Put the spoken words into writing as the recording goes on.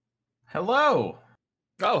Hello.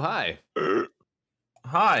 Oh, hi.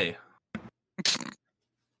 Hi.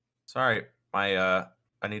 Sorry, I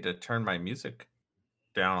need to turn my music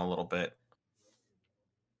down a little bit.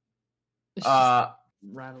 It's just Uh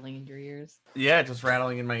rattling in your ears. yeah, just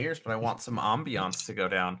rattling in my ears, but I want some ambiance to go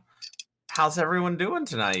down. How's everyone doing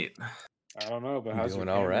tonight? I don't know, but I'm how's your doing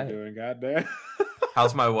all camera right. doing? Goddamn.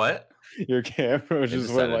 How's my what? Your camera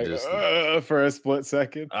just went like decided just- for a split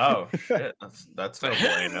second. Oh shit, that's no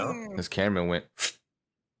bueno. His camera went.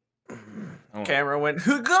 Camera went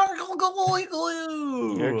Your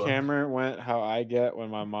Your camera went how I get when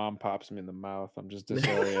my mom pops me in the mouth. I'm just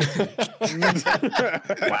disoriented.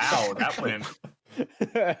 Wow,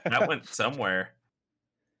 that went somewhere.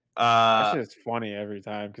 That shit's funny every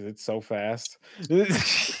time because it's so fast.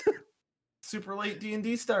 Super late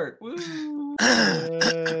D&D start. Woo.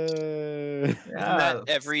 Yeah. Isn't that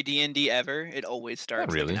every D&D ever? It always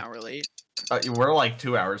starts really. like an hour late. We're like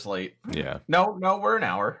 2 hours late. Yeah. No, we're an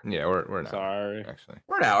hour. Yeah, we're not. Sorry. Actually.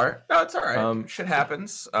 We're an hour. No, it's all right. Shit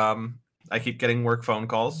happens. I keep getting work phone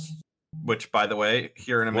calls, which, by the way,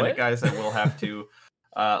 here in a minute, What? guys, I will have to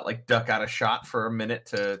duck out a shot for a minute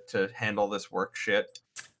to handle this work shit.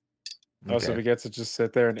 Oh, so Okay. we get to just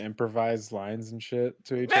sit there and improvise lines and shit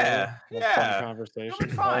to each Yeah, other. yeah. Fun conversation. It'll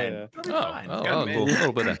be fine. Yeah. It'll be Oh, fine. oh, It's gonna a be-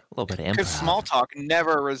 little bit of Because improv. small talk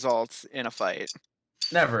never results in a fight.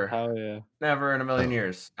 Never, Hell yeah. never in a million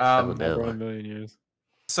years. would Never in a Never. million years.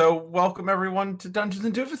 So welcome everyone to Dungeons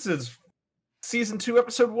and Doofuses, Season 2,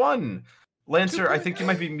 Episode 1. Lancer, I think you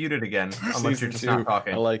might be muted again, unless you're Season just 2. not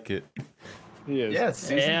talking. I like it. He is. Yes,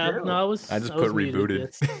 Season 2. No, I just put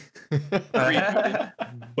rebooted.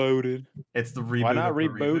 Booted. It's the reboot. Why not of the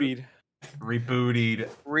reboot. rebooted? Rebooted.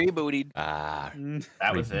 Rebooted. Ah,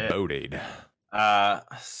 That was it. rebooted.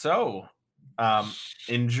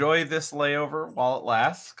 Enjoy this layover while it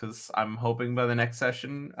lasts, because I'm hoping by the next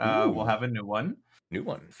session we'll Ooh. have a new one. New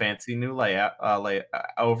one. Fancy new layout,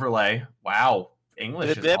 overlay. Wow,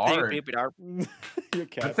 English is hard. Your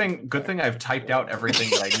cat. Good thing I've typed out everything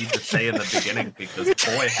that I need to say in the beginning, because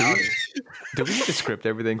boy, howdy. Do we need to script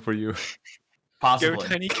everything for you? Go Possibly.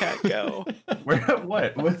 tiny cat go.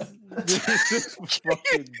 What? What's... He's just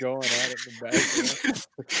fucking going at it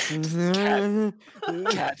in the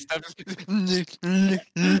background. Cat stuff.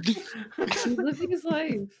 He's living his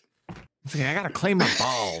life. It's like, I gotta claim my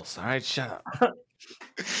balls. All right, shut up.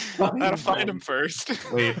 Gotta find him first.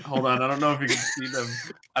 Wait, hold on. I don't know if you can see them.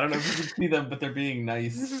 I don't know if you can see them, but they're being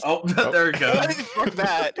nice. Oh, there it goes. Fuck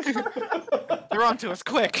that. They're onto us,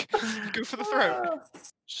 quick. Go for the throat.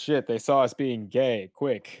 Shit, they saw us being gay.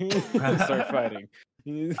 Quick. Start fighting.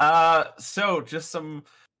 So just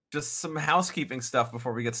some housekeeping stuff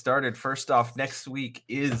before we get started. First off, next week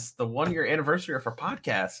is the 1-year anniversary of our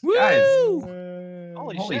podcast. Guys,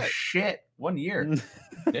 holy shit. 1 year.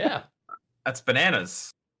 Yeah. That's bananas.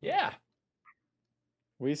 Yeah.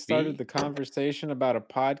 We started the conversation about a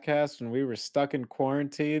podcast when we were stuck in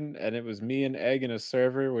quarantine, and it was me and Egg in a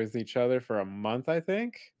server with each other for a month, I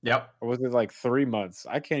think. Yep. Or was it like 3 months?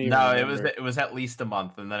 I can't even No, remember. it was at least a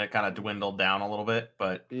month, and then it kind of dwindled down a little bit,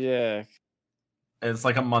 but Yeah. it's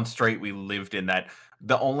like a month straight we lived in that.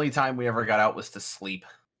 The only time we ever got out was to sleep.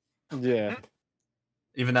 Yeah.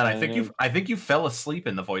 Even then, I think you fell asleep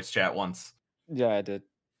in the voice chat once. Yeah, I did.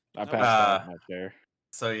 I passed out in my chair.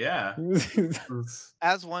 So yeah.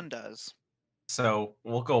 As one does. So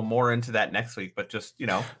we'll go more into that next week, but just keep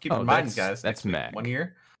in mind, that's- guys. that's next week, Mac. 1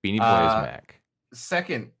 year. Beanie Boys Mac.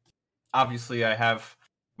 Second, obviously, I have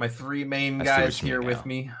my 3 main I see guys what you here mean with now.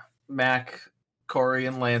 me: Mac, Corey,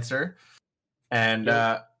 and Lancer. And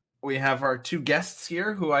we have our 2 guests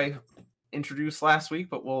here who I introduced last week,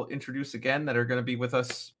 but we'll introduce again, that are going to be with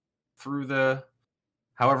us through the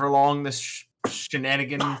however long this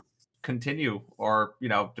shenanigans continue, or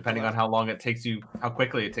depending on how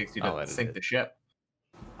quickly it takes you I'll to edit sink it. the ship.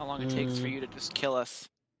 How long it takes for you to just kill us.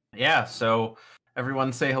 Yeah, so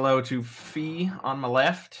everyone say hello to Fee on my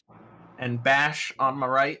left and Bash on my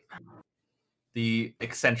right. The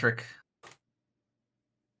eccentric.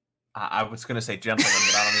 I was going to say gentleman,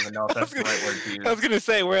 but I don't even know if that's the right word to use. I was gonna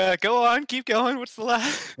say, go on, keep going. What's the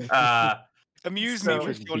last? Amuse me So-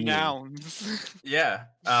 with your nouns. Yeah.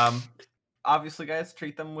 Obviously, guys,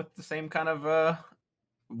 treat them with the same kind of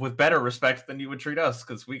with better respect than you would treat us,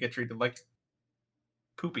 because we get treated like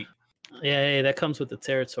poopy. Yeah, hey, that comes with the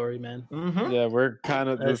territory, man. Mm-hmm. Yeah, we're kind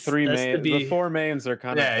of the That's- 3 that's main. to be- The 4 mains are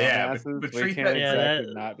kind of Yeah, dumbasses. but We treat can't them- Yeah, exactly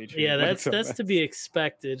that- not be treated. Yeah, like that's to be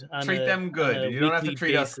expected. Treat them good. You don't have to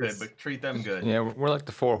treat us good, but treat them good. Yeah, we're like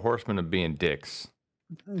the 4 horsemen of being dicks.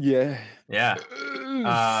 Yeah. Yeah.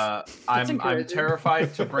 I'm encouraging.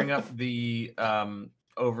 terrified to bring up the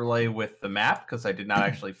overlay with the map because I did not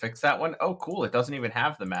actually fix that one. Oh, cool! It doesn't even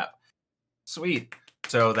have the map. Sweet.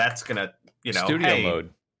 So that's gonna, Studio hey, mode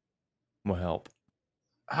will help.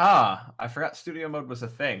 I forgot studio mode was a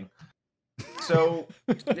thing. So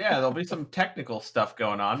yeah, there'll be some technical stuff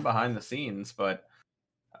going on behind the scenes, but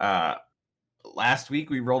last week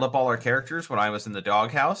we rolled up all our characters when I was in the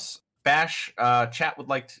doghouse. Bash, chat would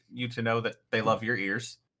like you to know that they love your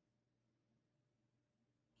ears.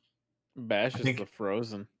 Bash I is think- the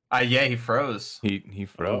Frozen. Yeah, he froze. He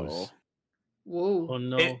froze. Uh-oh. Oh Whoa.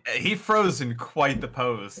 no. He froze in quite the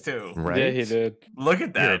pose too. Right? Yeah, he did. Look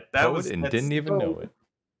at You're a that. That poet was and that's, didn't even know it.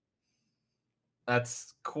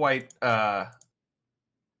 that's quite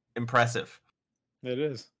impressive. It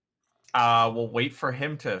is. We'll wait for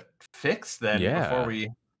him to fix then before Yeah. we.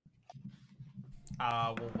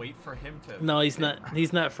 We'll wait for him to. No, he's not.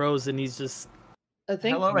 He's not frozen. He's just I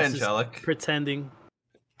think Hello, He's just Angelic. pretending.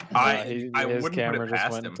 I His wouldn't put camera it just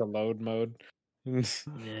past went him. into load mode.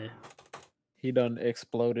 Yeah. He done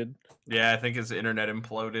exploded. Yeah, I think his internet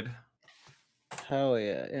imploded. Hell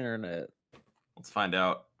yeah, internet. Let's find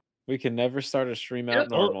out. We can never start a stream out Yep.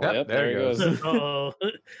 Oh, normal. yep, Yep, there there it it goes. goes. Oh,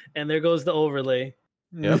 and there goes the overlay.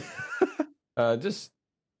 Yep. Just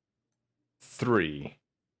 3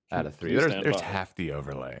 out of 3. Please There's, stand there's by. half the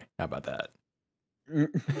overlay. How about that?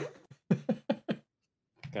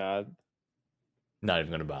 God. Not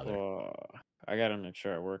even gonna bother. I gotta make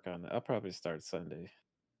sure I work on that. I'll probably start Sunday.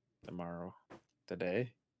 Tomorrow.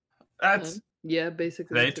 Today. That's yeah,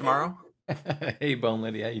 basically. today, tomorrow. Hey, Bone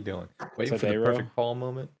Lady, how you doing? Waiting for Today, the Ro? perfect fall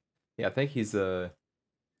moment. Yeah, I think he's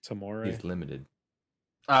Tomorrow. he's limited.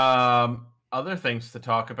 Other things to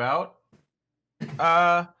talk about.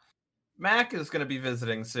 Mac is going to be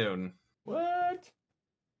visiting soon. What?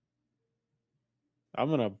 I'm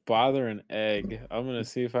gonna bother an egg. I'm gonna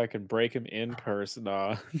see if I can break him in person.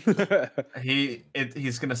 Nah. He's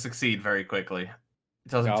going to succeed very quickly. It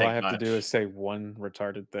doesn't All take I have much. to do is say one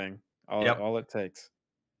retarded thing. Yep. All it takes.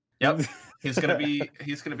 Yep. He's gonna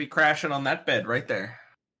be crashing on that bed right there.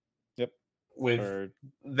 Yep. With For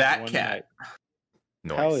that one cat.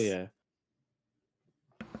 Nice. Hell yeah.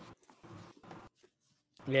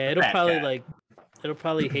 Yeah, it'll Fat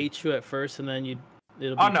probably cat. hate you at first, and then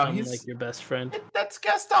it'll Oh, no, become he's- like your best friend. That's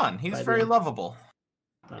Gaston. He's By very then. lovable.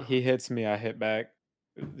 He hits me, I hit back.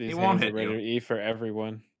 These won't hands hit are ready you. to eat for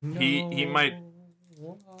everyone. He might-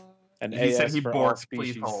 And He said AS he for all borked,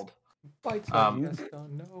 please species. hold. Um,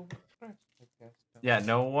 Um, Yeah,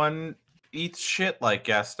 no one eats shit like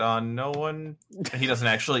Gaston. No one. He doesn't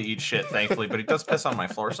actually eat shit, thankfully, but he does piss on my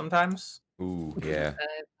floor sometimes. Ooh, yeah.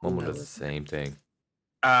 Momo does the same thing.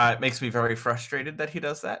 It makes me very frustrated that he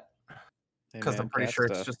does that Hey, because man, I'm pretty cat sure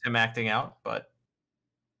it's stuff. just him acting out. But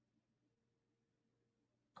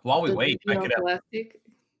while we Does he wait, pee I on could. plastic?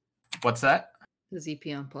 What's that? Does he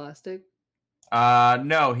pee on plastic?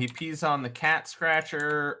 No, he pees on the cat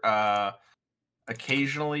scratcher.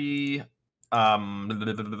 Occasionally,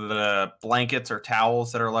 blankets or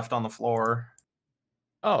towels that are left on the floor.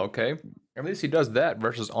 Oh, okay. At least he does that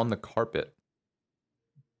versus on the carpet.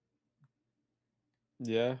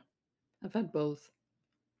 Yeah. I've had both.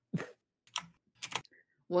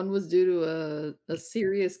 One was due to a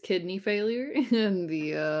serious kidney failure, and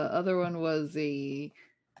the other one was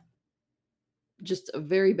just a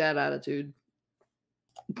very bad attitude.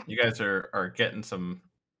 You guys are getting some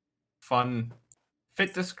fun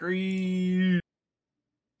fit discreet.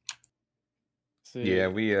 See, Yeah,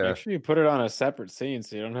 we make sure you put it on a separate scene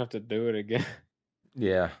so you don't have to do it again.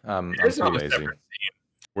 yeah, I'm It is too on a lazy. separate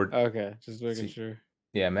We're Okay, just making See- sure.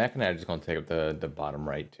 yeah, Mac and I are just gonna take up the bottom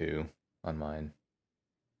right too on mine.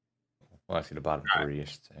 Well, actually, the bottom Alright. 3, I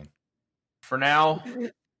should say. For now,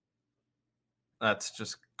 let's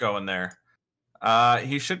just go in there.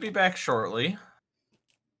 He should be back shortly.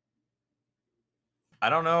 I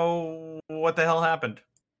don't know what the hell happened.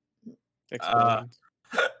 Explain.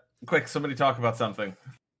 Quick, somebody talk about something.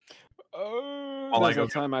 Oh, While I that's go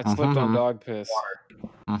the time I slipped on Mhm. dog piss.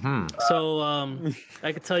 Mm-hmm. So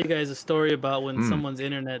I could tell you guys a story about when Hmm. someone's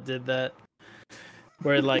internet did that,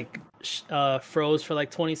 where it like froze for like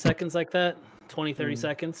 20 seconds, like that, 20, 30 Mm.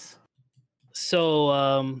 seconds.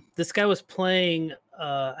 So this guy was playing.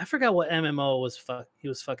 I forgot what MMO he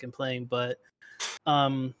was fucking playing, but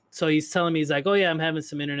so he's telling me, he's like, oh yeah, I'm having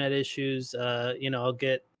some internet issues. I'll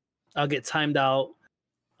get timed out.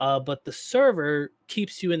 But the server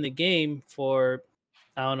keeps you in the game for,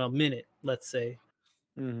 I don't know, a minute, let's say.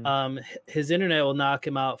 Mhm. His internet will knock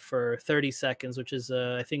him out for 30 seconds, which is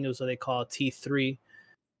I think it was what they call a T3.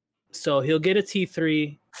 So he'll get a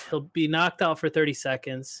T3, he'll be knocked out for 30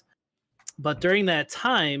 seconds, but during that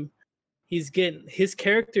time his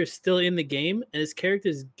character's still in the game, and his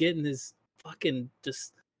character's getting his fucking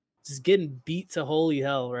just getting beat to holy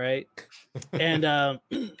hell, right? And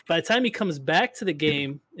by the time he comes back to the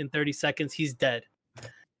game in 30 seconds, he's dead,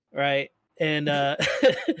 right? And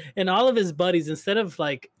and all of his buddies, instead of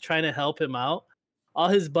like trying to help him out, all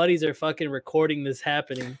his buddies are fucking recording this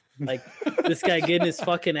happening, like this guy getting his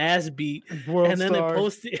fucking ass beat, and then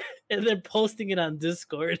they're posting it on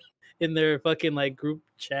Discord in their fucking like group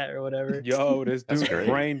chat or whatever. Yo, this That's dude's great.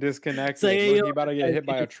 brain disconnected. It's like, hey, Look, yo, he about to get hit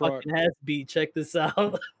by a truck. fucking ass beat. Check this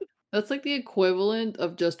out. That's like the equivalent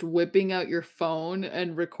of just whipping out your phone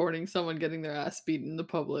and recording someone getting their ass beat in the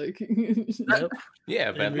public. Yep.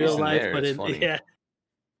 Yeah, but at In least real in life, there, but it's in, funny. yeah.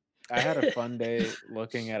 I had a fun day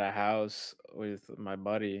looking at a house with my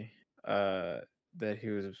buddy that he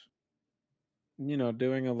was,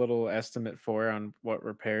 doing a little estimate for on what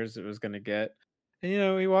repairs it was going to get.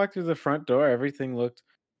 And, he walked through the front door. Everything looked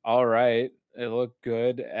all right. It looked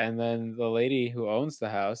good. And then the lady who owns the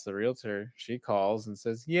house, the realtor, she calls and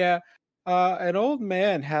says, yeah, an old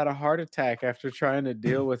man had a heart attack after trying to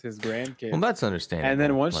deal with his grandkids. Well, that's understandable. And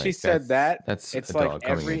then once she Like, said that, that's it's a dog like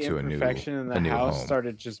coming every into a new imperfection in the new house home.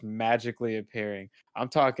 started just magically appearing. I'm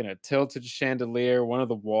talking a tilted chandelier. One of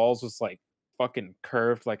the walls was like fucking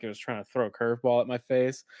curved, like it was trying to throw a curveball at my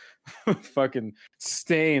face. Fucking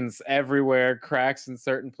stains everywhere, cracks in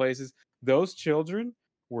certain places. Those children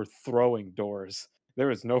were throwing doors. There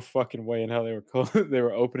was no fucking way in hell they were they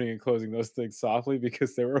were opening and closing those things softly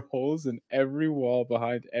because there were holes in every wall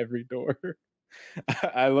behind every door.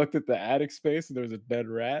 I looked at the attic space and there was a dead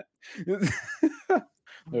rat. There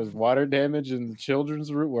was water damage in the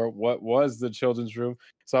children's room, or what was the children's room.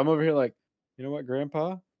 So I'm over here like, you know what,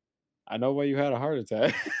 Grandpa? I know why you had a heart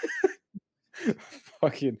attack.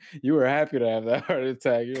 Fucking, you were happy to have that heart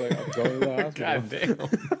attack. You're like, I'm going to the hospital. God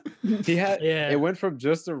damn. He had Yeah. it went from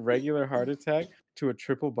just a regular heart attack to a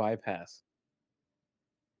triple bypass.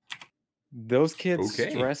 Those kids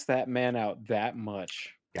Okay. stressed that man out that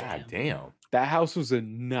much. God damn. That house was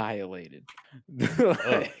annihilated.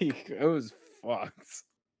 Like, it was fucked.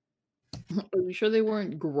 Are you sure they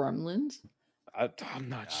weren't gremlins? I'm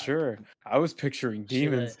not God. sure. I was picturing Should I-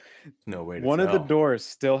 demons. No way to One of the tell. doors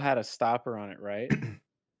still had a stopper on it, right?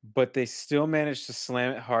 But they still managed to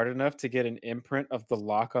slam it hard enough to get an imprint of the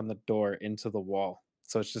lock on the door into the wall.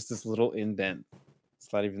 So it's just this little indent.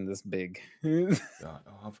 It's not even this big. God,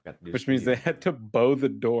 oh, I forgot to do Which means they speed. had to bow the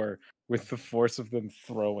door with the force of them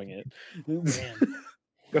throwing it. Man.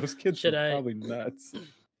 Those kids Should were I- probably nuts.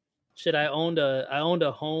 Shit, I owned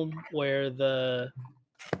a home where the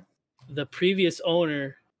previous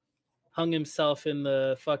owner hung himself in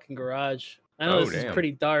the fucking garage. I know Oh, this is damn.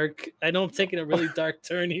 pretty dark. I know I'm taking a really dark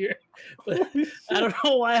turn here, but I don't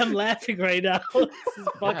know why I'm laughing right now. This is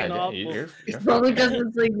fucking God, awful. you're It's probably because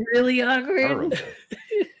it's like really awkward. horrible.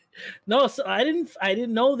 No, so I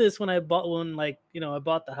didn't know this when I bought I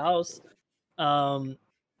bought the house.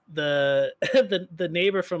 The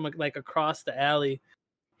neighbor from like across the alley,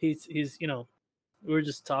 he's we were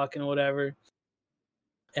just talking or whatever,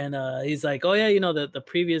 and he's like, oh yeah, the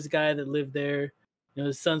previous guy that lived there,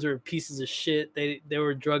 his sons were pieces of shit. They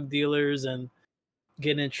were drug dealers and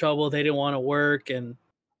getting in trouble. They didn't want to work and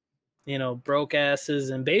broke asses.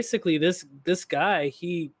 And basically this guy,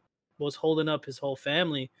 he was holding up his whole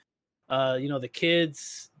family. The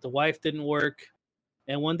kids, the wife didn't work,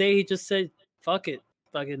 and one day he just said, "Fuck it,"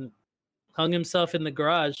 fucking hung himself in the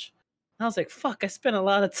garage. And I was like, "Fuck!" I spent a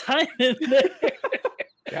lot of time in there.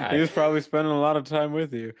 God. He was probably spending a lot of time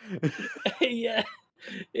with you. yeah,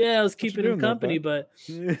 I was you keeping doing him there, company, bud?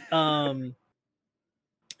 but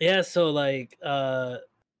yeah. So like,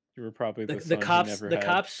 You were probably the, the son he cops, never the had.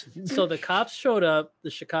 cops. So the cops showed up. The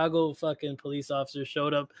Chicago fucking police officers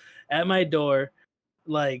showed up at my door,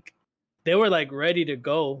 like they were like ready to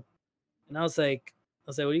go, and I was like,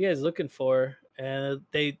 "What are you guys looking for?" And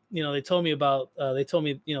they told me about,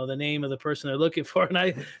 the name of the person they're looking for, and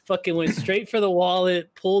I fucking went straight for the wallet,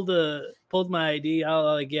 pulled my ID. I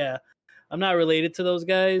was like, yeah, I'm not related to those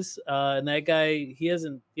guys. And that guy, he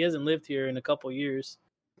hasn't lived here in a couple years.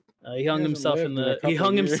 He hung hasn't himself in lived in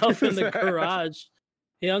a the couple the years. garage.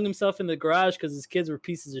 He hung himself in the garage because his kids were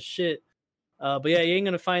pieces of shit. But yeah, you ain't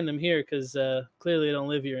gonna find them here because clearly they don't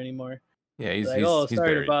live here anymore. Yeah, he's Like, he's, oh, he's sorry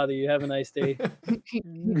to buried. bother you. Have a nice day. He's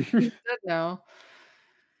dead now.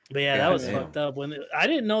 But yeah, that God was damn. fucked up. I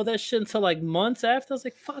didn't know that shit until like months after. I was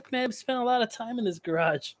like, "Fuck, man, I've spent a lot of time in this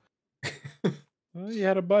garage." Well, you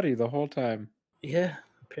had a buddy the whole time. Yeah, You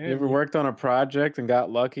apparently. ever worked on a project and got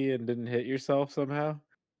lucky and didn't hit yourself somehow?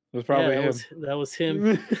 It was Yeah, probably that him. was him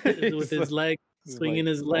with He's his leg he's swinging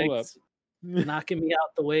like, his "Hold up." legs, knocking me out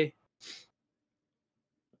the way.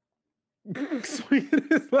 Swinging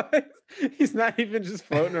his legs. He's not even just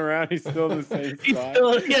floating around. He's still in the same He's spot.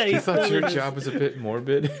 still, yeah, You he's thought still your in his- job was a bit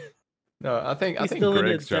morbid. No, I think He's still in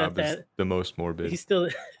Greg's his job death is at- the most morbid. He's still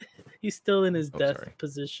he's still in his Oh, death sorry.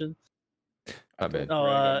 position. My bad. Oh,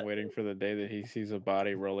 I'm waiting for the day that he sees a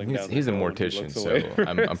body rolling down. He's a the hill and he mortician, looks so away for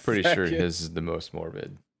I'm a pretty sure second. his is the most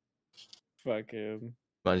morbid. Fuck him.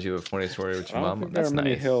 Reminds you of a funny story with I your don't mom. think there That's are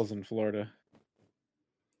many nice. hills in Florida.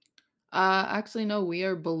 Actually, no, we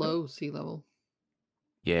are below sea level.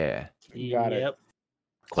 Yeah. Got it. Yep.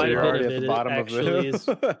 So Quite a you're bit already of at the it bottom of actually is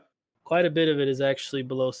the hill. quite a bit of it is actually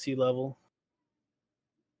below sea level.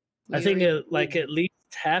 I We think are- like at least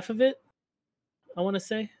half of it, I want to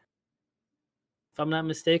say. If I'm not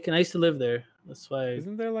mistaken. I used to live there. That's why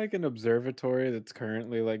Isn't there like an observatory that's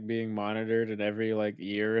currently like being monitored, and every like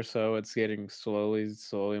year or so it's getting slowly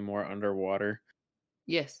more underwater?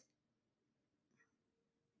 Yes.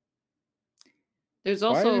 There's Why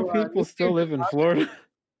also do people nuclear still live in deposits. Florida?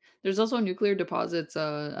 There's also nuclear deposits.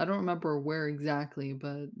 I don't remember where exactly,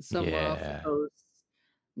 but somewhere off the Yeah. coast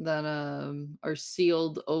that are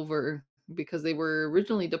sealed over because they were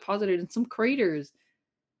originally deposited in some craters.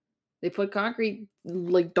 They put concrete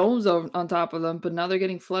like domes on top of them, but now they're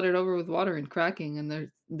getting flooded over with water and cracking, and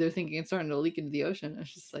they're thinking it's starting to leak into the ocean.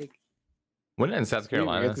 It's just like When in South Dude, we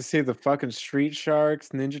Carolina, get to see the fucking street sharks,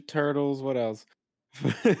 Ninja Turtles. What else?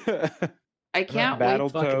 I can't Battle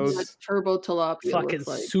wait to see what toads. Turbo Tilapia fucking looks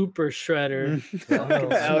like. super shredder.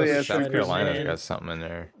 Hell yeah, South Shredder, Carolina's man. got something in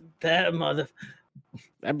there. That mother.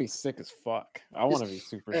 That'd be sick as fuck. I want to be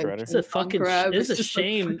super uh, shredder. It's a fucking. crab, It's a it's just a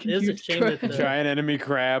shame. fucking It's a huge shame that crab. the, Giant enemy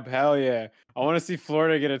crab. Hell yeah. I want to see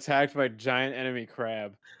Florida get attacked by giant enemy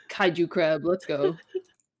crab. Kaiju crab. Let's go.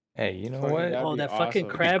 Hey, you know Fucking what? that'd oh be that fucking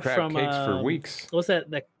awesome. crab, Crab from cakes for weeks. What's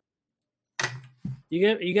that? That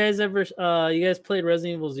you guys ever you guys played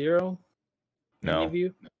Resident Evil 0? Any No. of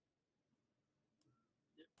you?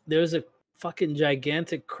 There's a fucking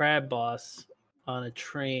gigantic crab boss on a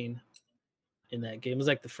train in that game. It was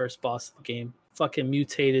like the first boss of the game. Fucking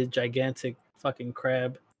mutated, gigantic fucking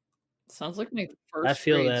crab. Sounds like my first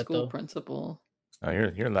feel grade that, school though. principal. Oh,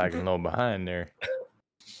 you're lagging a little behind there.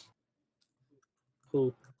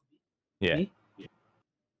 Cool. Yeah. Me?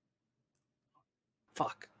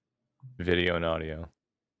 Fuck. Video and audio.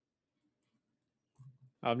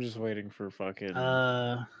 I'm just waiting for fucking Hold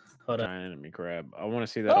on. giant enemy crab. I want to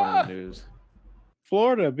see that on the news.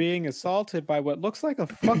 Florida being assaulted by what looks like a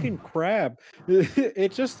fucking crab.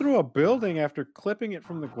 It just threw a building after clipping it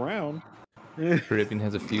from the ground. Caribbean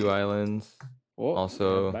has a few islands. Oh,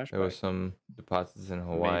 Also, yeah, there was flashback. some deposits in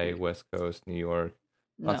Hawaii, Maybe. West Coast, New York.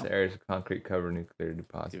 Lots No. of areas of concrete covered nuclear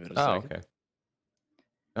deposits. Give it a Oh, second.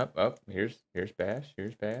 okay. Up. Here's Bash.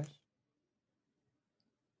 Here's Bash.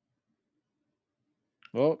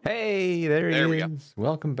 Well, Hey, there There he we go. is.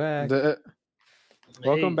 Welcome back.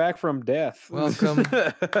 welcome Hey. back from death. Welcome.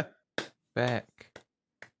 Back.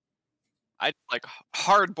 I like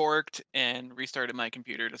hard borked and restarted my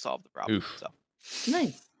computer to solve the problem. Oof. So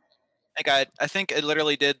Nice. I think it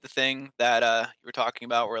literally did the thing that you were talking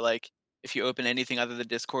about, where like if you open anything other than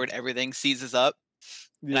Discord, everything seizes up.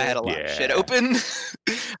 And I had a lot of shit Yeah. open.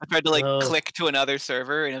 I tried to like Oh. click to another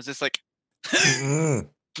server, and it was just like, Mm-mm.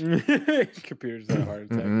 Computer's had a heart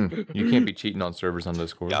attack. Mm-mm. You can't be cheating on servers on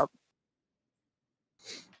Discord. Yup.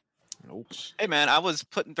 Nope. "Hey man, I was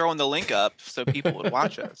throwing the link up so people would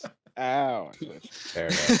watch us." Ow. Fair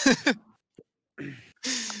enough.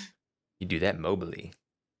 You do that mobily.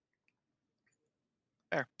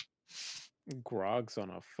 Grog's on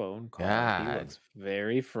a phone call. He God. looks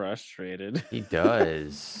very frustrated. He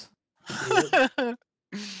does. I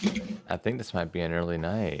think this might be an early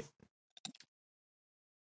night.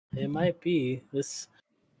 It might be this.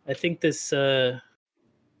 I think this has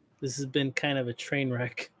been kind of a train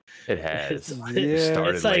wreck. It has. It's- It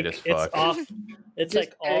started it's late like as it's fuck. off. It's Just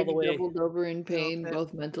like all the egg way doubled over in pain, Okay.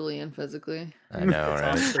 both mentally and physically. I know, it's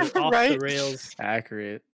right? off, the, off the Right? rails.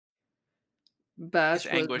 Accurate. Bash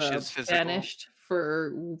His anguish was is physical. banished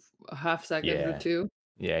for a half second Yeah. or two.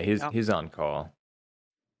 Yeah, Yeah. he's on call,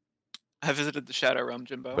 I visited the Shadow Realm,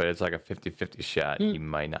 Jimbo. but it's like a 50-50 shot. Hmm. You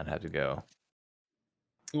might not have to go.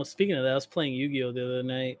 Well, speaking of that, I was playing Yu-Gi-Oh the other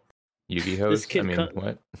night. Yu-Gi-Oh! This I kid mean, co-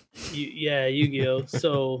 what? Yeah, Yu-Gi-Oh.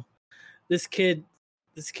 So this kid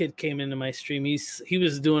came into my stream. He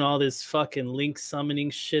was doing all this fucking link summoning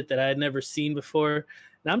shit that I had never seen before.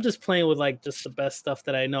 And I'm just playing with like just the best stuff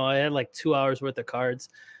that I know. I had like 2 hours worth of cards.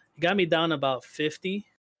 He got me down about 50.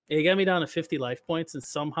 He got me down to 50 life points, and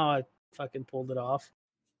somehow I fucking pulled it off.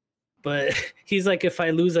 But he's like, if I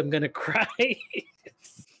lose, I'm gonna cry.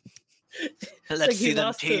 Let's like he see them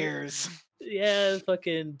lost to- tears. Yeah,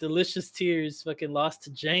 fucking delicious tears. Fucking lost to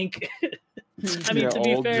Jank. I mean, Yeah, to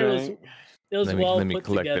be old fair, Jank. it was let well me put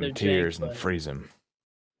collect together. them tears Jank, and but- freeze them.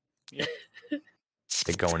 Yep.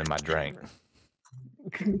 They going in my drink.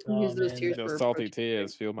 Oh, Use those man, tears that- The for salty approaching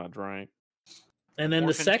tears fill my drink. And then the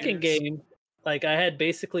Orphan second tears. game, like I had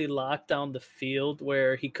basically locked down the field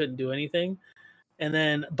where he couldn't do anything. And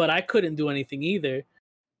then, but I couldn't do anything either.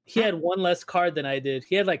 He had one less card than I did.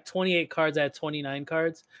 He had like 28 cards. I had 29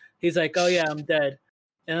 cards. He's like, "Oh yeah, I'm dead."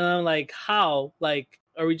 And I'm like, "How? Like,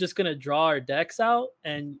 are we just gonna draw our decks out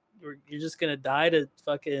and you're just gonna die to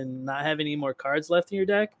fucking not have any more cards left in your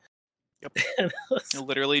deck?" Yep. And it was- It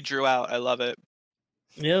literally drew out. I love it.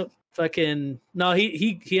 Yep. Fucking no.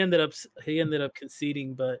 He ended up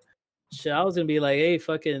conceding, but shit, I was gonna be like, "Hey,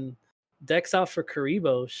 fucking decks out for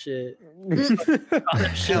Karibo." Shit.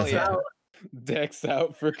 Hell yeah. Out. Decks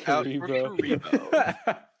out for Out for Karibo.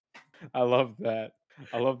 Karibo. I love that.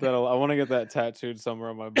 I love that. I want to get that tattooed somewhere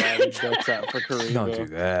on my body. Decks out for Karibo. Don't do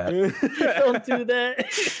that. Don't do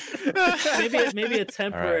that. maybe a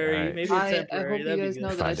temporary. alright. Maybe a I temporary. hope you That'd guys be know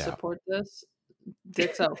good. that I Find out. support this.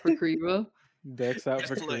 Dicks out for Karibo. Decks out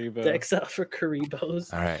for Just like- Karibo. Decks out for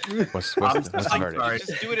Karibos. All right. What's I'm what's the just like, verdict? sorry.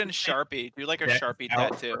 Just do it in Sharpie. Do like a Deck Sharpie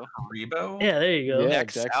out tattoo. for Karibo? Yeah, there you go. Yeah,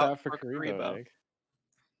 Decks decks out out for for Karibo. Karibo. Nick.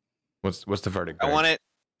 What's the verdict? I Greg? want it.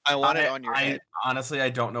 I want it on your I head. honestly, I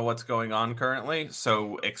don't know what's going on currently,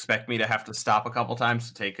 so expect me to have to stop a couple times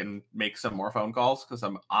to take and make some more phone calls because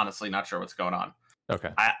I'm honestly not sure what's going on. Okay.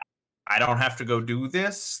 I don't have to go do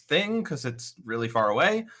this thing because it's really far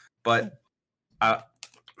away, but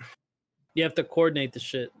You have to coordinate the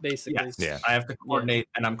shit, basically. yes, Yeah. I have to coordinate,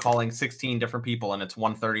 and I'm calling 16 different people, and it's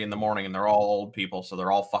 1:30 in the morning, and they're all old people, so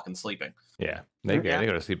they're all fucking sleeping. Yeah. They go. Yeah. They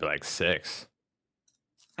go to sleep at like 6.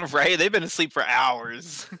 Right? They've been asleep for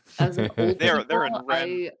hours. As an old They're in people,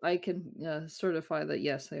 REM. I can certify that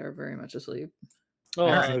yes, they are very much asleep. Oh,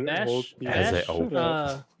 Alright. Bash. As Bash they open.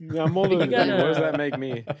 Yeah, I'm older You than you. What does gotta- that make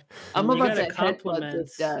me? I'm You about gotta to headbutt compliment-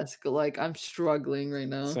 this desk. Like I'm struggling right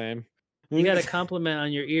now. Same. You got a compliment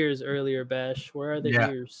on your ears earlier, Bash. Where are the Yeah.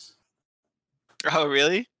 ears? Oh,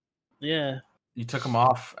 really? Yeah. You took them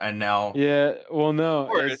off, and now Yeah. Well, no.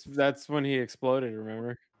 course. That's when he exploded.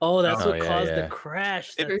 Remember? Oh, that's Oh, what yeah, caused yeah. the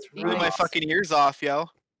crash. It That's blew my right. fucking ears off, yo.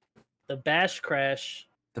 The Bash crash.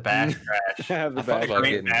 the bash crash. I have the I thought back. about Great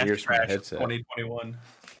getting bash ears from a crash of headset. 2021.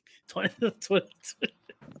 2020.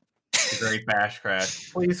 The great bash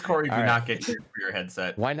crash. Please, Corey, do All right. not get ears for your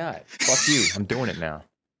headset. Why not? Fuck you. I'm doing it now.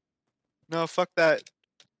 No, fuck that.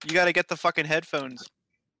 You gotta get the fucking headphones.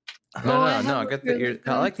 No, Oh, I no. I have got a the really ears. I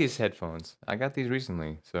good- like these headphones. I got these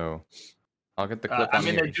recently, so I'll get the clip on I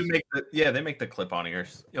mean, they ears. do make they make the clip-on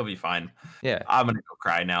ears. You'll be fine. Yeah. I'm gonna go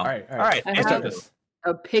cry now. All right. All right. I let's have- do this.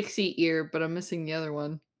 A pixie ear, but I'm missing the other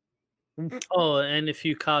one. Oh, and if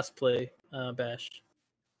you cosplay Bash.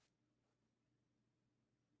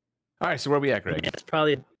 All right. So where we at, Greg? It's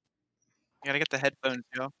probably You gotta get the headphones,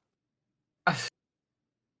 yo.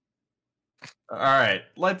 All right.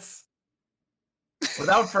 Let's.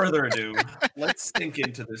 Without further ado, let's sink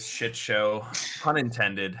into this shit show. Pun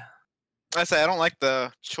intended. I say I don't like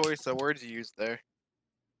the choice of words you used there.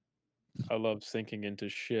 I love sinking into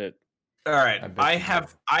shit. All right. I bet I you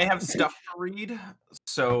have stuff to read,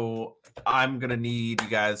 so I'm gonna need you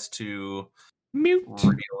guys to Mute.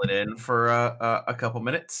 reel it in for a couple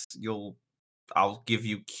minutes. I'll give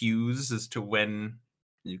you cues as to when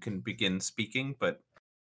you can begin speaking, but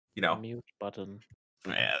you know, Mute button.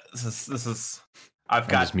 yeah, this is. I've I'm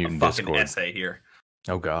got just a muting fucking Discord. essay here.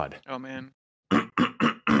 Oh God. Oh man.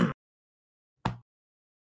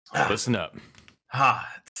 Listen up.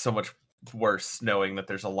 It's so much worse knowing that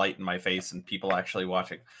there's a light in my face and people actually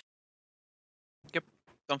watching.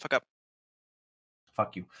 Don't fuck up.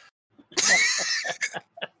 Fuck you.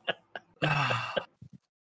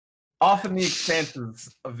 Off in the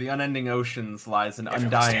expanses of the unending oceans lies an Everyone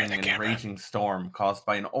stare at undying the and camera. raging storm caused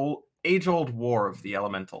by an age-old war of the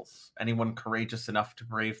elementals. Anyone courageous enough to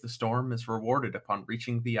brave the storm is rewarded upon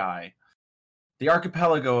reaching the eye. The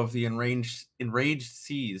archipelago of the enraged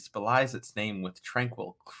seas belies its name with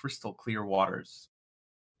tranquil, crystal-clear waters.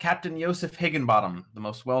 Captain Joseph Higginbottom, the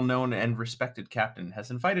most well-known and respected captain, has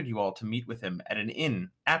invited you all to meet with him at an inn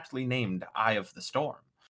aptly named Eye of the Storm,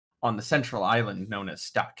 on the central island known as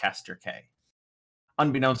Stockcaster Cay.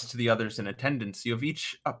 Unbeknownst to the others in attendance, you have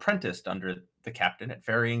each apprenticed under the captain at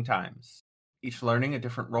varying times, each learning a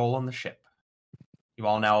different role on the ship. You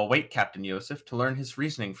all now await Captain Joseph to learn his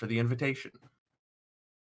reasoning for the invitation.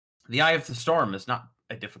 The Eye of the Storm is not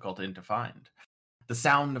a difficult inn to find. The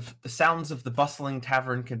sounds of the bustling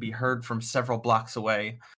tavern can be heard from several blocks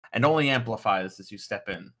away, and only amplifies as you step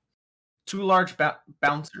in. Two large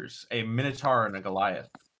bouncers, a Minotaur and a Goliath,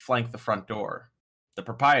 flank the front door. The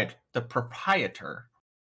proprietor,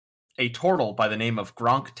 a turtle by the name of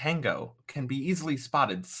Gronk Tango, can be easily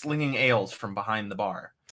spotted slinging ales from behind the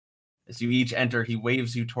bar. As you each enter, he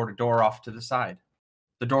waves you toward a door off to the side.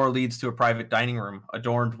 The door leads to a private dining room,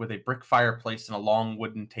 adorned with a brick fireplace and a long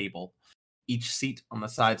wooden table. Each seat on the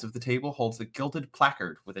sides of the table holds a gilded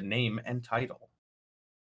placard with a name and title.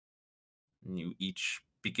 And you each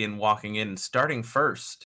begin walking in, starting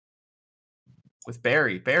first with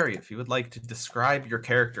Barry. Barry, if you would like to describe your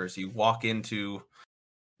character as you walk into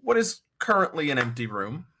what is currently an empty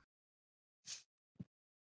room.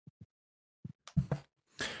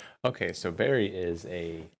 Okay, so Barry is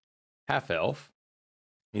a half elf.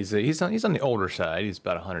 He's on the older side. He's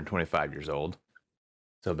about 125 years old.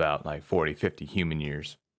 So about like 40, 50 human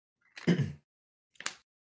years.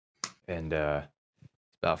 And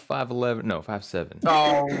about 5'11", no, 5'7".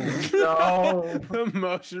 Oh no! The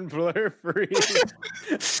motion blur freeze.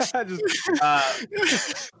 I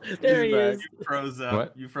just, There he You is. froze up.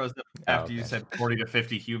 What? You froze up after you okay. said 40 to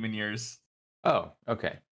 50 human years. Oh, okay.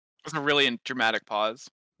 It was a really dramatic pause.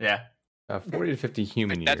 Yeah. 40 to 50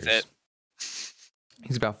 human That's years. it.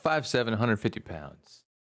 He's about 5'7", 150 pounds.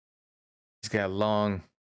 He's got long,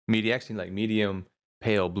 medium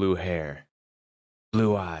pale blue hair,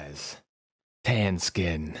 blue eyes, tan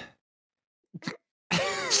skin.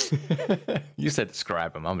 You said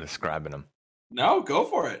describe him. I'm describing him. No, go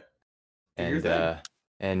for it. Do your And thing.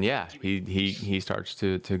 and yeah, he starts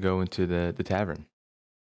to go into the tavern.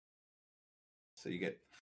 So you get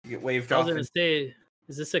waved I was off. gonna say,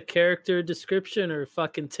 is this a character description or a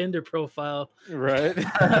fucking Tinder profile? right?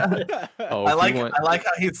 Oh, I if you want- like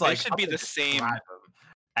how he's like. should "I'm be gonna the same." describe him."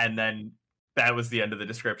 And then that was the end of the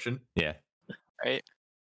description. Yeah. Right?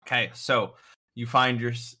 Okay, so you find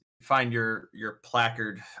your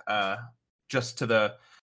placard just to the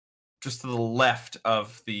left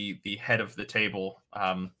of the head of the table.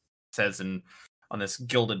 Says on this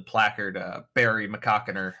gilded placard, Barry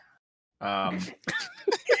McCockiner,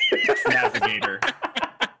 navigator.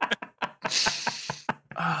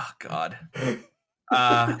 Oh God.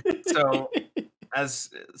 So as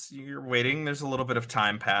you're waiting, there's a little bit of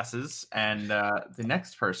time passes, and the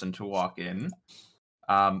next person to walk in,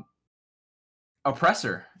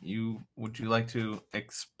 Oppressor. Would you like to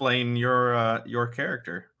explain your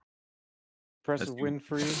character? Professor As you-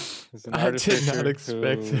 Winfrey is an I did artificer not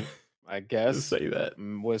expect who, to I guess, say that.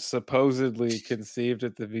 was supposedly conceived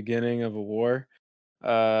at the beginning of a war.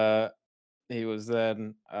 He was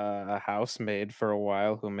then a housemaid for a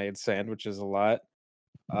while who made sandwiches a lot.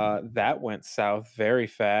 That went south very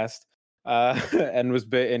fast,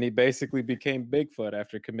 and he basically became Bigfoot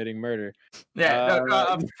after committing murder. Yeah,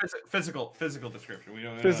 Uh, physical description. We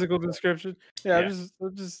don't Physical description. Yeah, Yeah.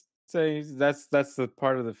 I'm just saying that's the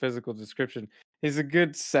part of the physical description. He's a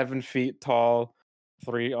good 7 feet tall,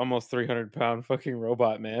 almost 300-pound fucking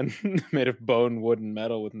robot man made of bone, wood, and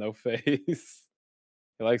metal with no face.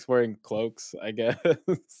 He likes wearing cloaks, I guess.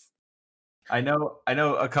 I know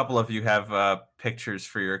a couple of you have pictures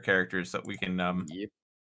for your characters that we can Yep.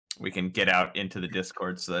 we can get out into the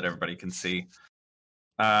Discord so that everybody can see.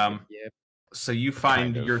 Yep. So you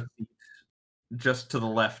find Kind of. your seat just to the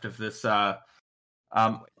left of this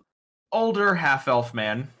older half elf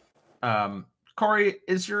man. Corey,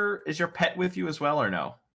 is your pet with you as well or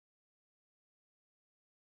no?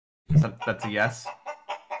 That's a yes.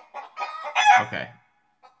 Okay.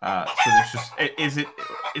 So there's just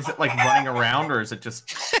is it like running around or is it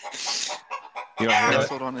just You don't hear that?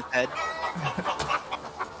 Nestled on his head.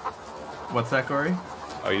 what's that, Corey?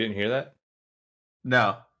 Oh, you didn't hear that?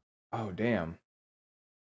 No. Oh, damn.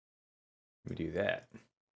 We do that.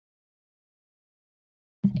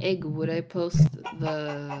 Egg, would I post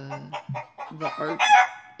the art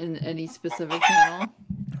in any specific channel?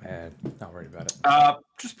 Not worried about it.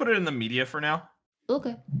 Just put it in the media for now.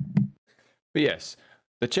 Okay. But yes,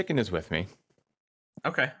 the chicken is with me,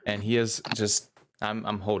 Okay. and he is just.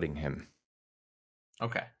 I'm holding him.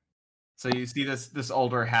 Okay. So you see this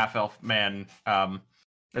older half elf man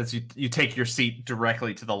as you take your seat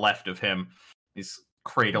directly to the left of him. He's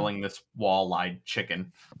cradling this wall-eyed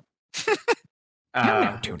chicken.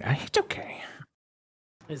 Tuna. It's okay.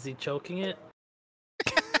 Is he choking it?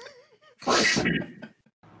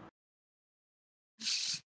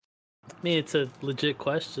 I mean, it's a legit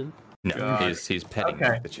question. No, God. he's petting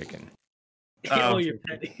Okay. the chicken. Oh, Um, you're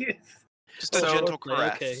petty. Just a So- gentle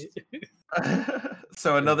caress. Okay.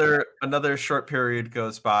 So another short period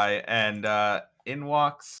goes by, and in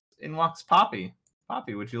walks Poppy.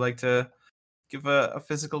 Poppy, would you like to give a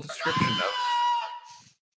physical description of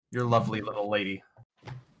your lovely little lady?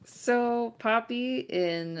 So Poppy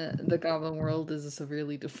in the goblin world is a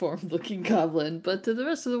severely deformed looking goblin, but to the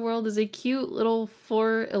rest of the world is a cute little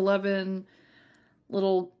 4'11"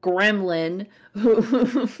 little gremlin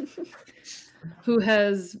who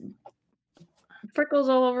has freckles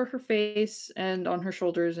all over her face and on her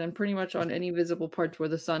shoulders and pretty much on any visible parts where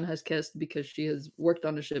the sun has kissed because she has worked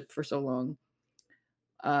on a ship for so long.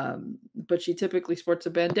 But she typically sports a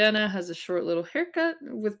bandana, has a short little haircut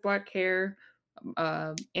with black hair,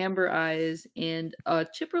 amber eyes, and a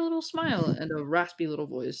chipper little smile and a raspy little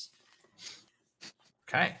voice.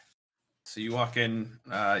 Okay. So you walk in,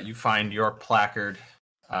 you find your placard.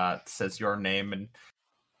 It says your name and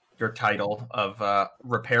your title of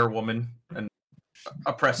repair woman and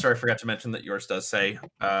oppressor. I forgot to mention that yours does say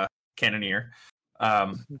cannoneer.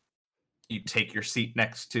 You take your seat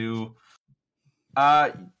next to.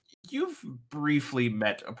 You've briefly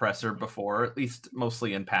met oppressor before, at least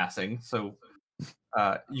mostly in passing. So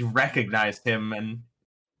you recognize him, and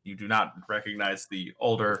you do not recognize the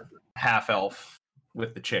older half elf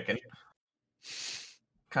with the chicken.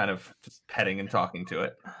 Kind of just petting and talking to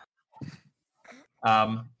it.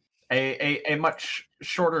 A much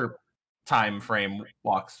shorter time frame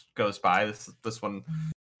goes by. This one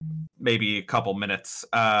maybe a couple minutes.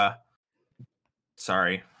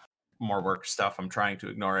 Sorry, more work stuff. I'm trying to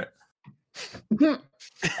ignore it.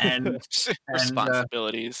 And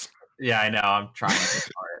responsibilities. Yeah, I know. I'm trying to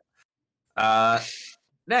ignore it.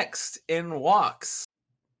 Next in walks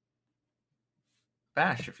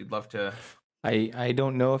Bash. If you'd love to. I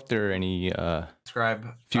don't know if there are any describe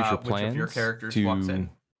future which plans of your characters to, walks in.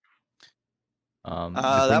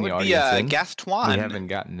 That would be Gaston. We haven't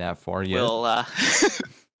gotten that far yet.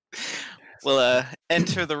 Will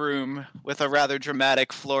enter the room with a rather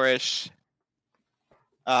dramatic flourish.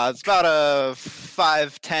 It's about a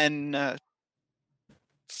 5'10",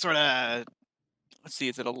 sort of. Let's see,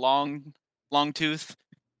 is it a long tooth?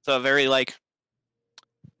 So a very like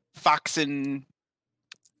foxen,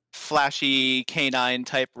 flashy canine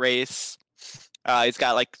type race. He's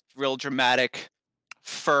got like real dramatic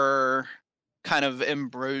fur kind of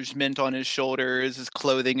embroiderement on his shoulders. His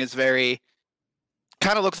clothing is very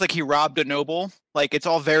kind of looks like he robbed a noble. Like it's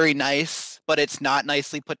all very nice, but it's not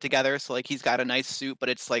nicely put together. So like he's got a nice suit, but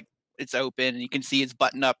it's like it's open and you can see his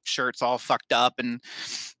button up shirt's all fucked up and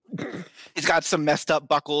he's got some messed up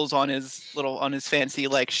buckles on his fancy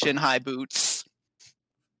like shin high boots.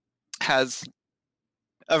 Has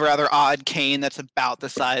a rather odd cane that's about the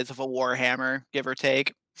size of a warhammer, give or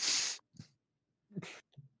take.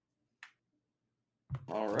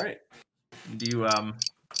 All right. Do you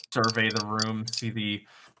survey the room, see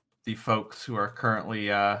the folks who are currently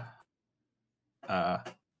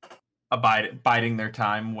biding their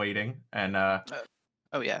time, waiting, and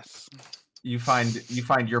oh yes. You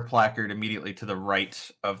find your placard immediately to the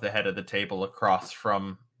right of the head of the table, across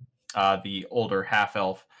from the older half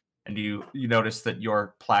elf, and you notice that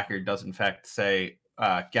your placard does in fact say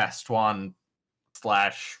Gaston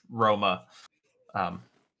 / Roma.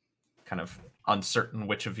 Kind of uncertain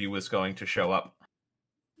which of you was going to show up.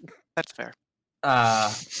 That's fair.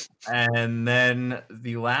 And then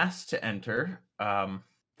the last to enter,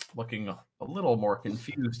 looking a little more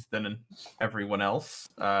confused than everyone else.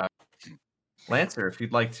 Lancer, if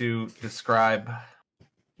you'd like to describe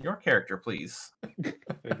your character, please.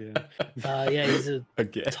 Yeah, he's a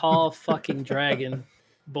tall fucking dragon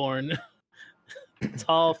born.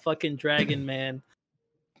 Tall fucking dragon man.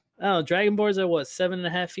 I don't know, dragonborns are what,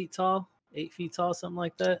 7.5 feet tall? 8 feet tall, something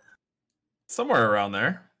like that? Somewhere around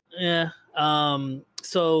there. Yeah.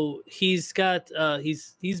 So he's got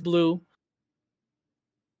he's blue.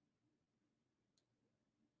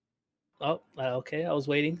 Oh, okay. I was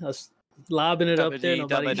waiting. I was lobbing it up there.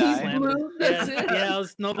 Nobody slammed it. Yeah,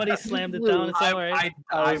 nobody slammed it down. It's all right.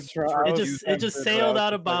 It just sailed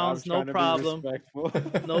out of bounds. No problem.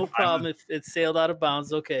 No problem. It sailed out of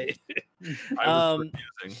bounds. Okay.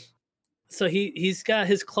 So he's got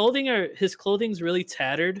his clothing's really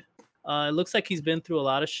tattered. It looks like he's been through a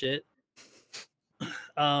lot of shit.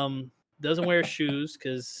 Doesn't wear shoes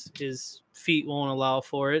because his feet won't allow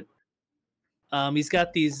for it. He's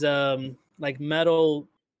got these like metal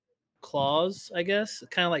claws, I guess,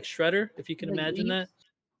 kind of like Shredder, if you can imagine that,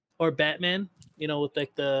 or Batman. With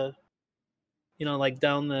like the, like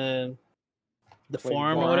down the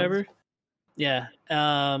forearm or whatever. Yeah.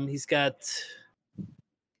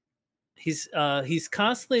 He's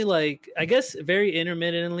constantly like, I guess, very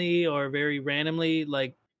intermittently or very randomly,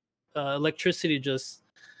 like electricity just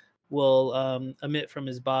will emit from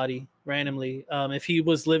his body randomly. If he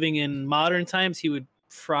was living in modern times, he would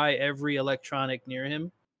fry every electronic near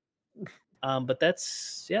him. But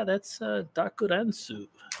that's Dakuransu.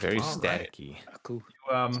 Very All right. staticky. Cool.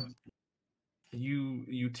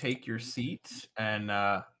 You take your seat, and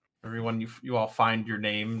everyone, you all find your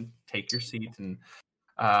name, take your seat, and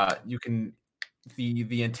you can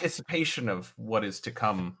the anticipation of what is to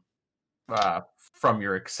come from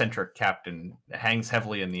your eccentric captain hangs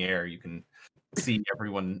heavily in the air. You can see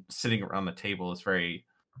everyone sitting around the table is very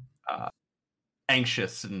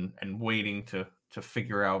anxious and waiting to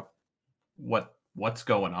figure out what's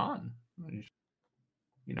going on.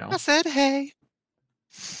 You know. I said, hey.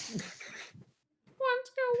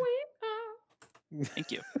 What's going on?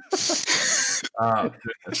 Thank you.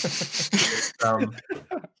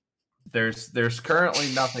 There's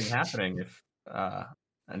currently nothing happening. If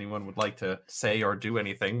anyone would like to say or do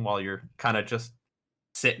anything while you're kind of just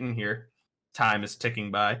sitting here, time is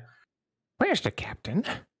ticking by. Where's the captain?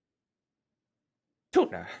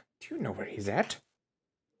 Tuna, do you know where he's at?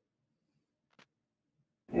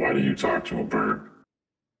 Why do you talk to a bird?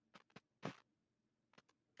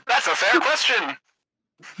 That's a fair question.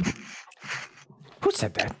 Who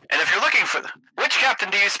said that? And if you're looking for which captain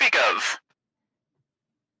do you speak of?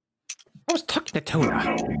 I was talking to The Tuna.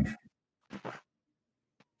 gnome.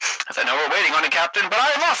 As I know we're waiting on a captain, but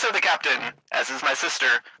I am also the captain, as is my sister,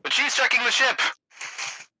 but she's checking the ship.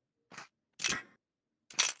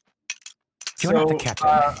 You're not the captain.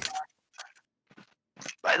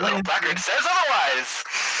 My little placard says otherwise.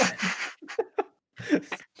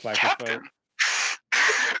 Captain.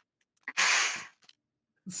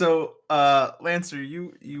 So, Lancer,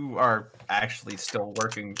 you are actually still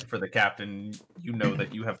working for the captain. You know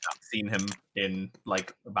that you have not seen him in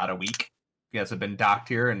like about a week. You guys have been docked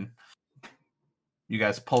here, and you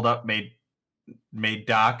guys pulled up, made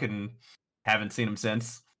dock, and haven't seen him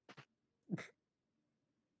since.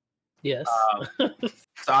 Yes. So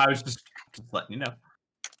I was just letting you know.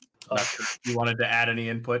 Not sure if you wanted to add any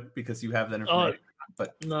input because you have that information.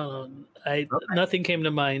 But no, Okay. nothing came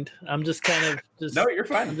to mind. I'm just kind of just. no, you're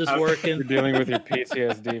fine. I'm just Okay. working. You're dealing with your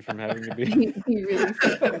PTSD from having to be. He really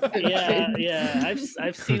Yeah.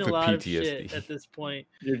 I've seen a The lot of PTSD. shit at this point.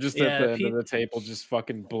 You're just Yeah, at the end Pete- of the table, just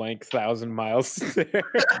fucking blank 1,000 miles there.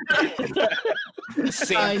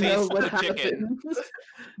 Same I face know as what the chicken. happened.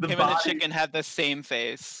 The Him and the body- chicken had the same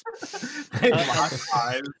face. they lock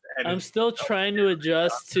eyes, and I'm still trying to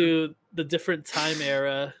adjust to the different time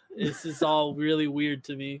era. This is all really weird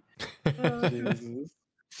to me. Jesus.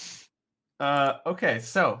 Okay,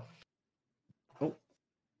 so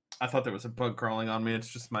I thought there was a bug crawling on me. It's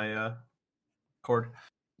just my cord.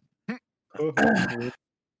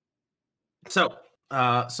 So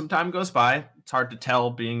some time goes by. It's hard to tell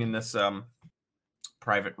being in this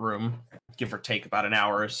private room, give or take about an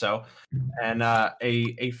hour or so, and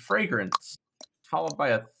a fragrance followed by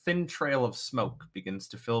a thin trail of smoke begins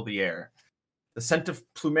to fill the air. The scent of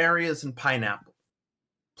plumerias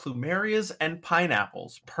and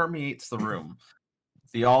pineapples permeates the room.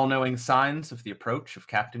 The all-knowing signs of the approach of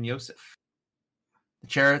Captain Yosef. The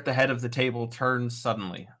chair at the head of the table turns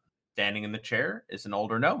suddenly. Standing in the chair is an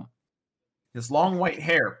older gnome. His long white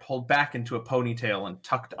hair pulled back into a ponytail and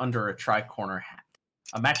tucked under a tri-corner hat.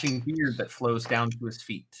 A matching beard that flows down to his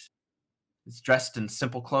feet. He's dressed in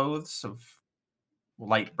simple clothes of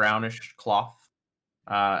light brownish cloth.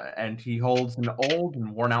 And he holds an old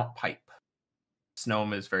and worn-out pipe. This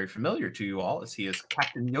gnome is very familiar to you all, as he is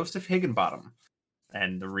Captain Yosef Higginbottom,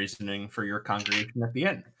 and the reasoning for your congregation at the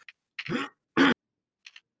end.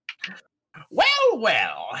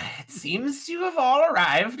 Well, it seems you have all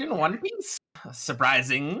arrived in one piece.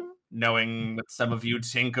 Surprising, knowing what some of you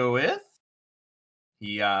tinker with.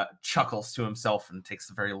 He chuckles to himself and takes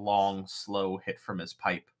a very long, slow hit from his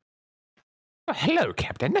pipe. Oh, hello,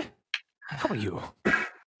 Captain. How are you?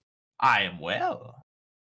 I am well.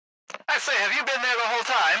 I say, have you been there the whole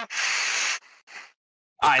time?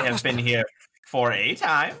 I have been here for a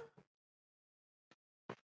time.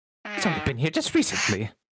 He's only been here just recently.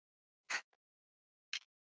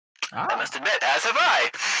 I Ah, must admit, as have I.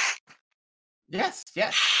 yes.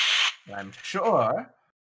 I'm sure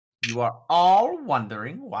you are all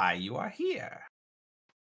wondering why you are here.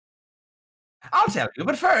 I'll tell you,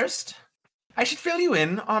 but first, I should fill you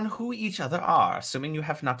in on who each other are, assuming you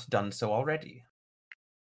have not done so already.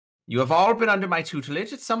 You have all been under my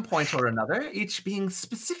tutelage at some point or another, each being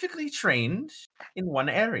specifically trained in one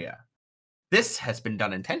area. This has been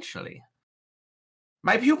done intentionally.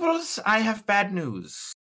 My pupils, I have bad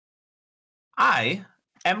news. I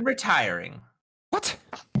am retiring. What?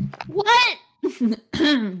 What?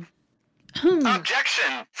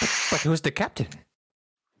 Objection. But who's the captain?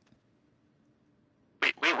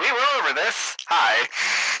 We were over this. Hi.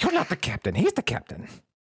 You're not the captain. He's the captain.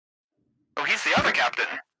 Oh, he's the other captain.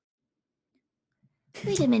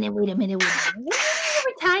 Wait a minute. When are you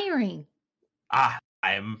retiring? I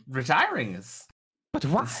am retiring. But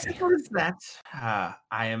As simple as that.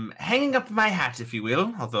 I am hanging up my hat, if you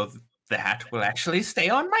will, although the hat will actually stay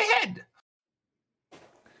on my head.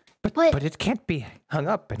 But it can't be hung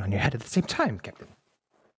up and on your head at the same time, Captain.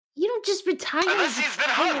 You don't just retire. Unless he's been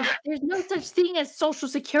hung. There's no such thing as Social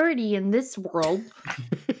Security in this world.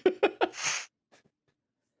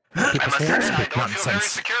 I must say, I don't spit feel very nonsense.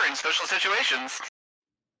 secure in social situations.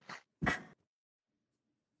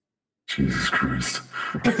 Jesus Christ.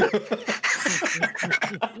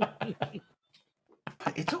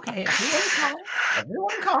 It's okay.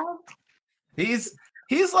 Everyone calm. He's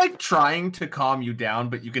like trying to calm you down,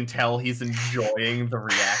 but you can tell he's enjoying the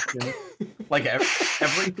reaction. Like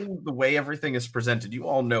everything, the way everything is presented, you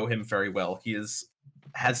all know him very well.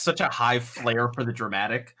 Has such a high flair for the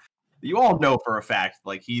dramatic. You all know for a fact,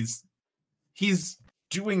 like he's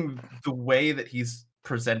doing the way that he's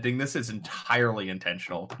presenting this is entirely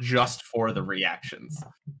intentional, just for the reactions.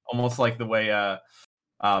 Almost like the way a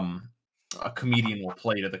comedian will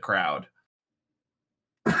play to the crowd.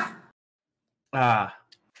 Well,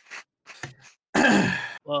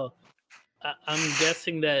 I'm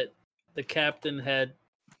guessing that the captain had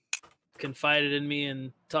confided in me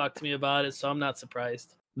and talked to me about it, so I'm not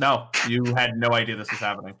surprised. No, you had no idea this was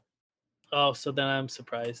happening. Oh, so then I'm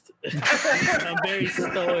surprised. I'm very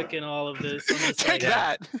stoic in all of this. I'm just Take like,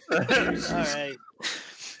 that. all right.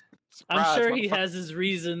 I'm Surprise, sure he motherfucker. has his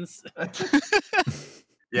reasons.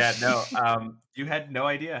 Yeah, no, you had no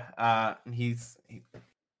idea. He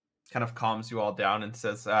kind of calms you all down and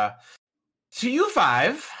says, to you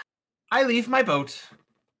five, I leave my boat,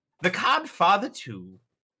 the Codfather 2.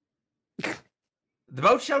 The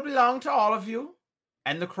boat shall belong to all of you,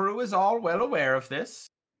 and the crew is all well aware of this.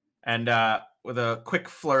 And with a quick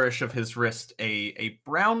flourish of his wrist, a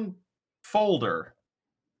brown folder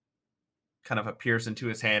kind of appears into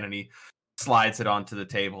his hand, and he slides it onto the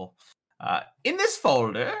table. In this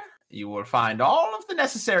folder, you will find all of the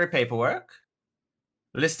necessary paperwork,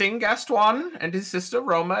 listing Gaston and his sister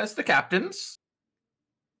Roma as the captains.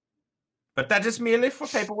 But that is merely for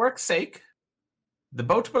paperwork's sake. The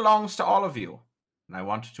boat belongs to all of you, and I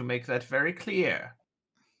want to make that very clear.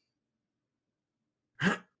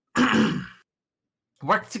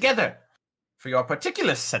 Work together, for your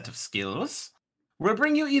particular set of skills will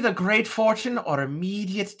bring you either great fortune or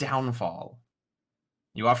immediate downfall.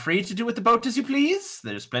 You are free to do with the boat as you please.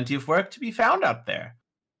 There's plenty of work to be found out there.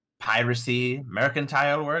 Piracy,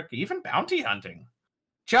 mercantile work, even bounty hunting.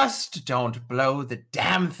 Just don't blow the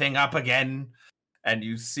damn thing up again. And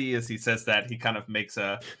you see as he says that, he kind of makes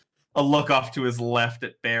a look off to his left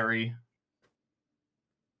at Barry.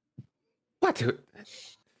 What?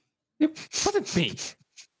 It wasn't me.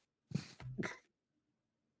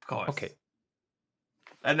 Of course. Okay.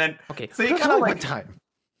 And then Okay. So he There's kinda only like- one time.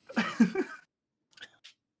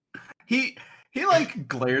 he like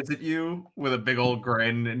glares at you with a big old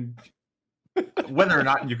grin, and whether or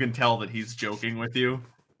not you can tell that he's joking with you,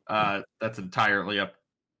 that's entirely up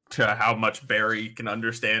to how much Barry can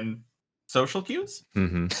understand social cues.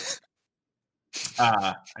 Mm-hmm.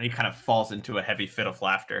 And he kind of falls into a heavy fit of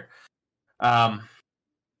laughter.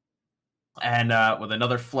 And with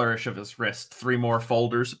another flourish of his wrist, 3 more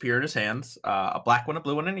folders appear in his hands, a black one, a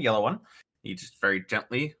blue one, and a yellow one. He just very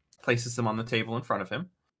gently places them on the table in front of him.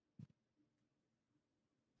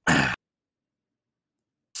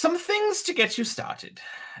 Some things to get you started.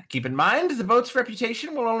 Keep in mind, the boat's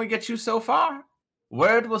reputation will only get you so far.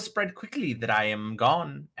 Word will spread quickly that I am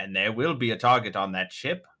gone, and there will be a target on that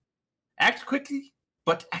ship. Act quickly,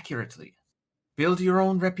 but accurately. Build your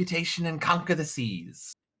own reputation and conquer the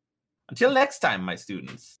seas. Until next time, my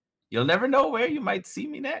students, you'll never know where you might see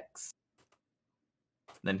me next.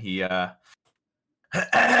 Then he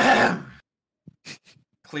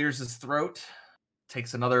clears his throat,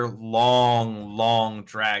 takes another long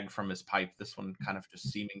drag from his pipe, this one kind of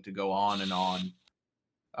just seeming to go on and on.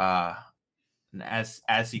 And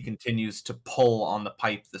as he continues to pull on the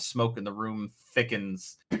pipe, the smoke in the room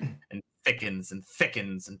thickens and thickens and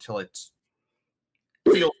thickens until it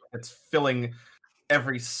feels like it's filling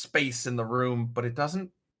every space in the room, but it doesn't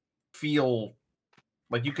feel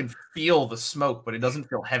like you can feel the smoke, but it doesn't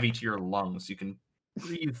feel heavy to your lungs. You can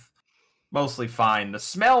breathe mostly fine. The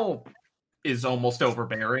smell is almost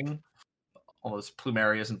overbearing. All those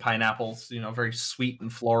plumerias and pineapples, very sweet and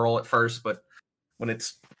floral at first, but when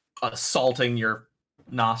it's assaulting your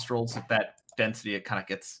nostrils at that density, it kind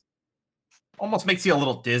of almost makes you a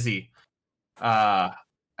little dizzy.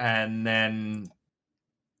 And then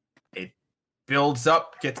it builds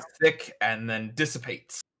up, gets thick, and then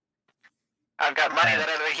dissipates. I've got money that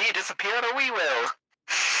either he disappeared or we will.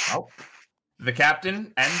 Oh, the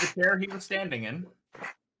captain and the chair he was standing in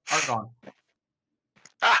are gone.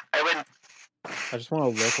 Ah, I win. I just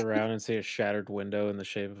want to look around and see a shattered window in the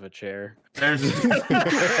shape of a chair. There's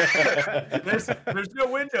no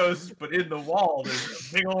windows, but in the wall there's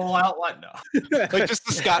a big old outline. No. Like just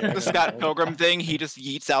the Scott Pilgrim thing. He just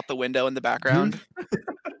yeets out the window in the background.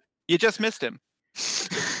 You just missed him.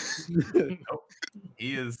 Nope.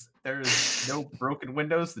 There's no broken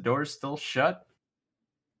windows. The door's still shut.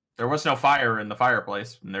 There was no fire in the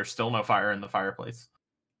fireplace, and there's still no fire in the fireplace.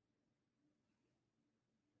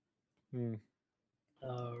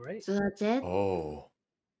 All right. So that's it. Oh.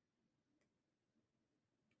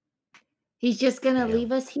 He's just gonna Damn.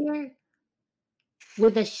 leave us here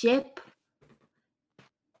with a ship.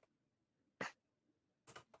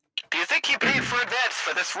 Do you think he paid for advance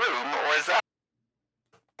for this room, or is that?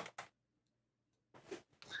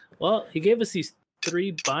 Well, he gave us these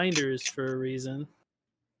 3 binders for a reason.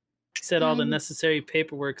 He said all the necessary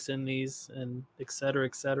paperwork's in these, and et cetera,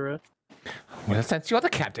 et cetera. Well, since you're the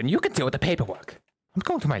captain, you can deal with the paperwork. I'm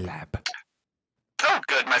going to my lab. Oh,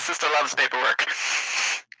 good. My sister loves paperwork.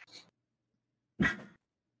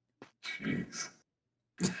 Jeez.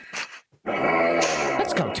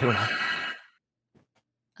 Let's go, Tuna.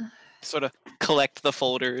 Sort of collect the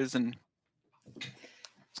folders and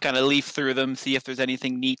just kind of leaf through them, see if there's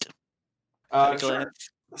anything neat. at a Sure. glance.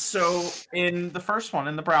 So in the first one,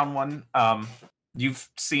 in the brown one, you've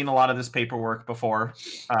seen a lot of this paperwork before.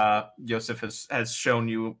 Yosef has shown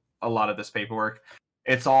you a lot of this paperwork.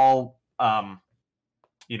 It's all,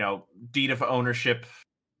 deed of ownership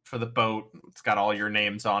for the boat. It's got all your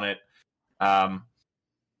names on it.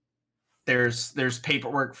 There's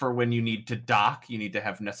paperwork for when you need to dock. You need to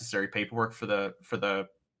have necessary paperwork for the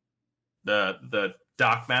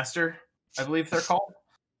dock master, I believe they're called.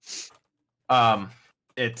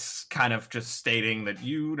 It's kind of just stating that,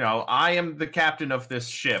 I am the captain of this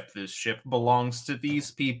ship. This ship belongs to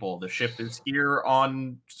these people. The ship is here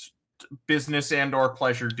on business and or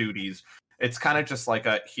pleasure duties. It's kind of just like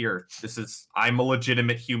I'm a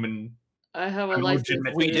legitimate human. I have a I'm license.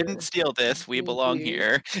 legitimate. We to- didn't steal this. We belong Thank you.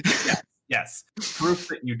 here. Yes. Proof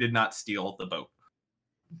that you did not steal the boat.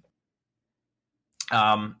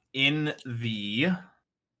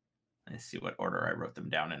 Let's see what order I wrote them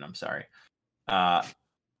down in. I'm sorry.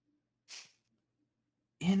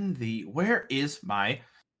 Where is my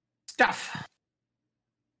stuff?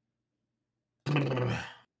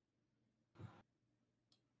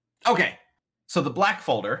 Okay. So the black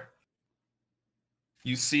folder,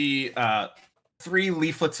 you see 3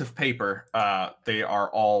 leaflets of paper. They are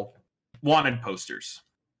all wanted posters.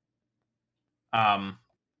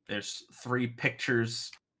 There's 3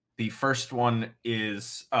 pictures. The first one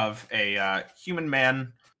is of a human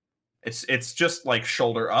man. It's just like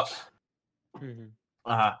shoulder up.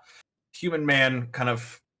 Human man, kind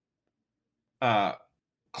of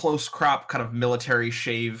close crop, kind of military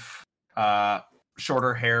shave,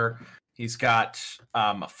 shorter hair. He's got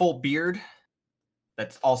a full beard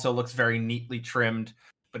that also looks very neatly trimmed,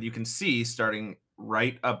 but you can see starting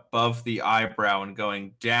right above the eyebrow and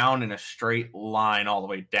going down in a straight line all the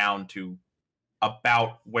way down to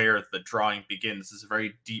about where the drawing begins is a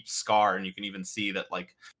very deep scar, and you can even see that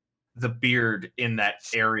like the beard in that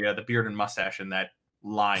area, the beard and mustache in that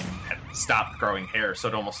line had stopped growing hair, so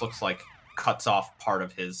it almost looks like cuts off part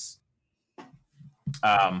of his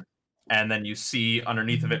and then you see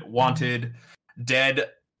underneath of it, wanted, dead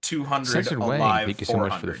 200, Section Wayne, alive thank you so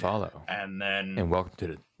much for the 400. follow. And then And welcome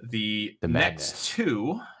to the the next madness.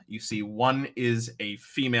 2, you see one is a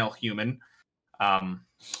female human,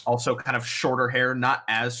 also kind of shorter hair, not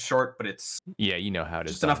as short, but it's Yeah, you know how it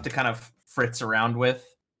is. just enough to kind of fritz around with.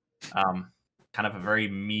 Kind of a very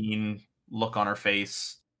mean look on her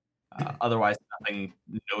face. Otherwise, nothing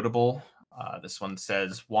notable. This one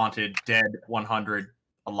says wanted, dead 100,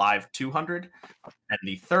 alive 200. And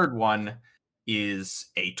the third one is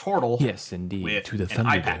a turtle Yes, indeed. with To the an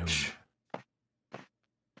eye Thunderdome. patch.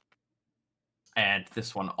 And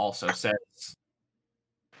this one also says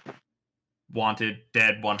wanted,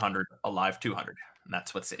 dead 100, alive 200. And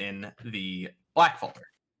that's what's in the black folder.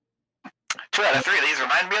 2 out of 3 of these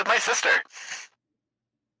remind me of my sister.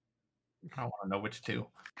 I want to know which 2.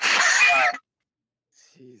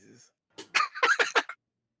 Jesus.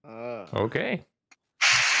 Okay.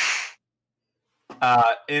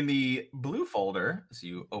 In the blue folder, as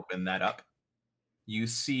you open that up, you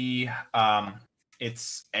see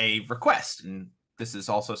it's a request, and this is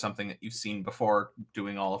also something that you've seen before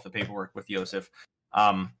doing all of the paperwork with Yosef.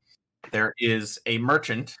 There is a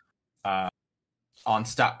merchant on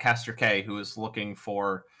Stockcaster K who is looking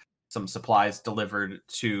for some supplies delivered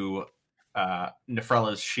to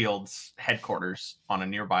Nefrella's Shield's headquarters on a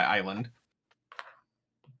nearby island.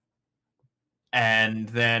 And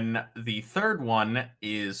then the third one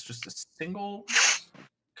is just a single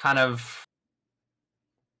kind of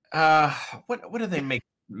what do they make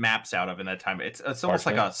maps out of in that time? It's almost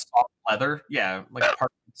like a soft leather, yeah, like a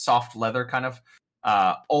soft leather kind of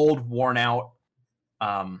old, worn out.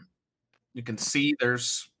 You can see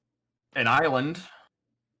there's an island,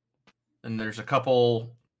 and there's a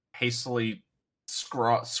couple hastily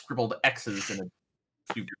scribbled X's in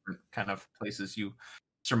a few different kind of places. You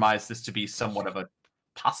surmise this to be somewhat of a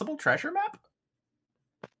possible treasure map.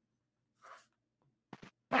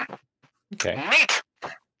 Okay. Neat.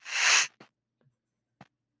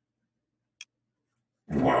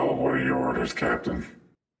 Well, what are your orders, Captain?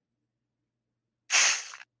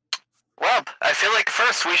 Well, I feel like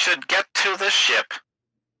first we should get to the ship.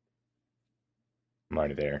 I'm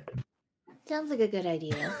already there. Sounds like a good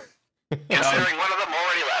idea. Considering one of them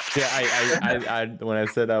already left. Yeah, I when I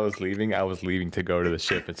said I was leaving to go to the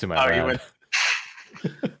ship. It's in my lab. You went.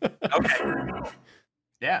 Okay. Fair enough.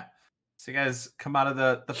 Yeah. So you guys come out of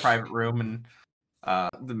the private room, and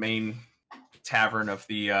the main tavern of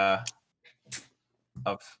the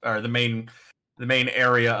the main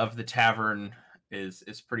area of the tavern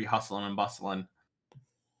is pretty hustling and bustling.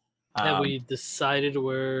 Have we decided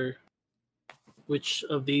which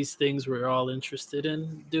of these things we're all interested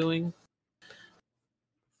in doing?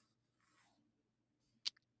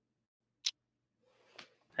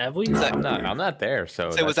 Have we? I'm not there, so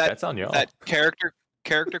that's on y'all. That character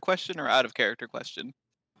question or out of character question?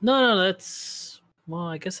 No, that's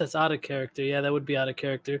I guess that's out of character. Yeah, that would be out of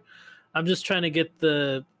character. I'm just trying to get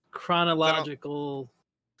the chronological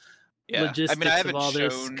logistics I mean, I haven't of all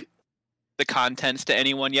shown this. the contents to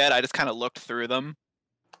anyone yet. I just kind of looked through them.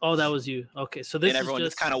 Oh, that was you. Okay, so this and everyone is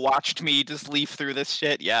just kind of watched me just leaf through this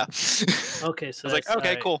shit. Yeah. Okay, so I was like,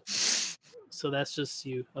 okay, cool. So that's just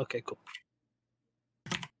you. Okay, cool.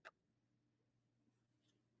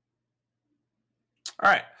 All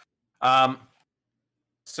right.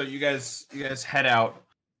 So you guys head out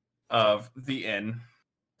of the inn,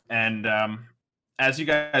 and as you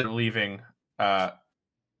guys are leaving, the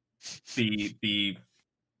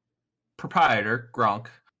proprietor Gronk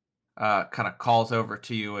kind of calls over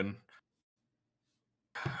to you and,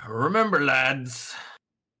 remember, lads,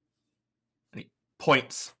 and he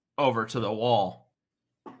points over to the wall,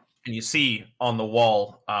 and you see on the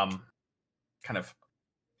wall, kind of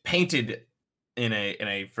painted in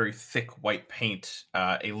a very thick white paint,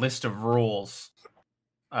 a list of rules.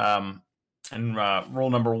 And rule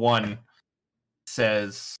number 1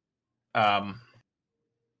 says,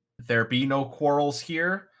 there be no quarrels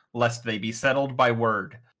here, lest they be settled by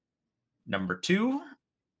word. Number 2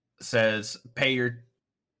 says, pay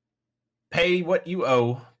what you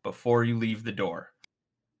owe before you leave the door.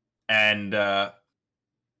 And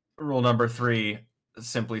rule number 3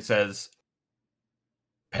 simply says,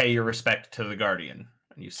 pay your respect to the Guardian.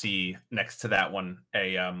 And you see next to that one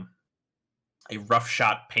a rough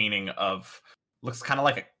shot painting of, looks kind of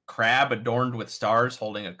like a crab adorned with stars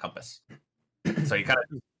holding a compass. So he kind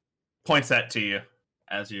of points that to you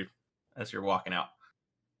as you're walking out.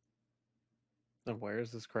 And where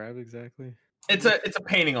is this crab exactly? It's a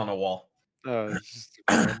painting on a wall. Oh, it's just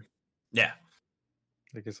a crab. Yeah.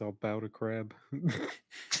 I guess I'll bow to crab.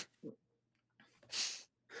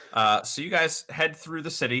 So you guys head through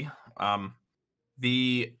the city.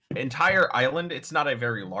 The entire island, it's not a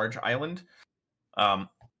very large island.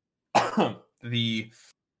 The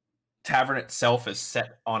tavern itself is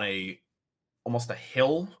set on almost a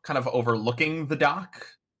hill, kind of overlooking the dock.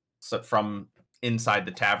 So from inside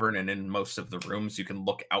the tavern and in most of the rooms, you can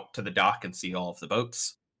look out to the dock and see all of the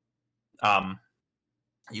boats.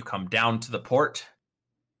 You come down to the port,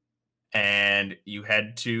 and you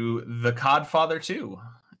head to the Codfather 2.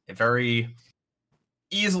 A very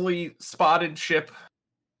easily spotted ship.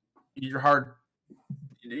 You're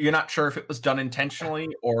not sure if it was done intentionally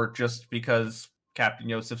or just because Captain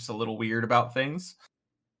Yosef's a little weird about things.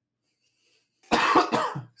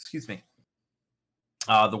 Excuse me.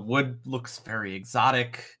 The wood looks very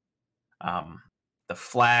exotic. The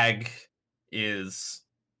flag is,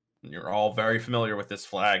 you're all very familiar with this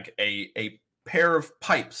flag, a pair of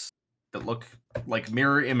pipes that look like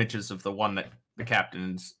mirror images of the one that the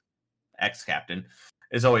captain's ex-captain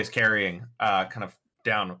is always carrying, kind of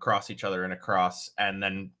down across each other and across, and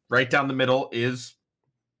then right down the middle is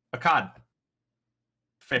a cod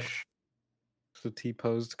fish. So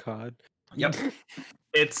T-posed cod. Yep.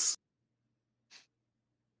 It's,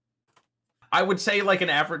 I would say, like an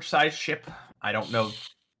average size ship. I don't know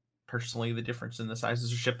personally the difference in the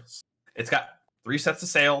sizes of ships. It's got 3 sets of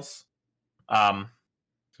sails. So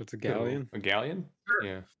it's a galleon. A galleon? Sure.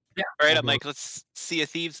 Yeah. All right, I'm like, let's Sea of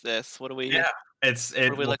Thieves this. What are we? Yeah, it.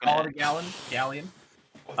 are we We'll looking call at? it a galleon.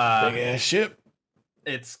 Big ass ship.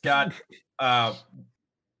 It's got on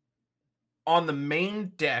the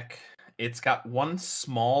main deck. It's got one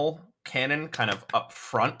small cannon kind of up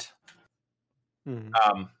front.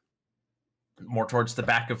 More towards the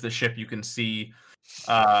back of the ship, you can see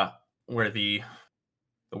where the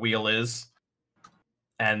wheel is.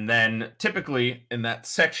 And then typically in that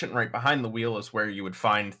section right behind the wheel is where you would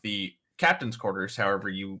find the captain's quarters. However,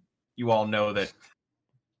 you all know that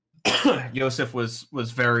Yosef was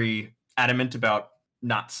very adamant about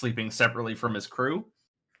not sleeping separately from his crew.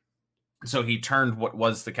 So he turned what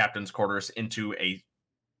was the captain's quarters into a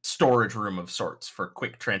storage room of sorts for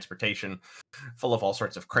quick transportation, full of all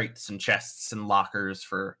sorts of crates and chests and lockers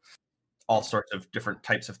for all sorts of different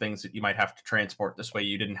types of things that you might have to transport. This way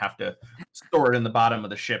you didn't have to store it in the bottom of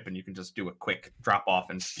the ship, and you can just do a quick drop off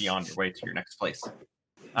and be on your way to your next place.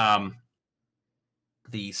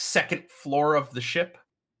 The second floor of the ship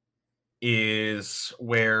is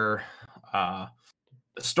where the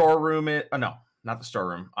storeroom is. Oh, no, not the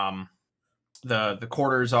storeroom. The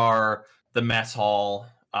quarters are, the mess hall,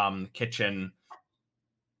 the kitchen,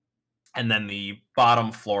 and then the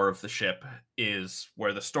bottom floor of the ship is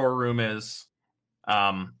where the storeroom is.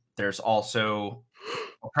 There's also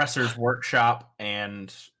Oppressor's workshop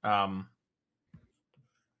and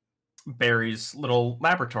Barry's little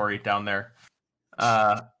laboratory down there.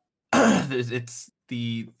 It's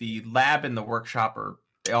the lab and the workshop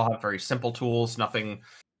they all have very simple tools, nothing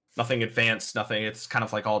advanced, nothing. It's kind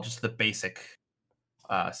of like all just the basic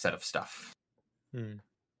set of stuff.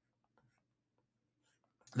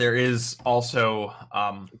 There is also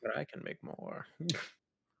But I can make more.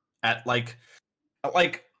 at like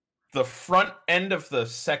the front end of the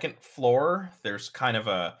second floor, there's kind of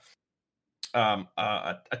a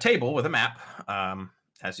table with a map.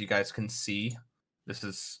 As you guys can see,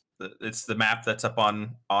 it's the map that's up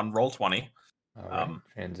on Roll20. All right.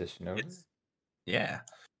 Transition over.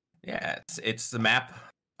 It's the map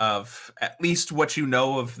of at least what you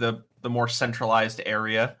know of the more centralized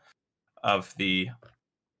area of the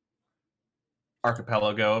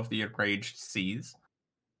archipelago of the Enraged Seas.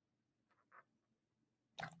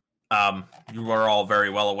 You are all very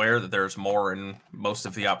well aware that there's more in most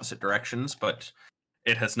of the opposite directions, but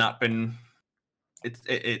it has not been.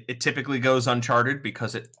 It typically goes uncharted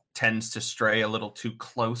because it tends to stray a little too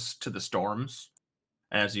close to the storms.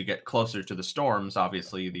 As you get closer to the storms,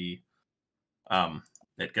 obviously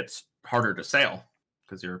it gets harder to sail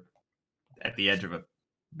because you're at the edge of a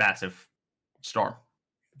massive storm.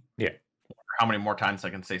 Yeah. How many more times I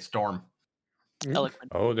can say storm?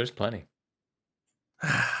 Eloquent. Oh, there's plenty.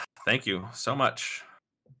 Thank you so much.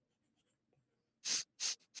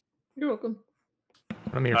 You're welcome.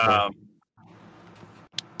 I'm here for.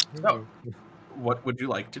 So, what would you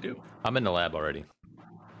like to do? I'm in the lab already.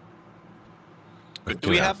 Do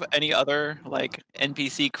we have any other like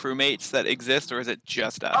NPC crewmates that exist, or is it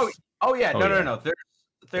just us? Oh yeah, Oh, no. yeah.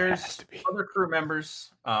 There's has to be. other crew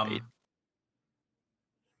members. Right.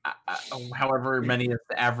 However many is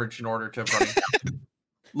the average in order to run.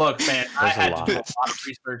 Look, man, I There's a had to do a lot. lot of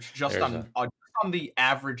research just There's on the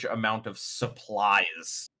average amount of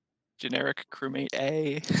supplies. Generic crewmate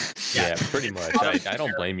A. Yeah, pretty much. I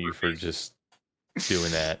don't blame you for just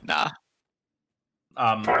doing that. Nah.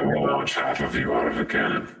 I will launch half of you out of a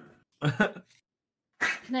cannon.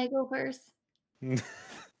 Can I go first?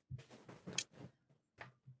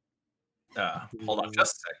 Hold on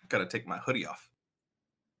just a second. Gotta take my hoodie off.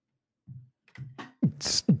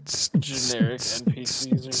 Generic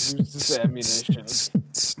NPCs are used as ammunition.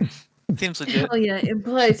 Seems legit. Oh yeah,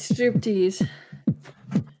 implied striptease.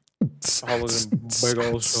 All of them big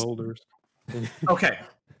old shoulders. Okay.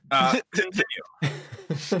 Continue.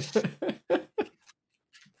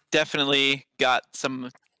 Definitely got some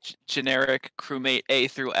generic crewmate A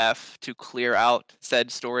through F to clear out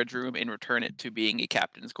said storage room and return it to being a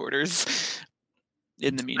captain's quarters.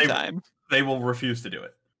 In the meantime, They will refuse to do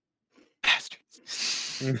it. bastards.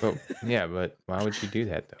 But, yeah, but why would you do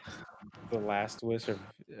that though? The last wish of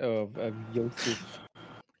Yosef.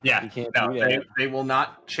 Yeah, You can't no, do that. they will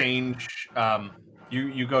not change.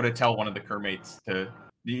 You go to tell one of the crewmates to.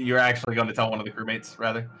 You're actually going to tell one of the crewmates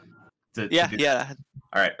rather. To Yeah, do yeah.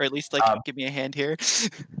 All right. Or at least like give me a hand here.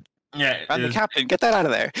 Yeah, I'm the captain. Get that out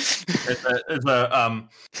of there. There's a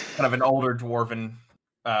kind of an older dwarven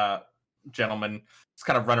gentleman. He's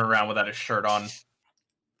kind of running around without his shirt on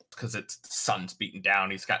because the sun's beating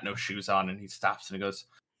down. He's got no shoes on, and he stops and he goes,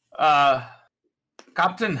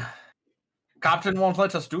 "Captain, Captain won't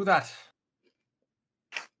let us do that.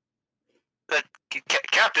 The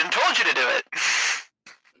captain told you to do it.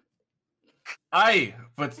 Aye,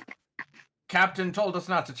 but Captain told us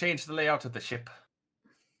not to change the layout of the ship.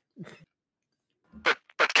 But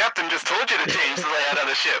Captain just told you to change the layout of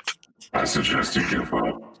the ship. I suggest you give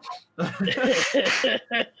up. Well,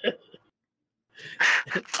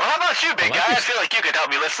 how about you, big guy? I feel like you could help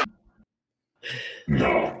me listen.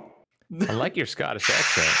 No. I like your Scottish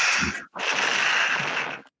accent.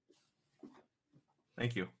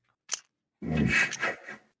 Thank you. The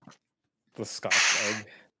Scotch egg.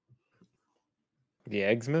 The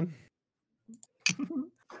eggsman?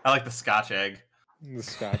 I like the Scotch egg. The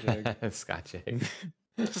Scotch egg. Scotch egg.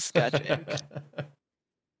 It's a Scotch egg.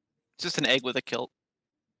 Just an egg with a kilt.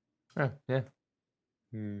 Oh, yeah.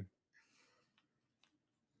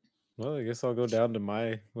 Well, I guess I'll go down to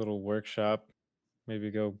my little workshop. Maybe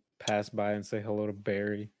go pass by and say hello to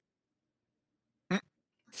Barry.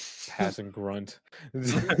 Pass and grunt.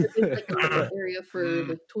 It's like a little area for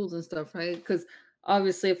the tools and stuff, right? Because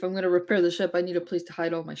obviously, if I'm going to repair the ship, I need a place to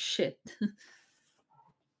hide all my shit.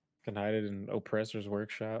 Can hide it in Oppressor's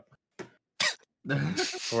workshop.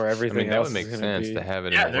 Where I everything mean, that else would make is gonna sense be. to have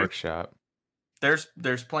it Yeah, in a there- workshop.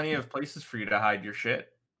 There's plenty of places for you to hide your shit.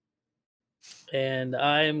 And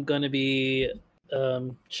I'm going to be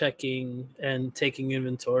checking and taking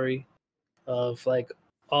inventory of like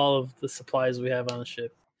all of the supplies we have on the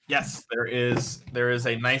ship. Yes, there is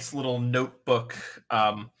a nice little notebook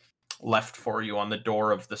left for you on the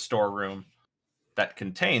door of the storeroom that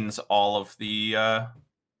contains all of the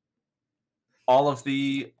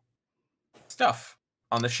stuff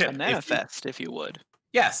on the ship. A manifest, if you would.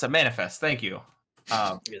 Yes, a manifest. Thank you.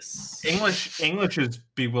 Yes. English is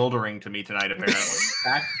bewildering to me tonight. Apparently,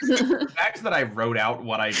 the fact that I wrote out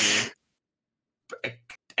what I did,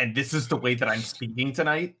 and this is the way that I'm speaking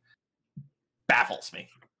tonight, baffles me.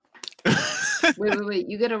 Wait.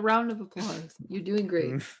 You get a round of applause. You're doing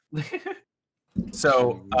great.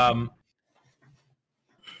 So,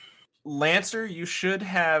 Lancer, you should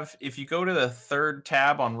have, if you go to the third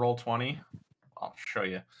tab on Roll20, I'll show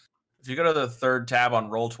you. If you go to the third tab on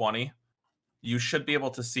Roll20, you should be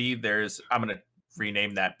able to see I'm going to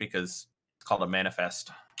rename that because it's called a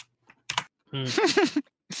manifest. Let's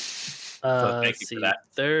thank you see. for that.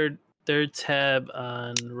 Third tab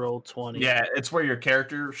on Roll20. Yeah, it's where your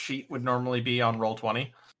character sheet would normally be on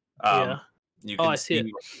Roll20. Yeah. You Oh, can I see it.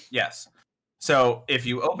 Yes. So if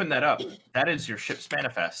you open that up, that is your ship's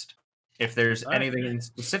manifest. If there's Alright. anything in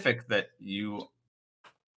specific that you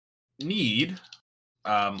need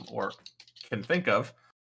or can think of,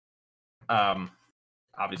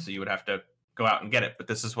 obviously you would have to go out and get it. But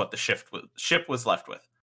this is what the ship was left with,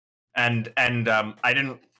 and I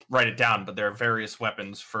didn't write it down, but there are various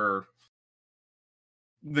weapons for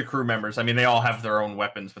the crew members. I mean, they all have their own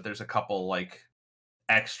weapons, but there's a couple like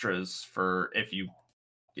extras for if you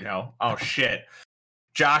oh shit,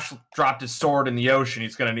 Josh dropped his sword in the ocean,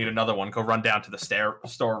 he's gonna need another one. Go run down to the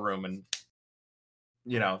storeroom and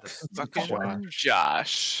this Fucking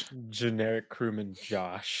Josh. Generic crewman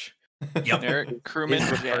Josh. Generic crewman He's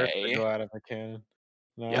the first to Jay. go out of a cannon.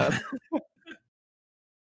 No. Yep.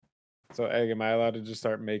 So, Egg, am I allowed to just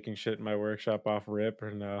start making shit in my workshop off rip or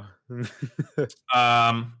no?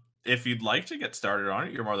 If you'd like to get started on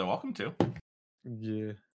it, you're more than welcome to.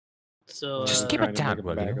 Yeah. So Just I'm keep it trying to down, make a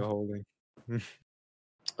buddy. bag of holding.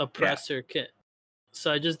 oppressor can.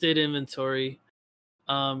 So I just did inventory.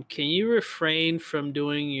 Can you refrain from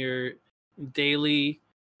doing your daily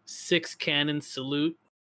 6 cannon salute?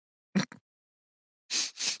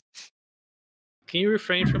 Can you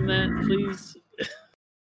refrain from that, please?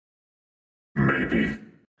 Maybe.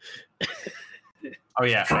 Oh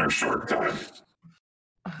yeah, For a short time.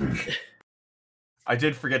 I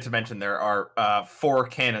did forget to mention there are 4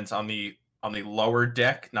 cannons on the lower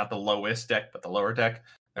deck, not the lowest deck, but the lower deck.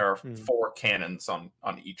 There are 4 cannons on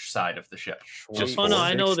each side of the ship. Just Oh no,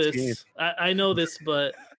 I know 16. this. I know this,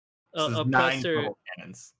 but This is 9 oppressor. total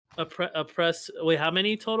cannons. Wait, how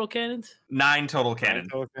many total cannons? 9 total cannons.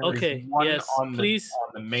 Total cannons. Okay, There's one yes, on please.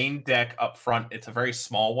 on the main deck up front. It's a very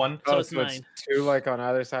small one. So Oh, it's so it's 9. 2 like on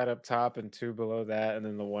either side up top and 2 below that, and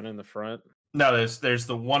then the one in the front. No, there's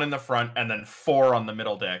the one in the front and then 4 on the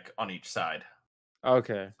middle deck on each side.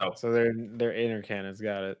 Okay. Oh. So they're inner cannons,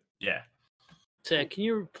 got it. Yeah. Ted, can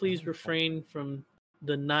you please refrain from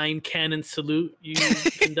the 9 cannon salute you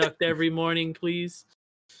conduct every morning, please?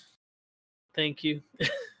 Thank you.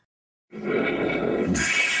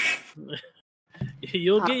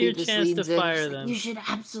 You'll get Poppy your just chance to leans in. fire She's like, them. You should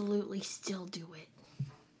absolutely still do it.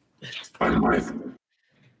 Just I might.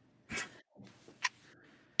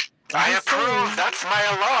 I approve. That's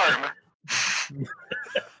my alarm.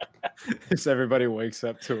 As everybody wakes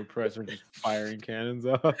up to a pressure just firing cannons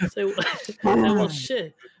off. Say, well,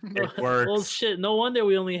 shit. It Well, works. shit. No wonder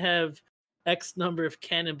we only have X number of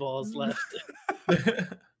cannonballs left.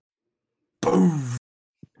 Boom.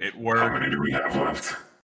 It How worked. many do we have left?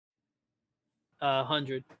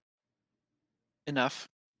 100. Enough.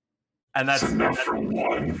 And That's that's enough for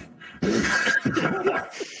one.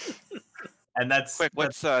 and that's Quick,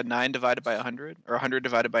 what's 9 divided by 100? Or 100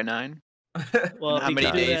 divided by 9? Well, And how he many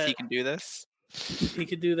could do days that- he can do this? He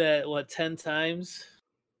could do that 10 times,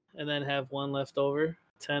 and then have one left over.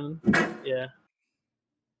 10. Yeah,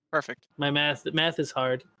 Perfect. my math is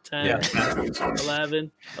hard. 10, yeah.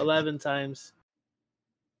 11 times.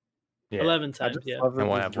 Yeah. 11 I times. just Yeah. love that And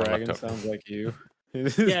we'll this have one left dragon over. sounds like you.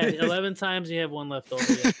 Yeah, 11 times you have one left over.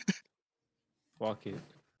 Yeah. Fuck it.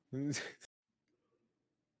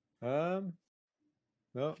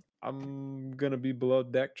 No, I'm gonna be below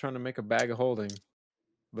deck trying to make a bag of holding.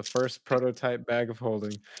 The first prototype bag of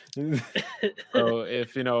holding. So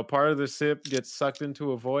if a part of the ship gets sucked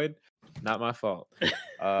into a void, not my fault.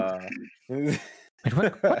 Wait,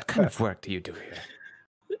 what kind of work do you do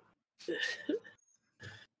here?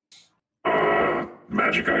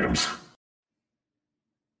 Magic items.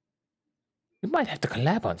 We might have to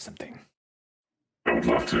collab on something. I would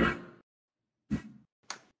love to.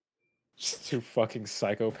 Just two fucking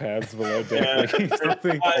psychopaths below deck making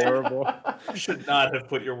something horrible. You should not have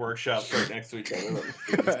put your workshops right next to each other.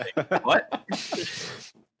 What?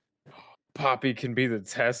 Poppy can be the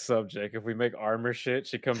test subject. If we make armor shit,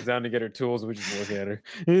 she comes down to get her tools, we just look at her.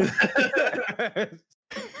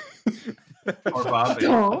 Or Bobby.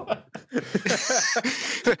 Don't.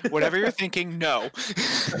 Whatever you're thinking, no.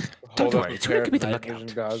 Hold up worry, a it's pair gonna of be the night vision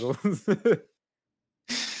lookout. goggles.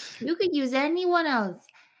 You could use anyone else,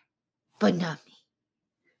 but not me.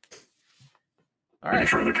 All Ready right.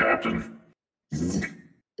 for the captain.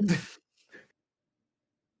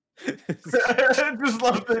 Just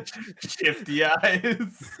love the shifty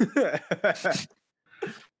eyes.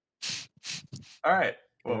 All right.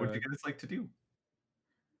 What would you guys like to do?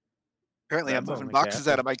 Apparently, I'm That's moving only boxes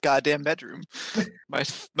out of my goddamn bedroom. My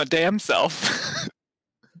damn self.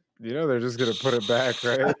 They're just gonna put it back,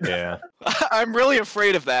 right? Yeah. I'm really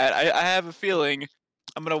afraid of that. I have a feeling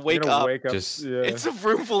I'm gonna You're wake gonna up. wake up. Just- yeah. It's a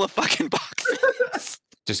room full of fucking boxes.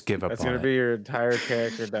 Just give up That's on gonna it. be your entire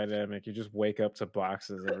character dynamic. You just wake up to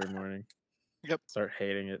boxes every morning. Yep. Start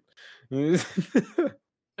hating it.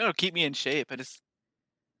 It'll keep me in shape. I just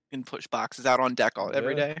can push boxes out on deck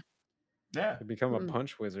every Yeah. day. Yeah. You become a Mm.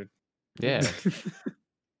 punch wizard. Yeah.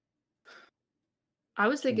 I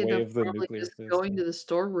was thinking Way of of the probably nuclear just going system. to the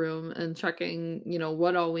storeroom and checking,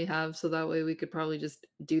 what all we have, so that way we could probably just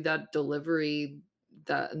do that delivery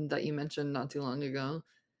that you mentioned not too long ago.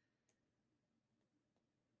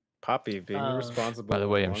 Poppy being Uh, responsible. By the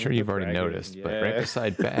way, I'm along sure with you've the already dragon, noticed, but right yeah.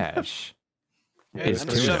 beside Bash Yeah, is I'm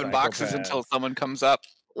Tuna. just shoving boxes until Psychopaths. someone comes up.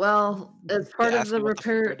 Well, as part of ask the me what the fuck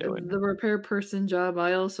they're repair doing. person job,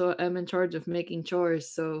 I also am in charge of making chores,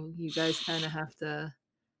 so you guys kind of have to.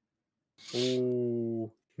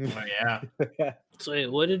 Ooh. Oh, yeah. So wait,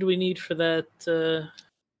 what did we need for that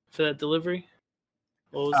delivery?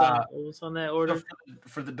 What was on that So order?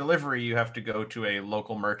 for the delivery, you have to go to a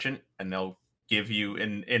local merchant, and they'll give you.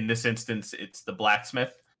 In this instance, it's the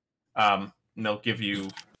blacksmith. And they'll give you.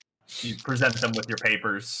 You present them with your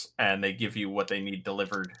papers, and they give you what they need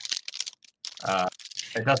delivered.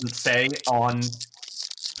 It doesn't say on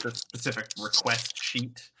the specific request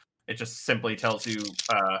sheet. It just simply tells you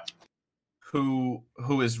who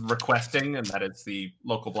is requesting, and that is the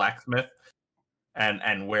local blacksmith,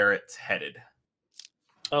 and where it's headed.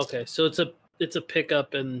 Okay, so it's a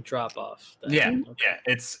pickup and drop off. then. Yeah, Okay.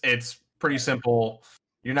 yeah. It's pretty simple.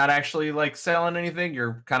 You're not actually like selling anything.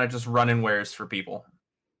 You're kind of just running wares for people.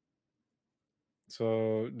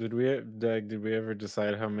 So did we ever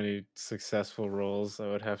decide how many successful rolls I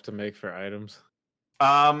would have to make for items?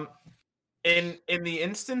 In the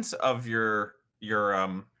instance of your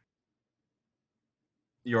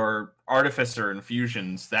artificer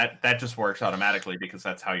infusions, that just works automatically because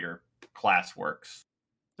that's how your class works.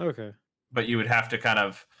 Okay. But you would have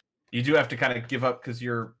to you do have to kind of give up because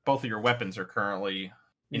both of your weapons are currently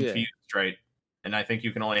Yeah. infused, right? And I think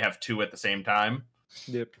you can only have 2 at the same time.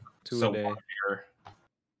 Yep. Two So a day.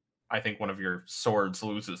 I think one of your swords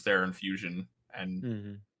loses their infusion, and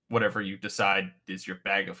Hmm. whatever you decide is your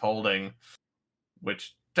bag of holding,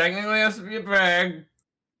 which technically has to be a bag.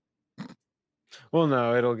 Well,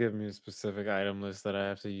 no, it'll give me a specific item list that I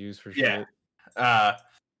have to use for Yeah. shit.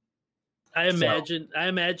 I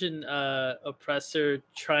imagine Oppressor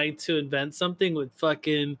trying to invent something with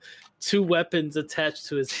fucking 2 weapons attached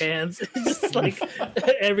to his hands, just like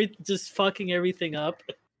just fucking everything up.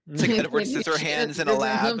 It's like Edward Scissorhands in a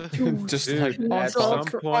lab. Just Dude, like at some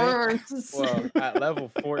Dark point, arms. well, at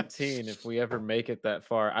level 14, if we ever make it that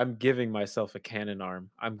far, I'm giving myself a cannon arm.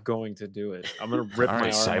 I'm going to do it. I'm gonna rip All my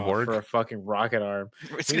right, arm off Cyborg. for a fucking rocket arm.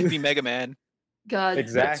 It's gonna be Mega Man. God,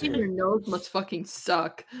 Exactly. touching your nose must fucking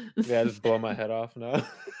suck. Yeah, just blow my head off now.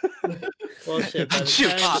 Well, shit. By the Shoot,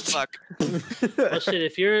 time- ah, fuck. well, shit.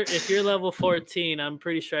 If you're level 14, I'm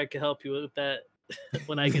pretty sure I can help you with that.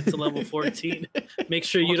 When I get to level 14, make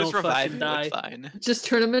sure you We'll don't just revive fucking you, die. it's fine. Just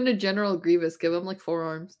turn him into General Grievous. Give him like 4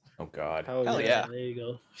 arms. Oh God. Hell yeah. There you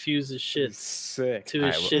go. Fuse his shits Sick. to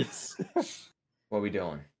his Alright, well- shits. What are we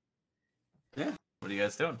doing? What are you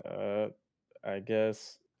guys doing? I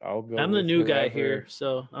guess I'll go. I'm the with new guy whoever- here,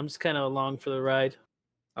 so I'm just kind of along for the ride.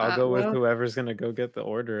 I'll go with well- whoever's gonna go get the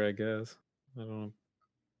order. I guess. I don't know.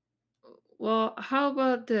 Well, how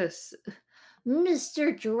about this?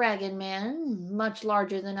 Mr. Dragon Man, much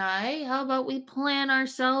larger than I, how about we plan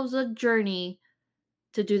ourselves a journey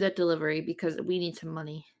To do that delivery because we need some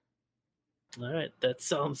money. All right, that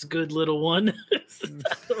sounds good, little one.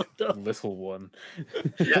 Little one.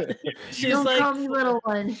 Yeah. She's Don't like, call me little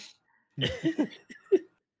one.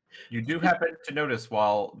 You do happen to notice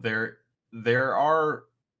while there are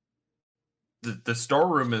the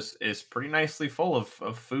storeroom is pretty nicely full of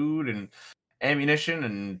food and ammunition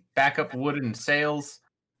and backup wood and sails.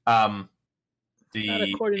 not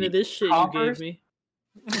according to this shit you coffers? gave me.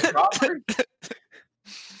 Robert,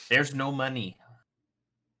 there's no money.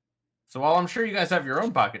 So while I'm sure you guys have your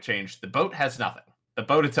own pocket change, the boat has nothing. The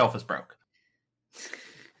boat itself is broke.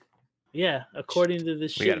 Yeah, according to the We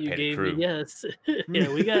shit gotta you pay the gave crew. me, yes. Yeah,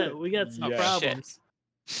 we got some Yeah. problems.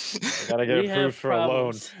 I gotta get We approved have for a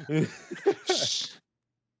loan.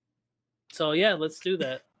 So yeah, let's do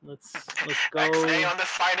that. Let's Next day go. on the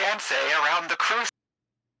finance around the cruise.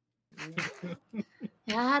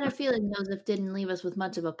 Yeah, I had a feeling Joseph didn't leave us with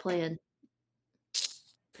much of a plan.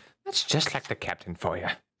 That's just like the captain for you.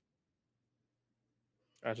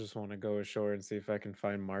 I just want to go ashore and see if I can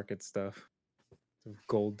find market stuff. Some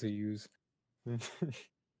gold to use.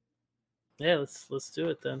 Yeah, let's do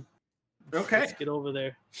it then. Okay. Let's get over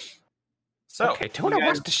there. So Okay, you Tuna, guys-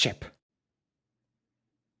 what's the ship?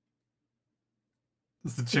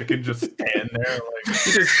 Does the chicken just stand there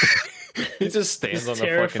like He just stands He's on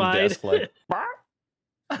the fucking desk like.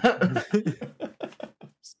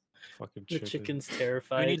 Fucking The chicken. chicken's Who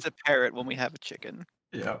terrified. needs a parrot when we have a chicken?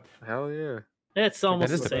 Yeah. Hell yeah. It's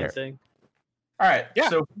almost is the the same parrot. thing. All right. Yeah.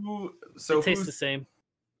 So It tastes the who's same.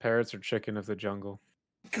 Parrots are chicken of the jungle.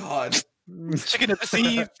 God, Chicken of the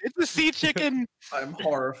sea. It's a sea chicken. I'm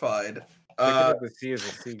horrified. Chicken of the sea is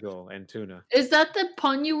a seagull and tuna. Is that the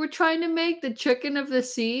pun you were trying to make? The chicken of the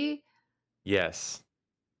sea? Yes.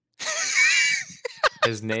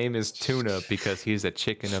 His name is Tuna because he's a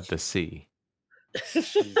chicken of the sea.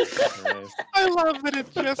 Jesus Christ. I love that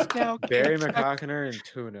it just now. Barry came back. McCockiner and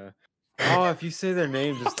tuna. Oh, if you say their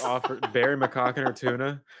name, just offer Barry McCockiner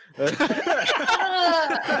tuna. It's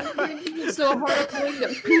so hard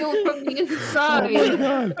to peel from the Oh inside. my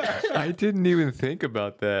god! I didn't even think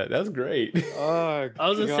about that. That's great. Oh, I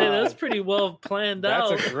was gonna say that's God. pretty well planned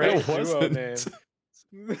That's out. a great That duo wasn't.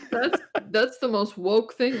 name. That's the most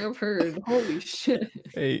woke thing I've heard. Holy shit.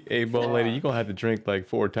 Hey, bone lady, you gonna have to drink like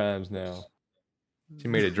 4 times now. She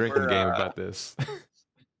made a drinking We're, game about this.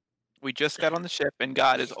 We just got on the ship, and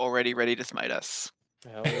God is already ready to smite us.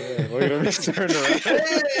 Hell yeah. Look at him just turned around.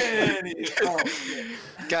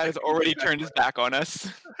 God has already turned his back on us.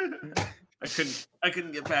 I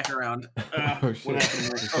couldn't get back around. Oh shit! what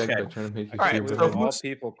happened was- It's like okay. they're trying to make you All right, feel so better. Of all who's-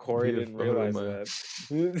 people, Corey Be a didn't photo realize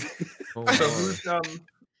man. that. Oh, So Lord.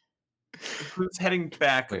 who's heading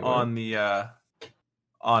back Wait, what? on the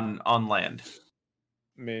on land?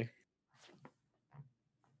 Me.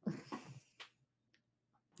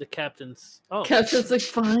 The captain's. Oh, Captain's like,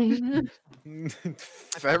 fine.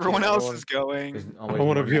 If everyone else is going, There's I always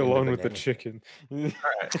want to one be name at alone the with the beginning.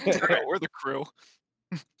 chicken. we're the crew.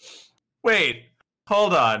 Wait,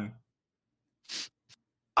 hold on.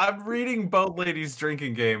 I'm reading Boat Lady's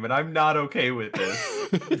drinking game, and I'm not okay with this.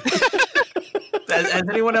 Has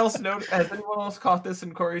anyone else caught this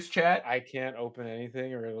in Corey's chat? I can't open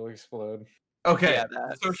anything or it'll explode. Okay, Yeah,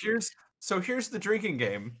 that. so here's the drinking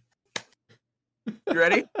game. You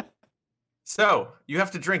ready? So you have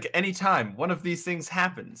to drink anytime one of these things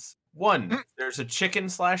happens. 1, there's a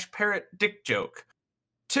chicken/parrot dick joke.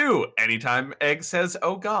 2, anytime Egg says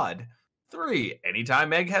 "Oh God." 3,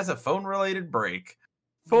 anytime Egg has a phone-related break.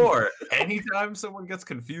 4, anytime someone gets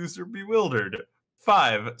confused or bewildered.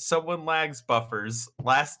 5, someone lags buffers.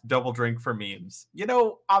 Last double drink for memes. You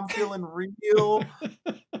know, I'm feeling real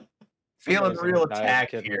Somebody's gonna die of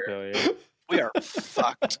attacked kidney here. failure. We are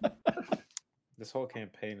fucked. This whole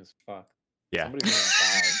campaign is fucked. Yeah.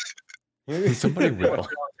 Somebody's gonna die. Somebody will.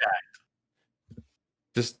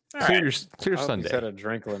 Just All clear right. your clear I hope you Sunday. set a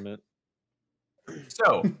drink limit.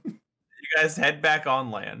 So, you guys head back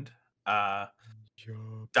on land.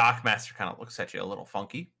 Dockmaster kind of looks at you a little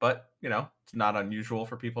funky, but you know it's not unusual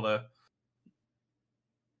for people to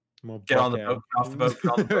get on the boat, get off the boat,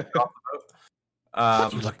 get on the boat, get off the boat. What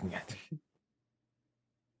are you looking at?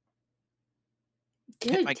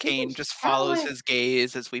 My cane just follows his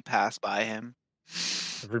gaze as we pass by him.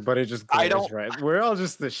 Everybody just I glares, don't- right? We're all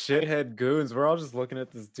just the shithead goons. We're all just looking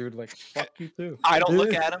at this dude like, fuck you too. I don't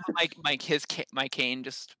look at him. My cane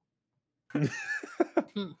just.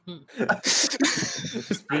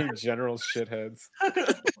 Just being general shitheads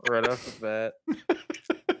right off the bat.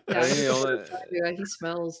 Yeah, I think the only- yeah, he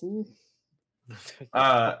smells. Ooh.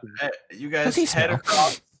 You guys Does he head smell?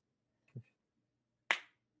 across.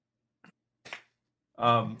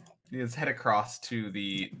 You guys head across to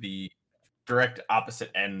the direct opposite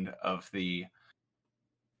end of the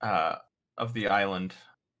island,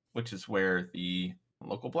 which is where the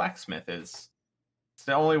local blacksmith is. It's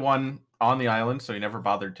the only one on the island, so he never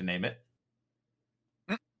bothered to name it.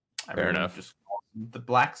 Everyone enough. Just calls him the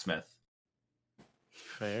blacksmith.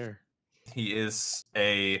 Fair. He is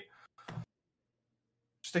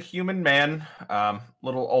just a human man,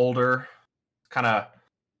 little older, kind of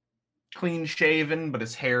clean shaven, but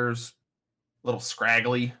his hair's a little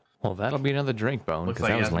scraggly. Well, that'll be another drink, Bone, Looks because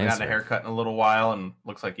like he that was hasn't gotten a Lancer. haircut in a little while, and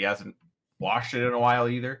looks like he hasn't washed it in a while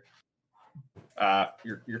either.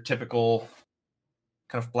 Your typical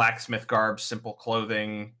kind of blacksmith garb, simple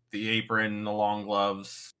clothing, the apron, the long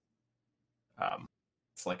gloves.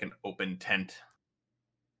 It's like an open tent.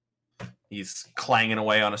 He's clanging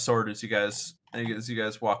away on a sword as you guys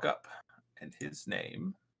walk up, and his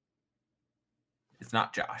name is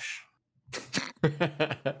not Josh.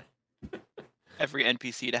 Every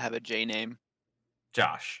NPC to have a J name.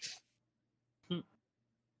 Josh.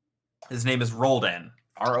 His name is Roldan.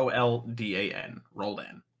 Roldan.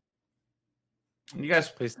 Roldan. And you guys,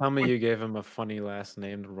 Please tell me you gave him a funny last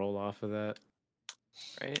name to roll off of that.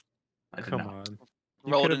 Right? I did Come not. on.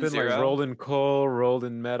 You Rolled could have in been like zero. rolled in coal, rolled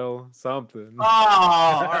in metal, something. Oh,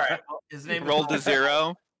 all right. Well, his name Rolled to is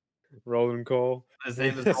zero. Rolled in coal. His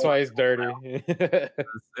name is That's why he's dirty.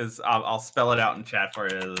 I'll spell it out in chat for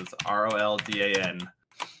you. It's ROLDANCOLE.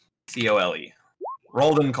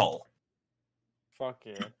 Roldan Cole. Fuck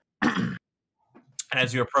yeah. And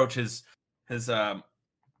as you approach his it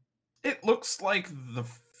looks like the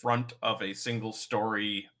front of a single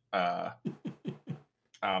story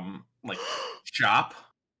like shop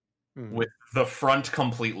Mhm. with the front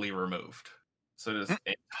completely removed. So it is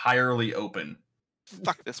entirely open.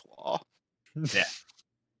 Fuck this wall. Yeah.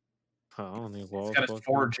 Oh, the It's walls got a fucking-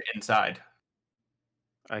 forge inside.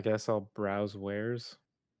 I guess I'll browse wares.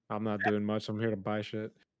 I'm not doing much. I'm here to buy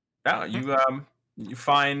shit. Now you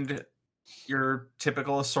find your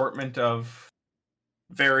typical assortment of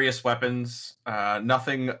various weapons.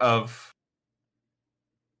 Nothing of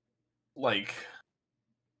like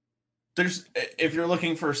there's if you're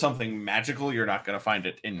looking for something magical, you're not going to find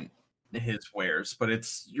it in his wares, but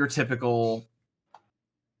it's your typical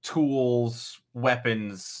tools,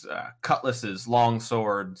 weapons, cutlasses, long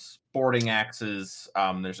swords, boarding axes.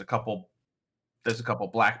 There's a couple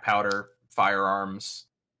black powder firearms.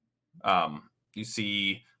 You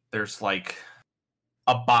see there's like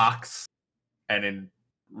a box, and in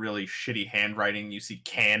really shitty handwriting you see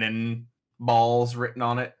cannon balls written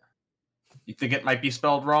on it. You think it might be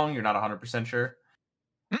spelled wrong, you're not 100% sure.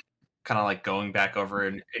 Kind of like going back over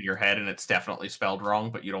in your head, and it's definitely spelled wrong,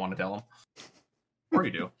 but you don't want to tell them. Or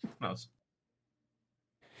you do. Who knows?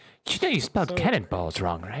 You know you spelled So- cannonballs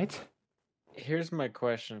wrong, right? Here's my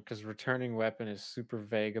question, because returning weapon is super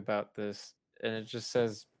vague about this, and it just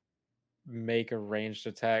says make a ranged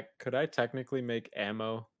attack. Could I technically make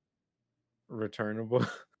ammo returnable?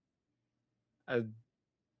 I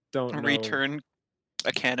don't know. Return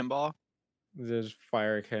a cannonball. Just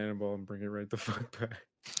fire a cannonball and bring it right the fuck back.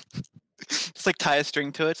 Just like tie a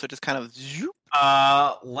string to it, so it just kind of. zoop.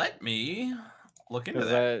 Let me look into 'Cause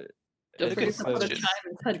that. Don't It's a forget good to put a question.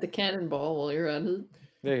 chime inside the cannonball while you're at it.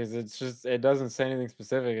 Yeah, 'cause it's just it doesn't say anything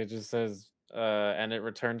specific. It just says and it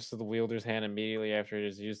returns to the wielder's hand immediately after it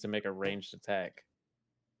is used to make a ranged attack.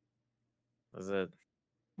 That's it.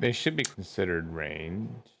 They should be considered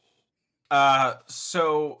range.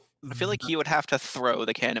 So I feel like he would have to throw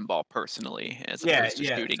the cannonball personally as opposed to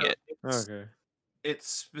shooting so it. Okay. It's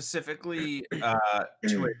specifically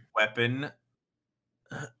to a weapon.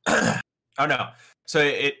 Oh no. So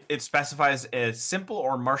it specifies a simple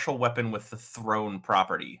or martial weapon with the thrown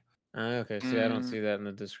property. Okay, see, I don't Mm. see that in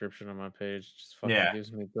the description on my page. It just fucking Yeah.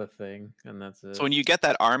 gives me the thing, and that's it. So when you get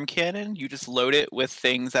that arm cannon, you just load it with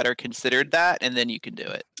things that are considered that, and then you can do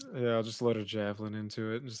it. Yeah, I'll just load a javelin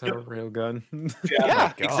into it and just have a railgun.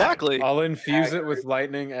 Yeah, exactly. I'll infuse it with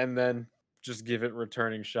lightning and then just give it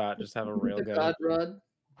returning shot. Just have a The railgun. God Rod.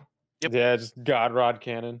 Yep. Yeah, just God Rod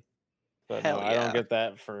cannon. But Hell no, I don't yeah. get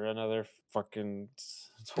that for another fucking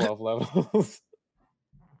 12 levels.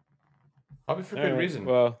 Probably for good Alright, reason.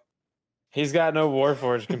 Well, he's got no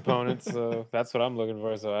Warforged components, so that's what I'm looking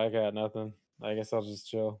for. So I got nothing. I guess I'll just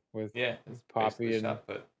chill with Yeah, it's Poppy basically and shot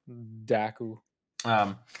put. Daku.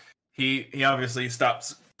 He obviously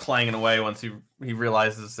stops clanging away once he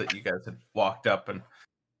realizes that you guys had walked up and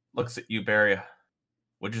looks at you, Barry.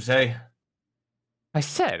 What'd you say? I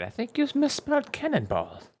said, I think you misspelled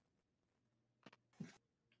cannonball.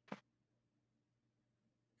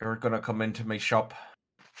 You're gonna come into my shop,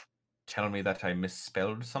 tell me that I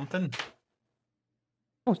misspelled something?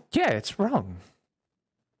 Oh, yeah, it's wrong.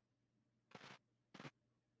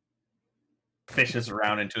 Fishes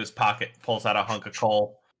around into his pocket, pulls out a hunk of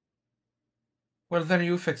coal. Well, then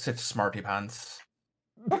you fix it, smarty pants.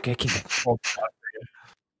 Okay, keep it.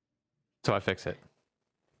 So I fix it.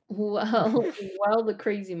 While the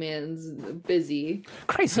crazy man's busy,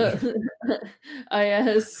 Crazy. I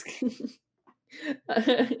ask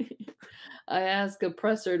I ask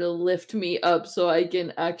Oppressor to lift me up so I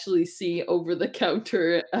can actually see over the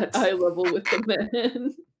counter at eye level with the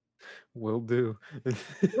man. Will do.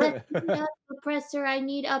 Let me up, Oppressor. I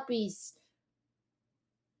need uppies.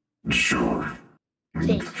 Sure.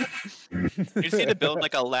 Thank You just need to build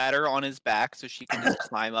like a ladder on his back so she can just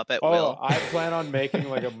climb up at Oh, will. I plan on making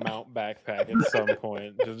like a mount backpack at some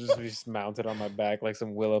point. It'll just be mounted on my back like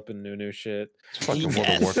some Will Up and Nunu shit. It's fucking World of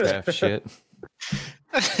Yes. Warcraft shit.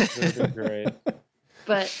 It'll be great.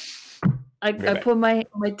 But I back. put my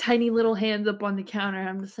tiny little hands up on the counter.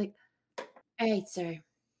 I'm just like, All right, sir.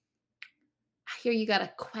 I hear you got a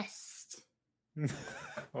quest.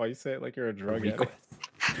 Oh, you say it like you're a drug Request.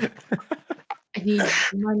 addict. I need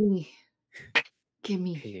money. Give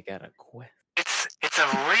me. Hey, you got a quest. It's a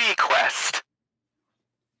request.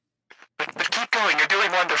 But keep going. You're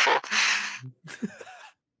doing wonderful. Do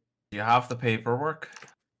you have the paperwork?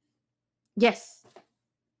 Yes.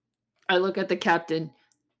 I look at the captain.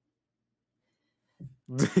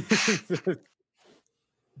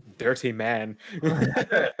 Dirty man.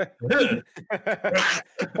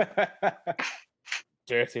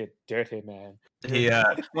 dirty man. He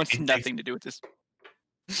Wants It takes- nothing to do with this.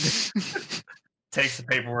 takes the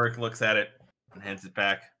paperwork, looks at it, and hands it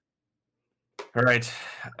back. All right,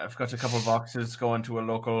 I've got a couple of boxes going to a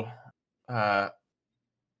local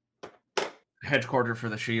headquarter for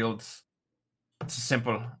the shields. It's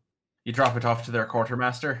simple. You drop it off to their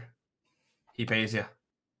quartermaster. He pays you.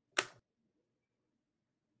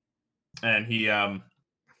 And he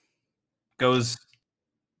goes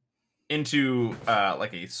into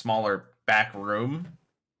like a smaller back room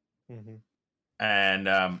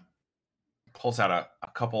and pulls out a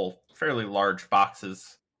couple fairly large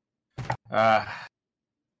boxes.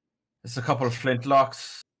 There's a couple of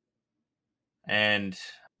flintlocks and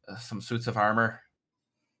some suits of armor.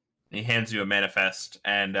 And he hands you a manifest,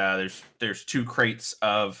 and there's 2 crates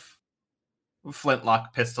of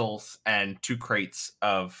flintlock pistols and 2 crates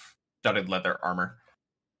of studded leather armor.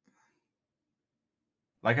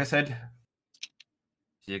 Like I said,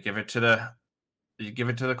 you give it to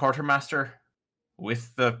the quartermaster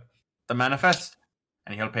with the manifest,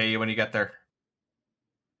 and he'll pay you when you get there.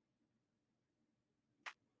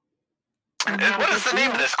 And what is the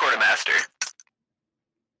name of this quartermaster?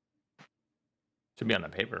 Should be on the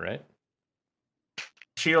paper, right?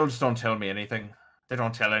 Shields don't tell me anything. They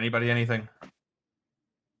don't tell anybody anything.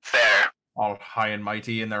 Fair. All high and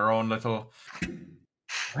mighty in their own little.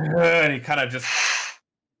 And he kind of just.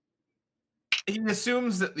 He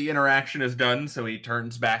assumes that the interaction is done, so he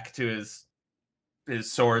turns back to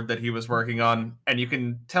his sword that he was working on, and you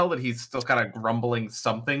can tell that he's still kind of grumbling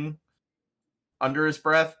something under his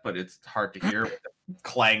breath, but it's hard to hear with the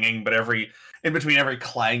clanging. But in between every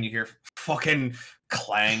clang, you hear fucking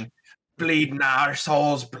clang, bleeding our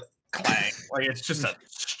souls, clang. Like it's just a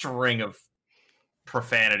string of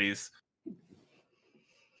profanities. I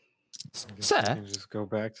guess Sir? we can just go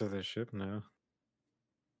back to the ship now.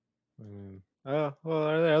 I mean, oh, well,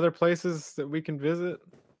 are there other places that we can visit?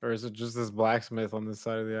 Or is it just this blacksmith on this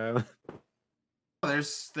side of the island?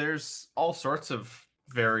 There's all sorts of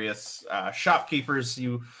various shopkeepers.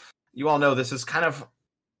 You all know this is kind of,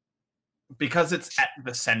 because it's at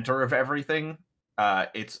the center of everything.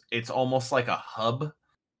 It's almost like a hub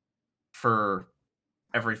for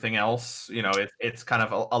everything else. You know, it's kind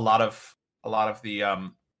of a lot of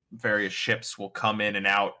the various ships will come in and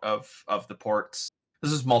out of the ports.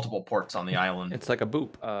 This is multiple ports on the island. It's like a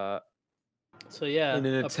boop. So yeah, In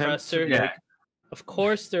an attempt to oppressor. Yeah. Of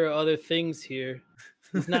course, there are other things here.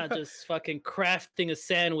 He's not just fucking crafting a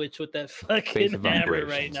sandwich with that Phase fucking of hammer operations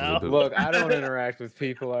right is a now. boop. Look, I don't interact with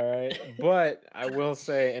people, all right? But I will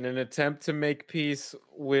say, in an attempt to make peace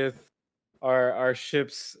with our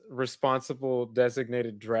ship's responsible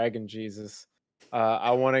designated dragon Jesus,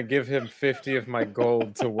 I want to give him 50 of my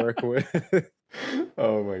gold to work with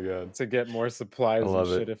Oh my god. to get more supplies and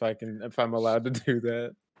love it. shit if I'm allowed to do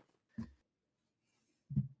that.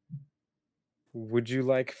 Would you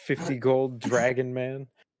like 50 gold, Dragon Man?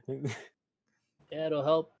 Yeah, it'll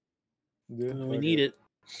help. Yeah, We fuck need it.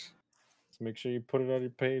 So make sure you put it on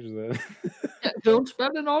your page then. Yeah, don't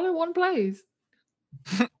spend it all in one place.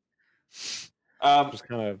 Just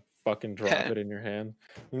kind of fucking drop it in your hand.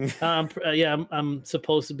 I'm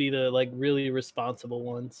supposed to be the like really responsible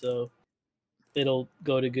one, so it'll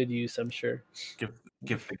go to good use, I'm sure.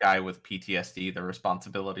 Give the guy with PTSD the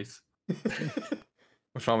responsibilities.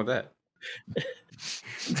 What's wrong with that?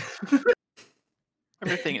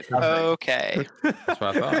 Everything is okay. That's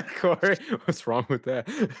what I thought. Corey, what's wrong with that?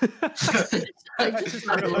 I just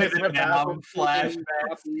realized what happened. Flashback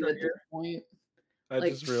Flashbacks at this trigger. point. I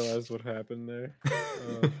Like- just realized what happened there.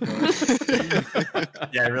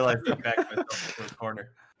 Yeah, I realized I backed myself into a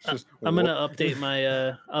corner. Just I'm gonna whoop. update my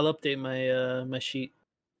I'll update my my sheet.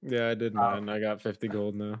 Yeah, I did mine. I got 50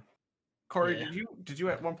 gold now. Corey, Yeah. did you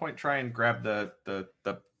at one point try and grab the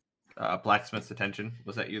blacksmith's attention?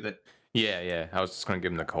 Was that you that? Yeah. I was just gonna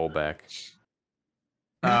give him the coal back.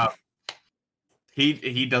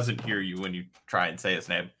 He doesn't hear you when you try and say his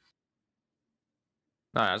name.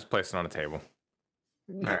 No, I just placed it on the table.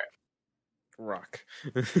 Rock.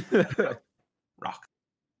 Rock.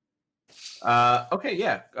 Okay,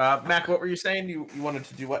 yeah. Mac, what were you saying? You wanted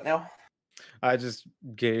to do what now? I just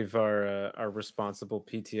gave our responsible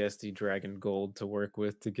PTSD dragon gold to work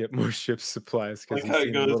with to get more ship supplies because Like he how it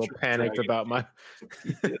seemed a goes little from panicked dragon about my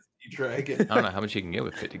PTSD dragon. I don't know how much you can get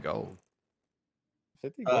with 50 gold.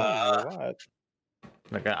 50 gold. Is a lot.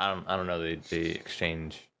 Like I don't know the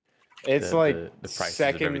exchange. It's the- like the prices of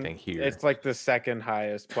second. everything here. It's like the second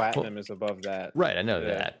highest. Platinum is above that. Right, I know Yeah.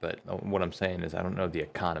 that, but what I'm saying is I don't know the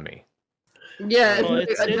economy. Yeah, Well, if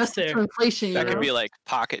you it's adjust it there. to inflation, That you could know? be like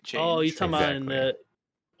pocket change. Oh, you're talking about in Exactly. the.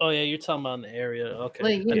 Oh yeah, you're talking about in the area. Okay,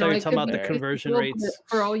 Like, I you thought know, you were it talking could about the be conversion gold, rates. but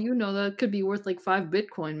for all you know, that could be worth like 5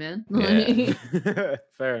 Bitcoin, man. Yeah. Like,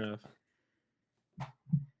 Fair enough.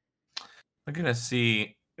 I'm gonna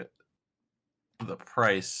see the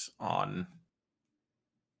price on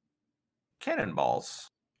cannonballs.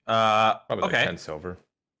 Probably like Okay, 10 silver.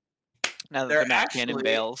 Now that They're the Mac Cannon actually-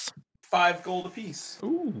 bails. 5 gold apiece.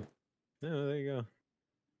 Ooh, Yeah, there you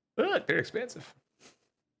go. very expensive.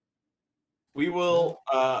 We will,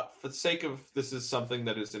 for the sake of this, is something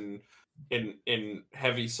that is in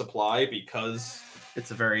heavy supply because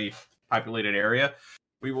It's a very populated area.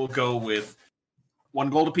 We will go with 1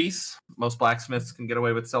 gold apiece. Most blacksmiths can get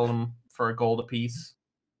away with selling them for a gold apiece,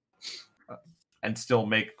 and still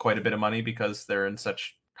make quite a bit of money because they're in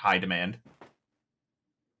such high demand.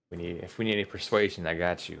 If we need any persuasion, I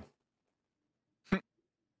got you.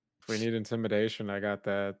 If we need intimidation, I got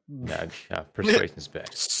that. Yeah, persuasion's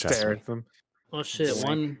best. Trust Stare me. at them. Oh shit!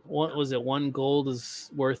 Blank. One was it? 1 gold is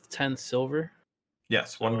worth 10 silver.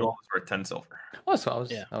 Yes, 1 So- gold is worth 10 silver. Oh, so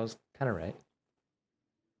Yeah. I was kind of right.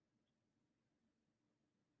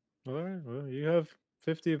 All right. Well, you have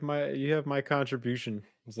 50 of my. You have my contribution.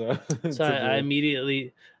 So, So I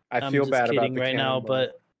immediately. I I'm feel just bad about kidding the right now, cannonball.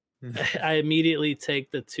 but I immediately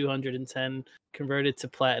take the 210, convert it to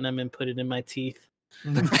platinum, and put it in my teeth.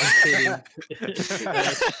 I'm kidding.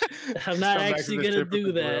 I'm not Come back to actually the gonna ship with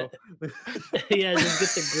do the that. grill. Yeah, just get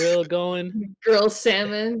the grill going. grilled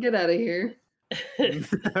salmon, get out of here.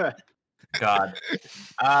 God.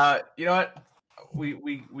 You know what?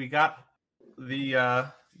 We got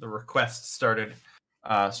the request started.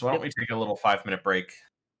 So why don't we take a little 5-minute break?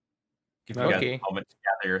 Give you guys Okay. a moment to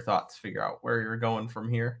gather your thoughts, figure out where you're going from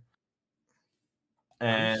here. I'm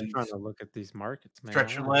And just trying to look at these markets, man.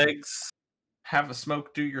 stretch your legs, have a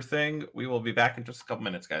smoke, do your thing. We will be back in just a couple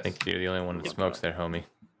minutes, I guys. think you're the only one that smokes there, homie.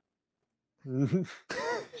 Mine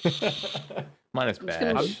is I'm just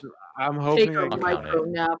bad. gonna I'm Take hoping a I I'll can count micro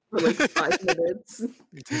nap for like 5 minutes.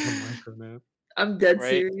 take a micro nap. I'm dead Right.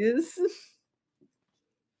 serious.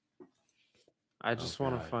 I just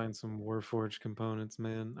want God. to find some Warforged components,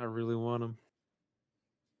 man. I really want them.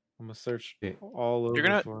 I'm gonna search Yeah. all over You're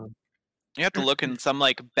gonna- for them. You have to look in some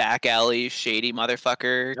like back alley shady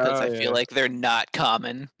motherfucker because Oh, I feel yeah. like they're not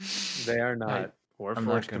common. They are not. I'm not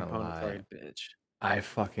Warforged gonna components are lie. a bitch. I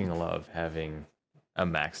fucking love having a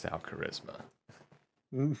maxed out charisma.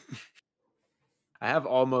 I have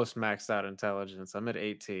almost maxed out intelligence. I'm at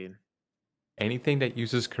 18. Anything that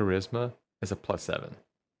uses charisma is a +7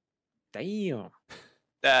 Damn.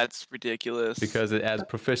 That's ridiculous. because it adds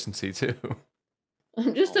proficiency too.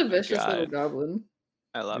 I'm just Oh a my vicious little God. goblin.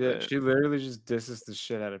 I love Yeah, it. she literally just disses the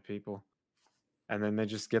shit out of people. And then they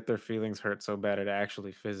just get their feelings hurt so bad it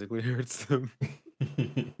actually physically hurts them.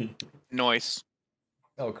 Noise.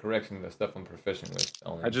 Oh, correction, the stuff I'm proficient with.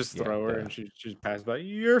 Only, I just yeah, throw her duh. and she just passes by.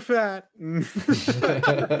 You're fat. It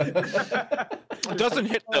doesn't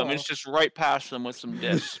hit them. It's just right past them with some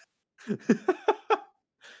diss.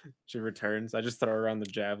 She returns. I just throw her on the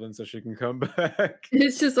javelin so she can come back.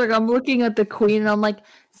 It's just like I'm looking at the queen and I'm like,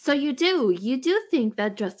 so you do think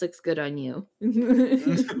that dress looks good on you.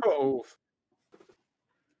 Oh.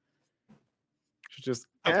 She just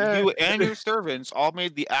You and your servants all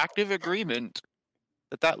made the active agreement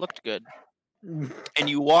that looked good, and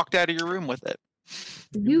you walked out of your room with it.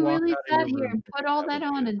 You walked really out of your sat here room and put all that that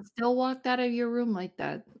was on good. and still walked out of your room like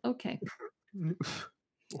that. Okay.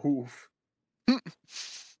 Oof.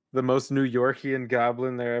 The most New Yorkian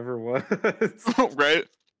goblin there ever was. Right?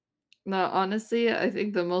 No, honestly, I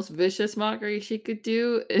think the most vicious mockery she could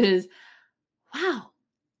do is, wow,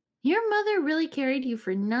 your mother really carried you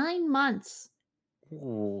for 9 months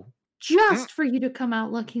Ooh. just for you to come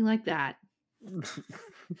out looking like that.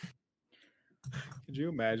 Could you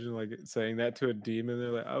imagine like saying that to a demon?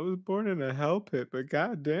 They're like, I was born in a hell pit, but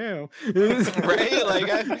goddamn. Right? Like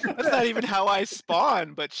that's not even how I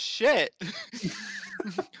spawn, but shit.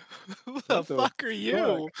 Who the What the fuck are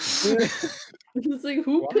you? It's like,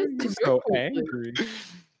 who Why are pissed you in so your cold angry?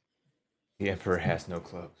 The emperor has no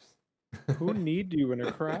clothes. Who need you in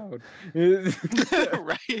a crowd?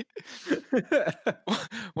 Right?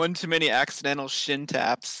 One too many accidental shin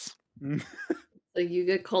taps. Like you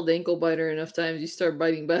get called ankle biter enough times, you start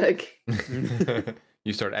biting back.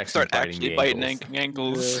 You start actually Start biting actually the biting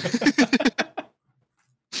ankles. ankles.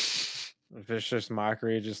 Vicious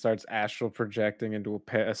mockery just starts astral projecting into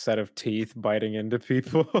a set of teeth biting into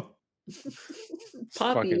people. Poppy,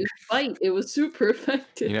 fucking- you bite. It was super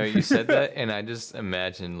effective. You know, you said that, and I just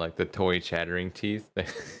imagined like the toy chattering teeth.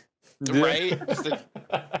 Right? Just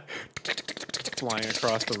a- Flying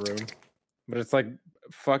across the room. But it's like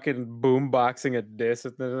fucking boomboxing a disc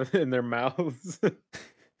in their mouths.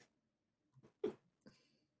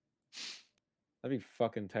 That'd be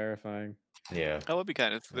fucking terrifying. Yeah. That would be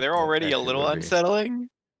kind of. They're already a actually little would be. unsettling,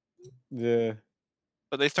 Yeah.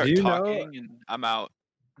 but they start Do you know- talking, and I'm out.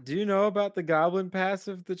 Do you know about the goblin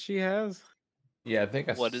passive that she has? Yeah, I think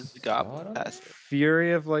I What is the saw goblin it. passive?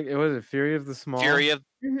 Fury of like, was it Fury of the Small? Fury of.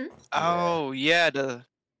 Mhm. Oh yeah, the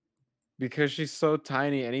Because she's so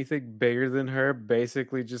tiny, anything bigger than her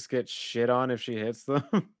basically just gets shit on if she hits them.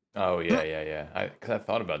 Oh yeah, yeah, yeah. Because I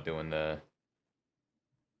thought about doing the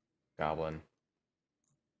goblin.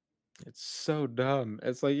 It's so dumb.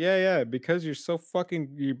 It's like, yeah, because you're so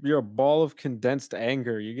fucking, you're a ball of condensed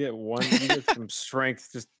anger. You get some strength,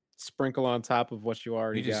 just sprinkle on top of what you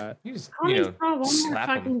already got. You just How many you know, saw one more slap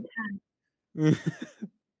 'em. fucking time?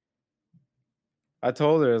 I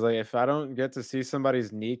told her, I was like, if I don't get to see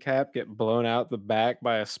somebody's kneecap get blown out the back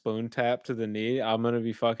by a spoon tap to the knee, I'm gonna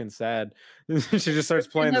be fucking sad. She just starts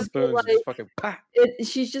playing the gonna be spoons, and just like- fucking pah.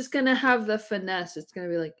 She's just gonna have the finesse. It's gonna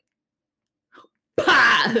be like,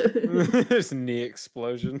 pa! There's a knee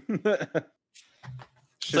explosion.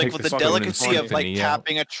 it's like with the fucking delicacy funny of to like me, yeah.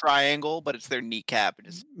 tapping a triangle, but it's their kneecap. It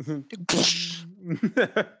is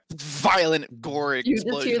violent gore You just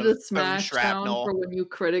explosion hear of the bone smash sound shrapnel. for when you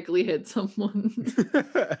critically hit someone.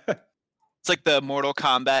 It's like the Mortal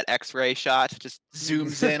Kombat X-ray shot. Just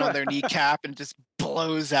zooms in on their kneecap and just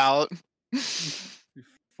blows out.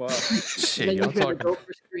 Fuck. Shit, Then you y'all hear the talking,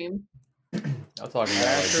 Gopher scream. y'all talking about like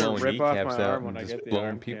After blowing rip off kneecaps my out arm when and I just get the blowing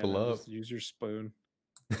arm people cannon, up. just use your spoon.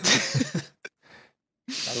 Y'all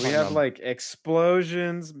We talking have about- like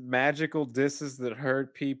explosions, magical disses that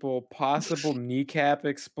hurt people, possible kneecap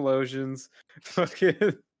explosions, fucking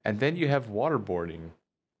and then you have waterboarding.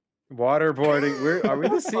 waterboarding. Are we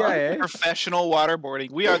the CIA? Professional waterboarding.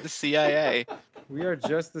 We are the CIA. We are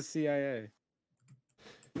just the CIA.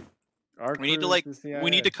 Our We need to crew is like. the CIA. We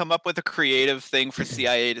need to come up with a creative thing for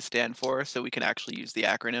CIA to stand for, so we can actually use the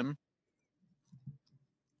acronym.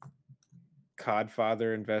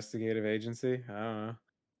 Codfather Investigative Agency. I don't know.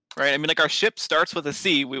 Right? I mean, like our ship starts with a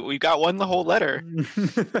C. We've got one the whole letter. We're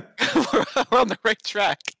on the right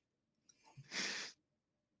track.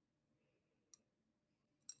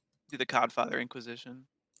 Do the Codfather Inquisition.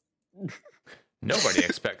 Nobody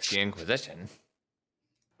expects the Inquisition.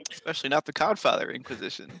 Especially not the Codfather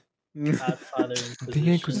Inquisition. Godfather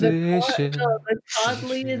The Inquisition. Inquisition. The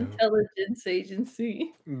Codly Intelligence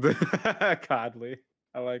Agency. Codly.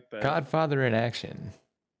 I like that. Godfather in action.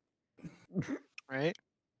 Right?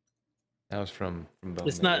 That was from Bone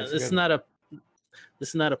It's Lady. not. That's a It's good not a.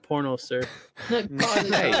 It's not a porno, sir. one.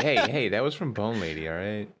 Hey, that was from Bone Lady, all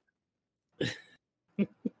right?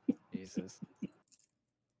 Jesus.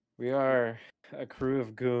 We are a crew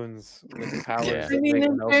of goons with powers. Yeah. that I mean, make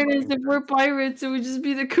in no fairness, fucking if we're pirates, it would just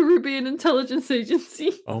be the Caribbean Intelligence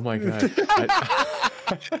Agency. Oh my god.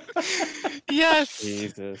 Yes!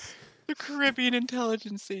 Jesus. The Caribbean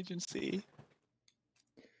Intelligence Agency.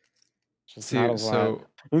 Just not a So,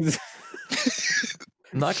 lot.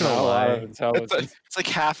 I'm not gonna Not a lot of lie. intelligence. It's like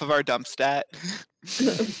half of our dump stat.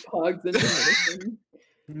 Pogs and medicine.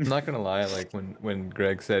 I'm not gonna lie. Like when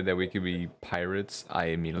Greg said that we could be pirates, I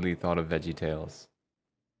immediately thought of VeggieTales.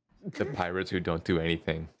 The pirates who don't do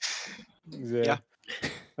anything. Yeah.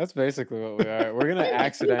 That's basically what we are. We're gonna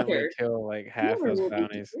accidentally kill like half Humor those will be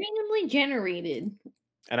bounties. randomly generated.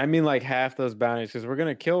 And I mean like half those bounties because we're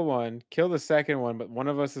gonna kill one, kill the second one, but one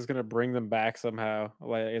of us is gonna bring them back somehow,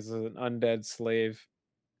 like as an undead slave,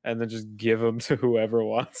 and then just give them to whoever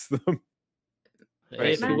wants them.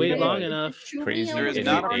 Hey, if you Not wait bad. long Just enough, shoot me Crazy out There of is idiot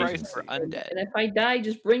your not a arm price for cannon, undead. And if I die,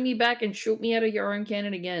 just bring me back and shoot me out of your arm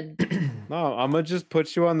cannon again. No, I'm gonna just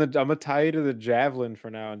put you on the. I'm gonna tie you to the javelin for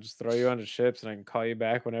now and just throw you onto ships, and I can call you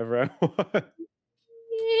back whenever I want.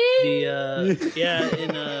 the yeah,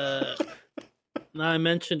 in now I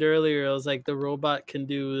mentioned earlier, I was like the robot can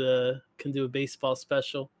do a baseball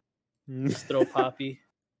special. Just throw Poppy.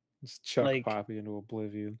 Just chuck like- Poppy into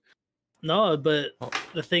oblivion. No, but Oh.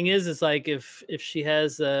 the thing is like if she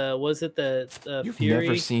has was it the You've Fury?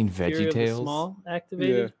 never seen Fury of the VeggieTales? Small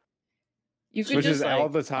activated? You could Which just is like all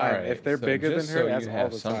the time. Alright, if they're so bigger than just her, so that's you all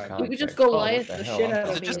have the some time. you could just context, go what Goliath the the hell? shit out Is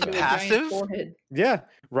of it me just into a passive? giant forehead. Yeah,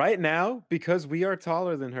 right now because we are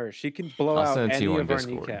taller than her, she can blow I'll out send it to any you on of our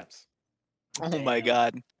Discord. kneecaps. Oh my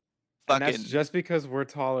god. And that's Fucking just because we're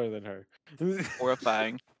taller than her.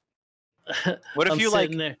 horrifying. What if I'm you like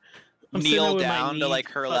sitting there- I'm sitting there kneel with my down to knee like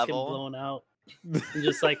her fucking level? blown out. I'm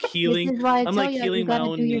just like healing. This is why I I'm tell like you, healing you my gotta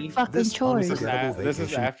own do your knee. fucking This chores. unforgettable This is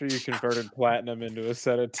vacation. after you converted platinum into a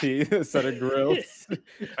set of teeth, a set of grills. I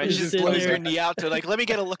I'm just just sitting blows there- your knee out to like, let me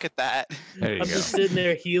get a look at that. There you I'm go. just sitting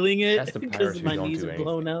there healing it That's the because pirates who my don't knees do are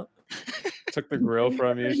blown out. Took the grill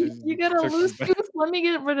from you. You got a loose tooth. Let me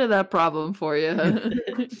get rid of that problem for you.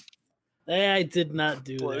 Hey, I did not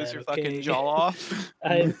do Blows that. your okay? fucking jaw off.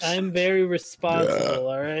 I'm very responsible.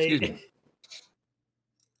 All right. Excuse me.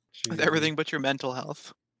 With everything but your mental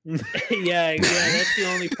health. yeah, that's the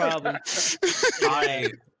only problem.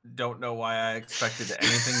 I don't know why I expected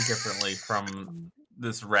anything differently from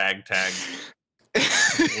this ragtag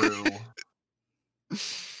crew.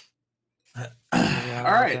 All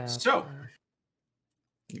right, so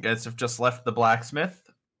you guys have just left the blacksmith.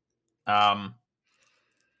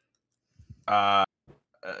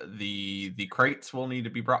 The crates will need to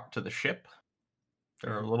be brought to the ship.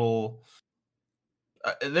 They're a little.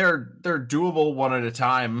 They're doable one at a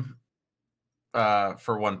time.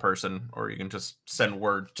 For one person, or you can just send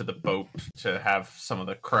word to the boat to have some of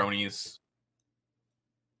the cronies.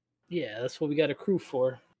 Yeah, that's what we got a crew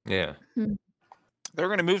for. Yeah. They're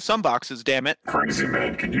gonna move some boxes, damn it. Crazy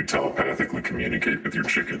man, can you telepathically communicate with your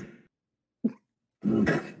chicken?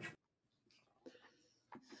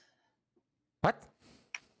 What?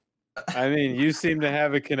 I mean, you seem to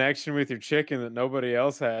have a connection with your chicken that nobody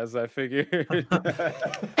else has. I figured. Seems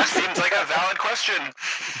like a valid question.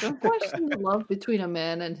 Don't question the love between a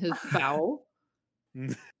man and his fowl.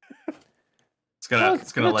 It's gonna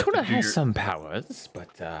let Tuna them do has your. some powers,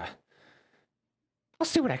 but I'll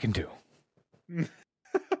see what I can do.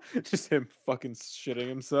 Just him fucking shitting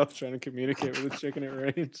himself trying to communicate with a chicken at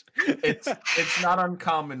range. It's not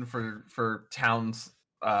uncommon for towns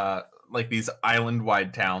like these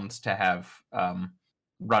island-wide towns to have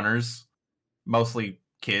runners, mostly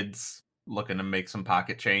kids looking to make some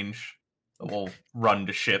pocket change. Will run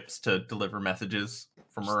to ships to deliver messages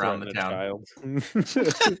from Just around the threaten a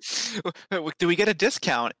town. child. Do we get a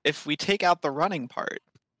discount if we take out the running part?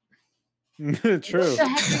 True. the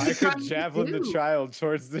heck is I he could trying to javelin the do? child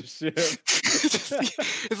towards the ship.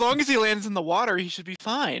 As long as he lands in the water, he should be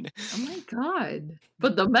fine. Oh my god!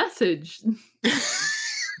 But the message.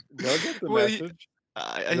 They'll get the Well, message.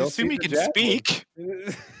 I They'll assume see he the can javelin. speak.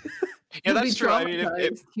 Yeah, He'll that's be true. I mean,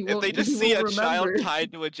 traumatized. He if they won't- just he see a won't child remember.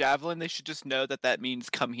 tied to a javelin, they should just know that that means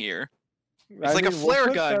come here. It's I like a mean, we'll flare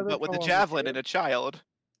put gun, but with a Featherfall on the javelin kid. and a child.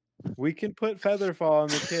 We can put Featherfall on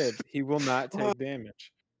the kid. He will not take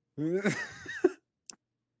damage.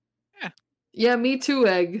 Yeah, me too,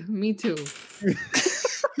 Egg. Me too.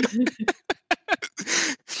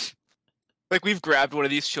 Like we've grabbed one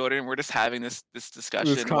of these children and we're just having this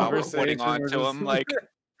discussion while we're holding on we're to just- him. Like,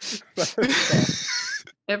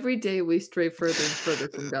 Every day we stray further and further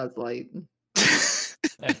from God's light.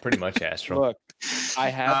 That's pretty much Astral. Look, I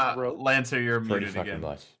have rope. Lancer, you're Pretty muted fucking again.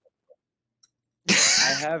 much.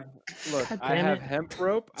 I have look. God I damn have it. hemp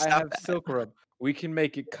rope. I Stop have that. silk rope. We can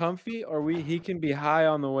make it comfy, or he can be high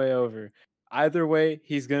on the way over. Either way,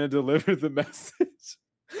 he's gonna deliver the message.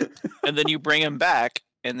 and then you bring him back,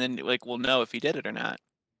 and then like we'll know if he did it or not.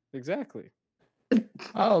 Exactly.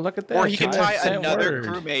 Oh, look at that. Or he can tie 5% another word.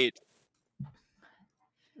 crewmate.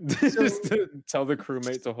 Just to tell the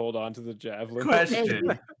crewmate to hold on to the javelin.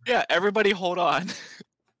 Question. Yeah, everybody hold on.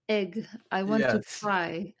 Egg, I want to Yes.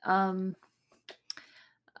 try.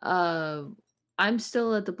 I'm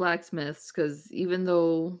still at the blacksmith's because even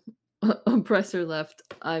though Oppressor left,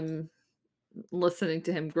 I'm listening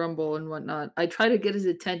to him grumble and whatnot. I try to get his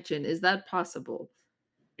attention. Is that possible?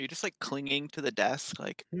 Are you just like clinging to the desk,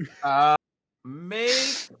 like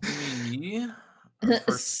Make me.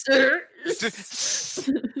 Sir,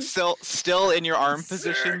 still in your arm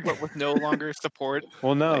position, but with no longer support?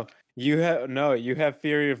 Well, no, you have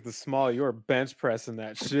theory of the small. You're bench pressing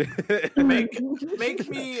that shit.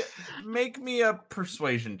 Make me a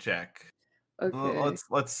persuasion check. Okay.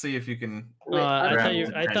 Let's see if you can. I grab thought you.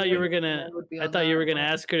 his I thought you were gonna. That would be I on thought you that were gonna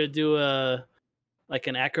one. ask her to do a like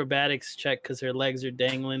an acrobatics check because her legs are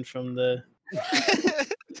dangling from the.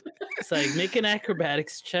 It's like make an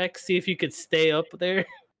acrobatics check. See if you could stay up there.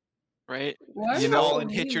 Right? Why You are know- Fall so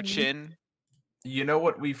and hit your mean? chin. You know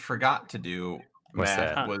what we forgot to do, What's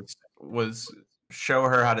Matt, that? was show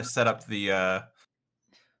her how to set up the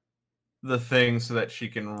thing so that she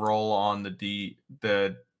can roll on the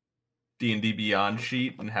D&D Beyond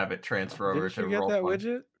sheet and have it transfer over Didn't to you get roll. that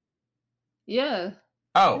widget? Yeah.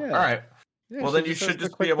 Oh, Yeah. all right. Yeah, Well, she then you has should to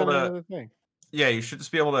just be click able the to- name of the thing. Yeah, you should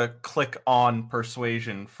just be able to click on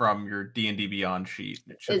persuasion from your D&D Beyond sheet.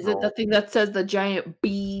 It should Is it roll. the thing that says the giant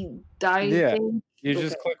bee die Yeah. thing? You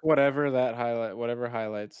just Okay. click whatever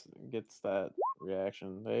highlights gets that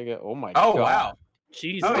reaction. There you go. Oh my Oh god. wow!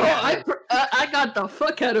 Jesus. Oh, Oh, yeah. I got the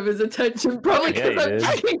fuck out of his attention, probably Yeah, because you I'm did.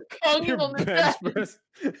 fucking conging Your on the bench desk. press.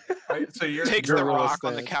 Right, so you're Takes you're, the gorilla rock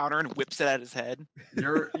on the stance. counter and whips it at his head.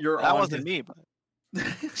 you're That on wasn't his- me, but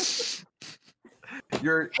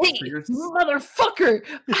You're Hey, so you're motherfucker!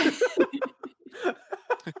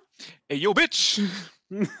 hey, yo, bitch.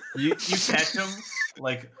 you catch him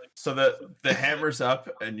like so the hammer's up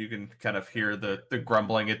and you can kind of hear the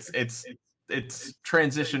grumbling. It's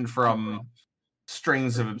transitioned from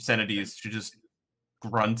strings of obscenities to just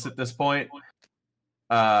grunts at this point.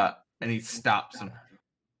 And he stops and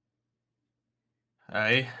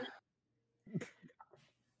hey,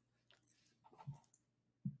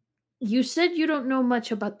 You said you don't know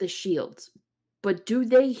much about the shields, but do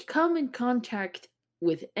they come in contact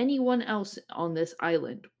with anyone else on this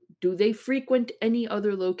island? Do they frequent any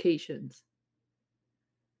other locations?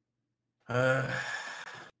 I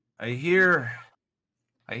hear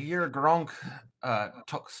Gronk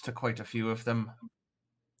talks to quite a few of them.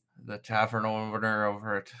 The tavern owner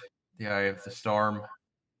over at the Eye of the Storm.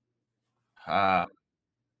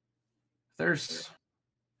 There's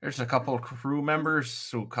a couple of crew members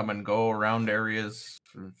who come and go around areas,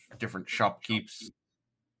 different shopkeeps.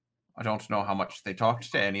 I don't know how much they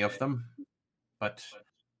talked to any of them, but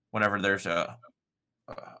whenever there's a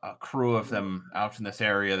crew of them out in this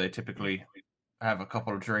area, they typically have a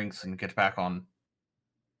couple of drinks and get back on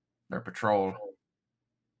their patrol.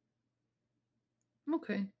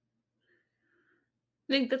 Okay. I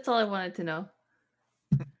think that's all I wanted to know.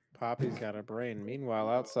 Poppy's got a brain. Meanwhile,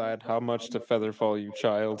 outside, how much to Featherfall, you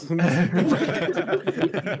child?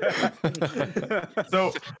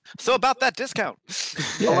 So about that discount.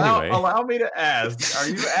 Anyway. Allow me to ask: are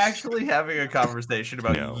you actually having a conversation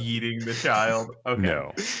about No. yeeting the child? Okay.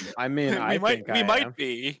 No. I mean, I think I might am.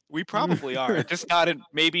 be. We probably are. Just not in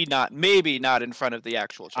maybe not in front of the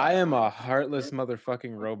actual child. I am a heartless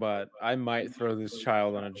motherfucking robot. I might throw this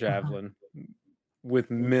child on a javelin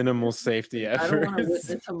with minimal safety I don't want to efforts.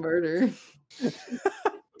 witness a murder.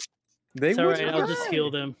 They It's all would right. I'll just try.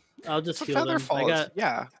 heal them. I'll just So heal them. Featherfall is-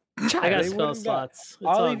 yeah. I got They spell wouldn't die. slots. It's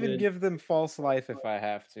I'll all even good. give them false life if I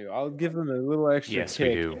have to. I'll give them a little extra Yes, we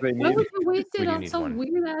kick. do. if they Why need would you waste We it do on need some one.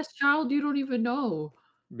 weird ass child you don't even know?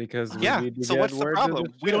 Because we Yeah. need to So get what's the word to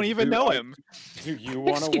problem? We don't ship. even know him. Do you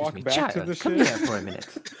want to Excuse walk me, back to child, the come ship? here for a minute.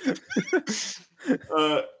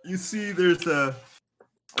 You see, there's a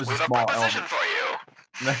We have a small proposition elven, for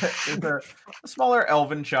you. there's a smaller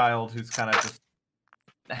elven child who's kind of just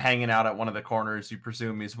hanging out at one of the corners. You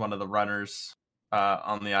presume he's one of the runners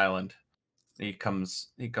on the island. He comes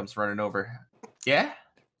running over. Yeah.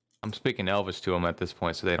 I'm speaking Elvish to them at this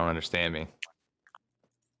point, so they don't understand me.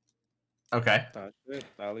 Okay. That's it.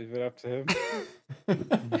 I'll leave it up to him.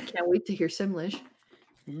 I can't wait to hear Simlish.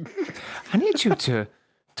 I need you to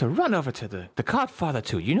run over to the Godfather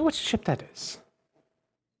 2. You know what ship that is?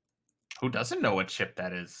 Who doesn't know what ship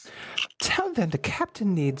that is? Tell them the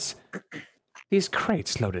captain needs these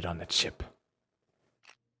crates loaded on that ship.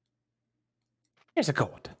 Here's a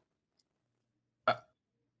gold.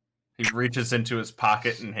 He reaches into his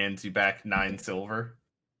pocket and hands you back 9 silver.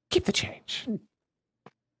 Keep the change.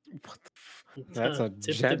 That's a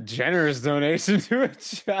Tip the- generous donation to a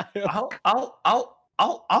child.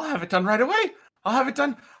 I'll have it done right away. I'll have it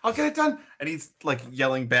done. I'll get it done. And he's like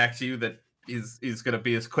yelling back to you that he's gonna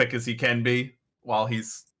be as quick as he can be while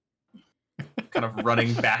he's kind of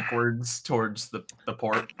running backwards towards the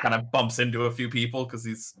port. Kind of bumps into a few people because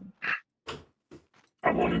he's.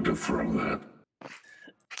 I wanted to throw that.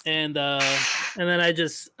 And then I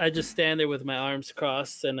just stand there with my arms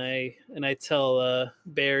crossed, and I tell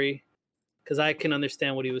Barry, because I can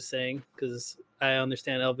understand what he was saying, because I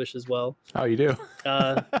understand Elvish as well. Oh, you do?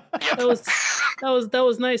 That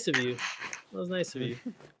was nice of you. That was nice of you.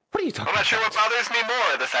 What are you talking I'm not sure what bothers me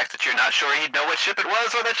more, the fact that you're not sure he'd know what ship it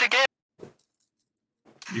was or that you gave.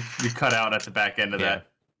 You cut out at the back end of that.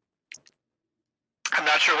 I'm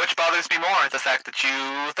not sure which bothers me more, the fact that you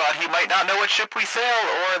thought he might not know what ship we sail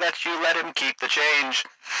or that you let him keep the change.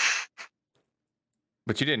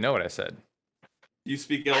 But you didn't know what I said. You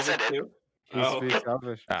speak Yes, I Elvish did. too? He Oh. speaks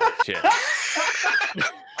Elvish. Ah, shit.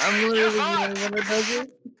 I'm literally the only one that does it.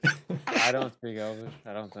 I don't speak Elvish.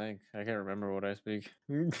 I don't think. I can't remember what I speak.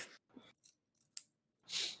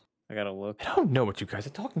 I gotta look. I don't know what you guys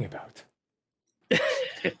are talking about.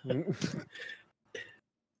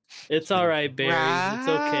 It's all right, Barry. It's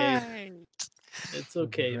okay. It's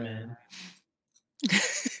okay, man.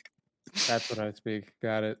 That's what I speak.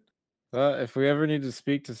 Got it. Well, if we ever need to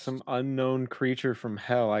speak to some unknown creature from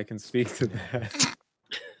hell, I can speak to that.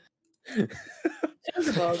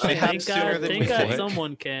 Thank God, than we think.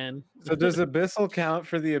 someone can. So does abyssal count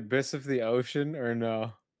for the abyss of the ocean or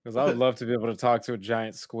no? Because I would love to be able to talk to a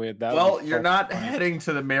giant squid. That would Well, be you're fucking not fun. heading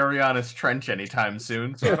to the Marianas Trench anytime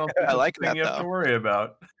soon, so I don't think I like that's that, a thing you have to though. worry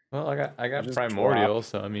about. Well, I got just primordial,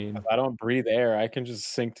 so I mean, If I don't breathe air, I can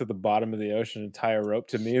just sink to the bottom of the ocean and tie a rope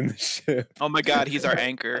to me in the ship. Oh my god, he's our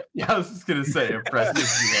anchor. Yeah, I was just gonna say, impressive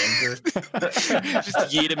the Just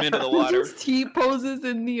yeet him into the water. Just T poses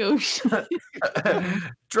in the ocean.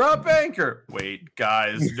 anchor. Drop anchor. Wait,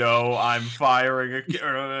 guys, no, I'm firing a.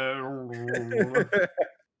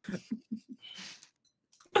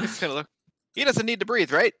 He's gonna look. He doesn't need to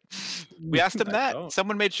breathe, right? We asked him I that. don't.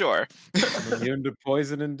 Someone made sure. I'm immune to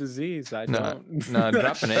poison and disease. I no, don't. no,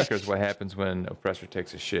 dropping anchor is what happens when oppressor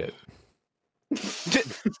takes a shit.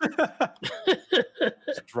 Just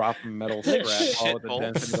drop a metal scrap all at the Shithole.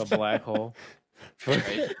 density of a black hole.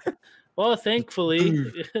 Right. Well, thankfully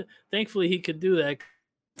he could do that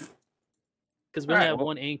because we Alright, have well-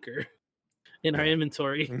 one anchor in our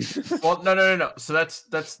inventory. Well, no. So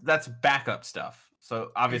that's backup stuff.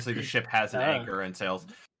 So obviously the ship has an Ah. anchor and sails.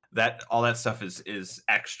 That all that stuff is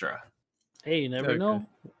extra. Hey, you never Okay. know.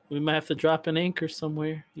 We might have to drop an anchor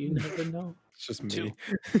somewhere. You never know. It's just me.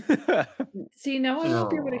 See, now I won't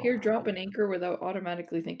be able to Oh. hear drop an anchor without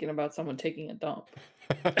automatically thinking about someone taking a dump.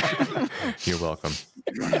 You're welcome.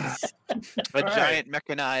 A Alright. giant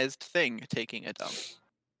mechanized thing taking a dump.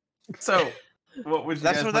 So what would you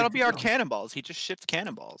That's guys what like that'll to be our do? cannonballs. He just shipped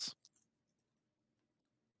cannonballs.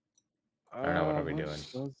 I don't know, what are we What doing?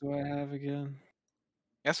 spells do I have again?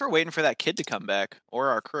 Guess we're waiting for that kid to come back or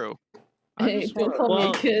our crew. I Hey, just don't wanna- call me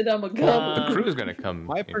Well, a kid. I'm a The goblin. crew's gonna come.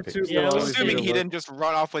 My and pick pursuit us Yeah, up. well, Assuming he look- didn't just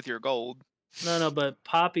run off with your gold. No, but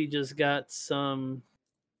Poppy just got some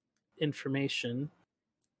information,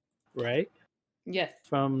 right? Yes.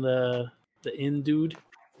 From the inn dude.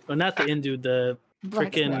 Well, not the inn dude, the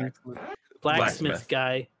freaking blacksmith Blacksmith.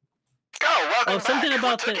 guy. Go, welcome Oh, something back.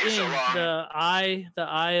 about What the took you so inn, long? the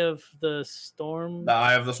eye of the storm. The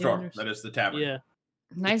Eye of the Storm. Inners? That is the tavern. Yeah,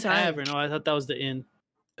 Nice eye. tavern. Oh, I thought that was the inn.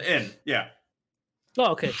 Inn. Yeah.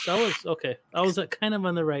 Oh, okay. So I was okay. I was kind of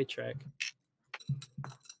on the right track.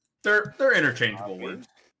 They're interchangeable words.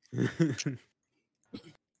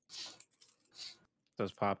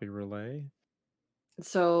 Does Poppy relay?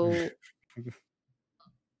 So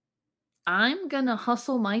I'm gonna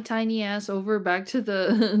hustle my tiny ass over back to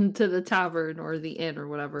the to the tavern or the inn or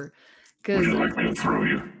whatever. Would Because you like me to throw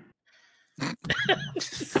you?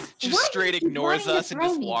 Just straight ignores us and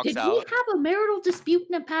just walks Did out. we have a marital dispute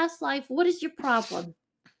in a past life? What is your problem?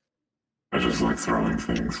 I just like throwing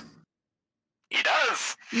things. He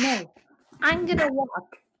does. No, I'm gonna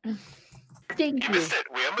walk. Thank You you. missed it.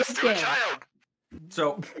 We almost threw a Okay. child.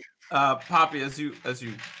 So, Poppy, as you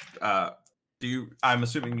do you? I'm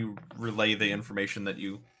assuming you relay the information that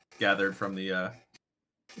you gathered from the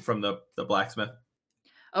blacksmith.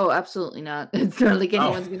 oh, absolutely not. It's not like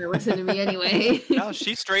anyone's gonna listen to me anyway. No,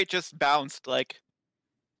 she straight just bounced. Like,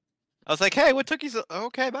 I was like, "Hey, what took you so?"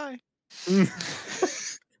 Okay, bye.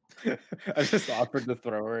 I just offered to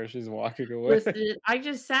throw her. She's walking away. Listen, I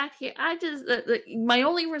just sat here. I just my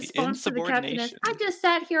only response to the captain is, I insubordination. just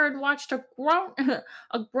sat here and watched a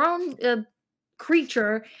grown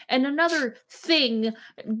creature and another thing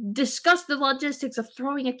discuss the logistics of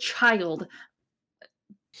throwing a child.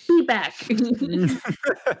 Be back. All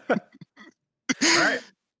right.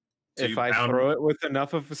 So If you I pound- throw it with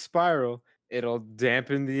enough of a spiral, it'll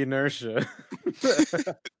dampen the inertia.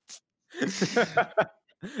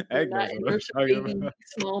 Egg knows Not what I'm inertia talking baby about.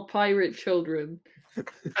 small pirate children.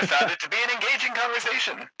 I found it to be an engaging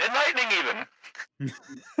conversation, enlightening even.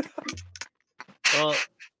 Well,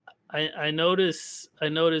 I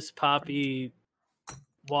notice Poppy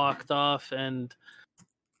walked off, and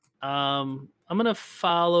I'm gonna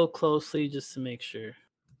follow closely just to make sure.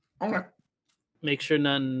 Okay. Make sure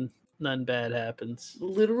none bad happens.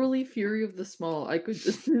 Literally fury of the small. I could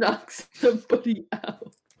just knock somebody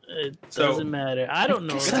out. It So- doesn't matter. I don't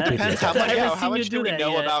know It that. depends How I much, haven't how seen you much do do we that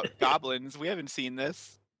know yet. about goblins? We haven't seen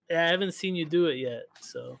this. Yeah, I haven't seen you do it yet.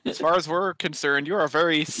 So As far as we're concerned, you're a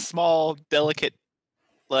very small, delicate,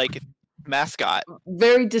 like mascot.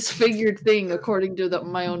 Very disfigured thing, according to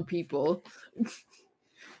my own people.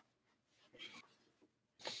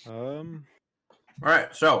 All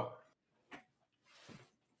right. So,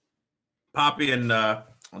 Poppy and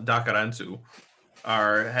Dakaransu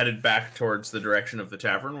are headed back towards the direction of the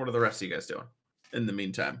tavern. What are the rest of you guys doing in the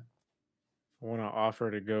meantime? I want to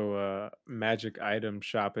offer to go magic item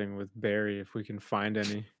shopping with Barry if we can find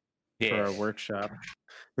any for our workshop.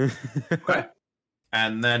 Okay.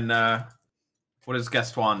 And then, what is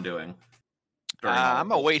Gaston doing? during all I'm of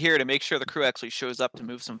gonna this? wait here to make sure the crew actually shows up to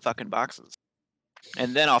move some fucking boxes,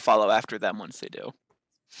 and then I'll follow after them once they do.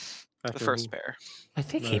 The After first who? pair. I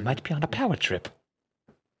think he might be on a power trip.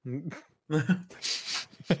 All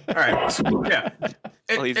right. Possibly. Yeah.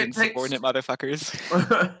 All these It takes, insubordinate motherfuckers.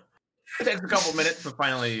 it takes a couple minutes, but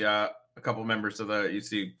finally, a couple members of you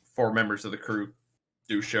see 4 members of the crew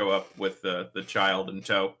do show up with the child in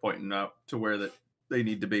tow, pointing out to where that they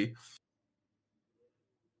need to be.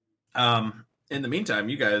 In the meantime,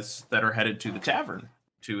 you guys that are headed to the tavern,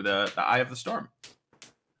 to the Eye of the Storm,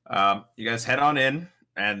 you guys head on in,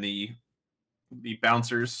 and the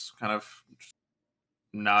bouncers kind of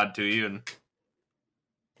nod to you, and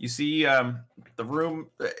you see the room.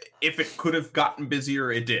 If it could have gotten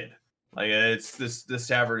busier, it did. Like it's this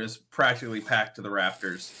tavern is practically packed to the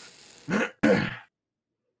rafters.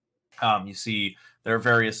 You see there are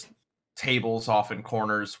various tables off in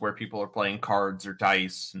corners where people are playing cards or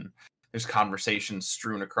dice, and there's conversations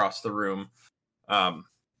strewn across the room.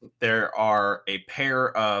 There are a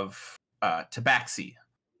pair of tabaxi,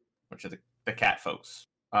 which are the cat folks,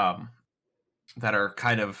 that are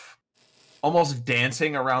kind of almost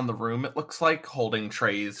dancing around the room. It looks like, holding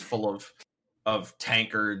trays full of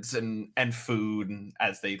tankards and food, and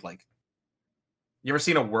as they like. You ever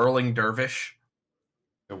seen a whirling dervish?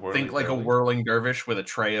 Think like a whirling dervish with a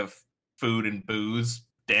tray of food and booze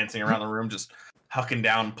dancing around the room, just hucking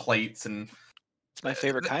down plates, and It's my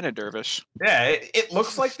favorite kind of dervish. yeah, it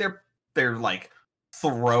looks like they're like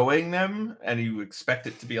throwing them, and you expect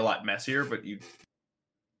it to be a lot messier, but you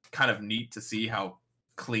kind of neat to see how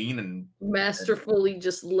clean and Masterfully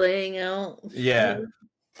just laying out. yeah.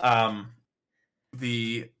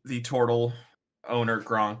 The turtle owner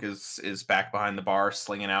Gronk is back behind the bar,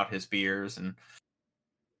 slinging out his beers and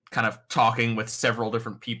kind of talking with several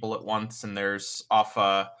different people at once. And there's off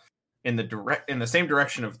in the same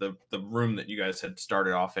direction of the room that you guys had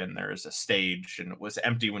started off in. There is a stage, and it was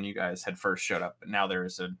empty when you guys had first showed up. But now there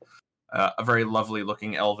is a very lovely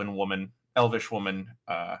looking elvish woman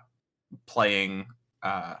playing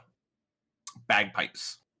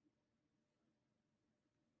bagpipes.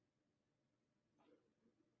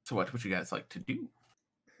 So what would you guys like to do?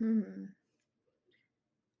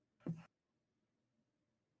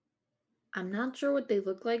 I'm not sure what they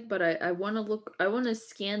look like, but I want to look. I want to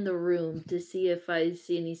scan the room to see if I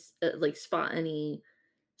see any like spot any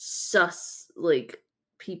sus like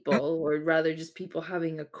people, or rather just people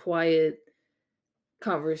having a quiet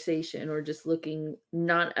conversation or just looking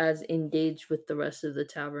not as engaged with the rest of the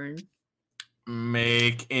tavern.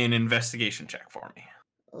 Make an investigation check for me.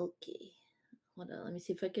 Okay. Hold on, let me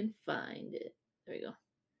see if I can find it. There we go.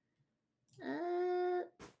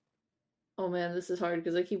 Oh man, this is hard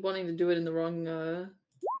because I keep wanting to do it in the wrong there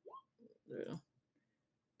we go.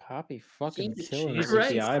 Poppy fucking Jesus killing it with the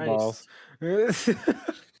Christ. eyeballs.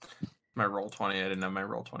 My roll 20. I didn't have my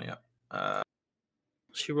roll 20 up.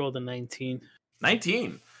 She rolled a 19.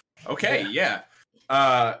 19. Okay, yeah.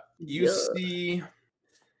 You Yeah. see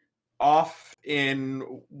off in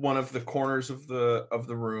one of the corners of the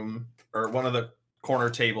room, or one of the corner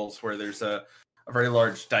tables where there's a very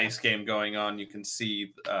large dice game going on, you can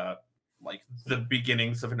see like the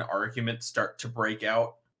beginnings of an argument start to break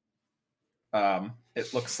out.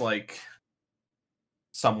 It looks like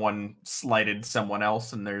someone slighted someone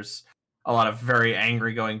else, and there's a lot of very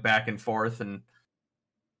angry going back and forth. And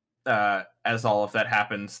as all of that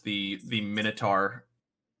happens, the Minotaur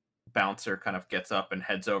bouncer kind of gets up and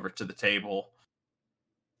heads over to the table,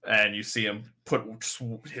 and you see him put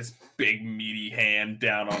his big meaty hand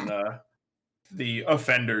down on the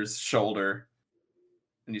offender's shoulder,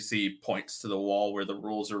 and you see he points to the wall where the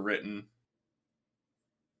rules are written,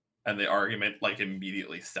 and the argument like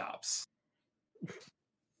immediately stops.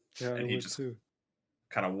 Yeah, And I he would just too.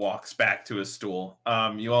 kind of walks back to his stool.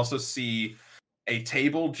 You also see a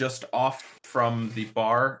table just off from the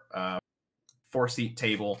bar, 4-seat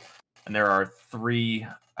table, and there are 3.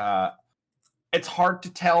 It's hard to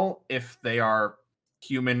tell if they are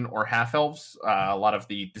human or half elves. A lot of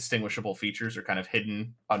the distinguishable features are kind of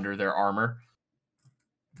hidden under their armor.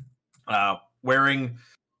 Wearing,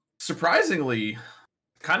 surprisingly,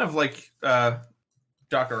 kind of like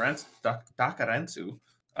Dakarensu,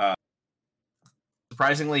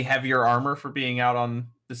 surprisingly heavier armor for being out on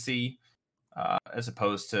the sea, as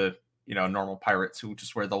opposed to normal pirates who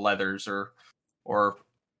just wear the leathers or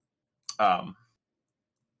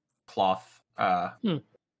cloth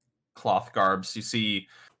garbs. You see,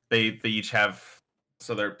 they each have,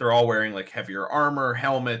 so they're all wearing like heavier armor,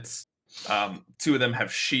 helmets. 2 of them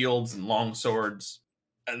have shields and long swords,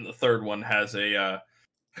 and the third one has a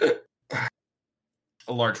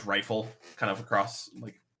large rifle kind of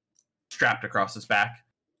strapped across his back.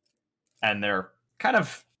 And they're kind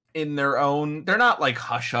of in their own, they're not like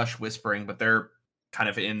hush hush whispering, but they're kind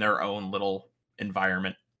of in their own little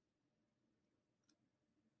environment.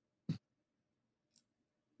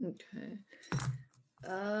 Okay.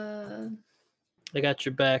 I got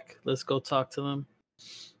your back. Let's go talk to them.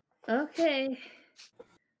 Okay.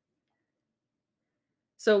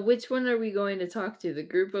 So which one are we going to talk to? The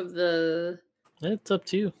group of the It's up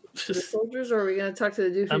to you. soldiers, or are we going to talk to the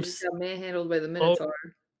dude who just got manhandled by the Minotaur?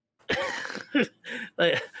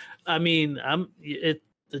 Like, I mean,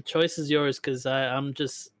 the choice is yours, because I'm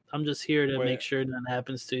just here to make sure nothing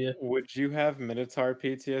happens to you. Would you have Minotaur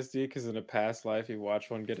PTSD because in a past life you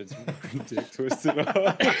watched one get its dick twisted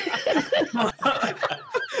off?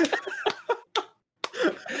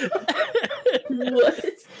 What?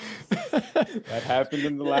 That happened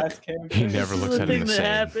in the last campaign. He never looks The at him thing the that same.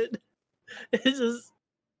 happened. It's just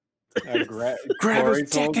Grab his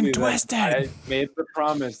dick and twist it. I made the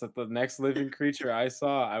promise that the next living creature I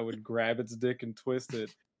saw, I would grab its dick and twist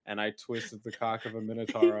it, and I twisted the cock of a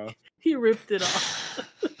Minotaur off. he ripped it off.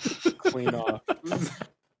 Clean off.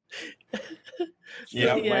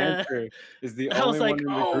 Yeah. Lancer is the I was only one like, in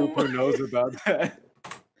the group who knows about that.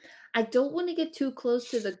 I don't want to get too close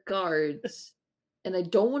to the guards, and I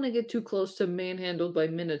don't want to get too close to manhandled by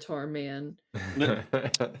Minotaur man.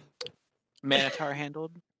 Minotaur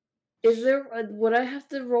handled. Is there would I have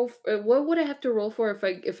to roll? What would I have to roll for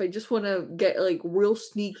if I just want to get like real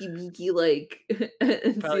sneaky beaky like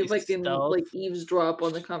and Probably see if I can stealth. like eavesdrop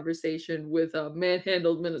on the conversation with a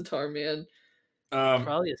manhandled Minotaur man?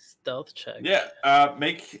 Probably a stealth check.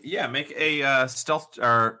 Make a stealth,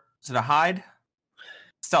 or is it a hide?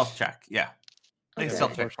 Stealth check, yeah. Make a Okay.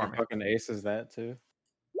 stealth check for me. Fucking aces that too.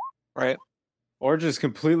 Right. Or just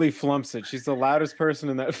completely flumps it. She's the loudest person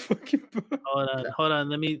in that fucking book. Hold on.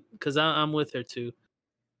 Let me, because I'm with her too.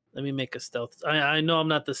 Let me make a stealth. I know I'm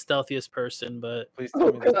not the stealthiest person, but Please tell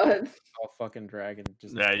Oh me this god! all fucking dragon.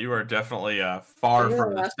 Just Yeah, you are definitely far Yeah,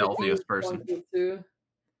 from the that's what stealthiest you person. wanted to.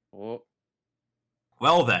 oh,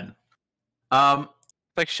 Well then,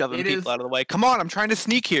 Like shoving It people is- out of the way. Come on, I'm trying to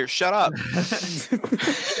sneak here. Shut up.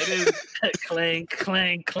 it is clank,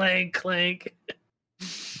 clank, clank, clank.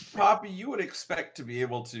 Poppy, you would expect to be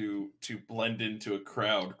able to blend into a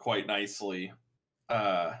crowd quite nicely.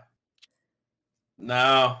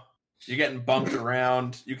 No, You're getting bumped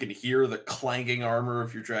around. You can hear the clanking armor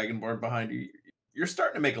of your dragonborn behind you. You're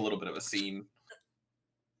starting to make a little bit of a scene.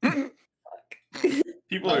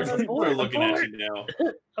 People are looking at you now.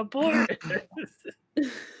 Abort.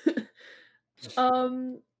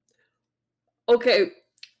 Okay,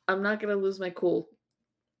 I'm not gonna lose my cool.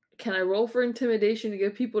 Can I roll for intimidation to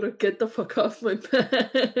get people to get the fuck off my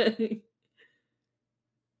back?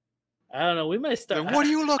 I don't know. We might start. What are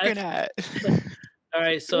you looking at? All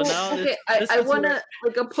right, so now okay, this I is want where- to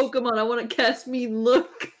like a Pokemon. I want to cast Mean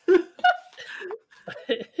Look.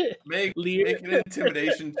 Make an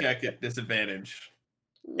intimidation check at disadvantage.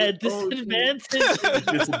 At Oh, disadvantage.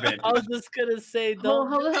 Disadvantage. I was just gonna say, How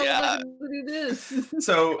don't. the hell Yeah. am I gonna do this?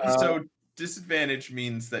 So disadvantage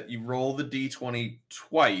means that you roll the d20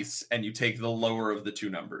 twice and you take the lower of the two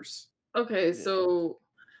numbers. Okay, so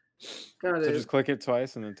got So it. just click it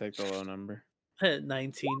twice and then take the low number.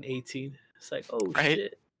 19, 18. It's like, oh Right.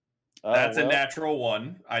 shit. That's a well, natural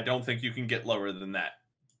one. I don't think you can get lower than that.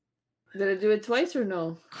 Did I do it twice or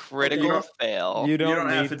no? Critical don't- fail. You You don't, don't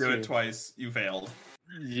have to need do it twice. You failed.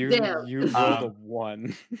 You Damn. rolled a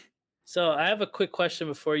 1. So I have a quick question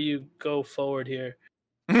before you go forward here.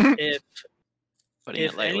 If Putting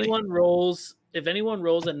it lightly. if anyone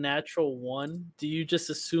rolls a natural 1, do you just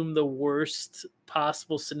assume the worst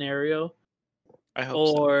possible scenario, I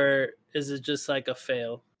hope so. or is it just like a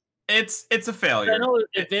fail? It's a I failure. know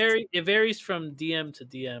it It's- varies from DM to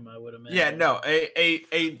DM. I would imagine. Yeah, no,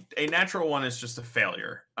 a natural one is just a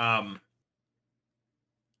failure.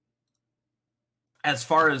 As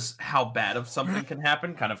far as how bad of something can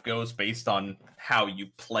happen, kind of goes based on how you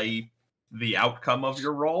play the outcome of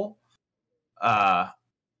your roll.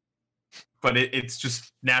 But it's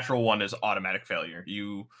just natural one is automatic failure.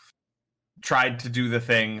 You tried to do the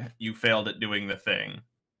thing, you failed at doing the thing.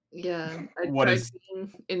 Yeah, I What tried is-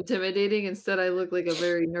 being intimidating. Instead, I look like a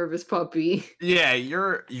very nervous puppy. Yeah,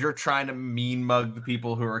 you're trying to mean mug the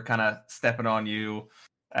people who are kind of stepping on you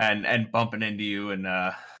and bumping into you, and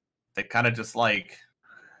they kind of just like,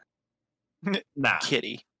 nah,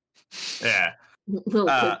 Kitty. yeah. Little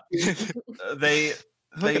Uh, puppy. They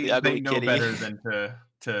Look at the ugly know kitty. better than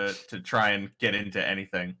to try and get into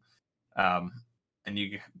anything. And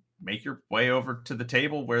you make your way over to the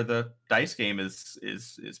table where the dice game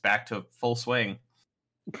is back to full swing.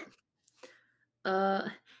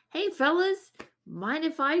 Hey fellas, mind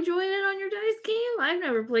if I join in on your dice game? I've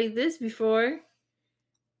never played this before.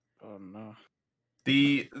 Oh no.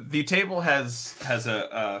 The table has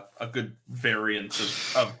a good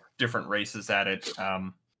variance of different races at it.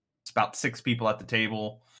 It's about 6 people at the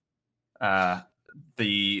table.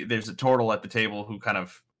 There's a turtle at the table who kind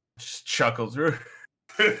of just chuckles.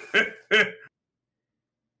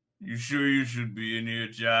 You sure you should be in here,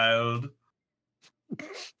 child?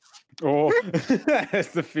 Oh, that's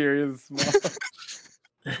the fury of the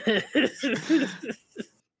small.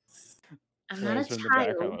 I'm not a Flies from the back,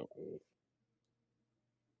 I'm child. like,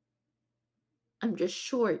 I'm just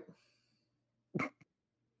short.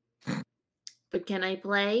 But can I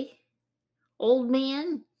play? Old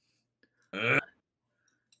man?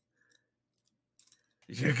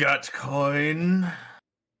 You got coin?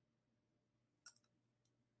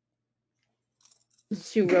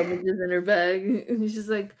 She rummages in her bag. And she's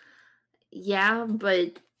like, yeah,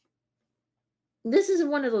 but this isn't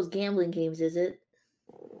one of those gambling games, is it?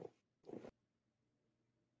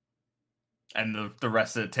 And the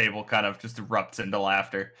rest of the table kind of just erupts into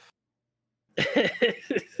laughter.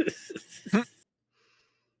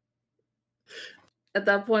 At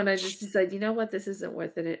that point, I just decide, you know what? This isn't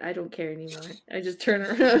worth it. I don't care anymore. I just turn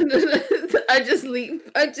around. I just leave.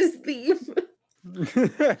 I just leave.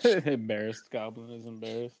 embarrassed goblin is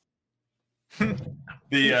embarrassed.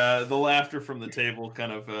 The laughter from the table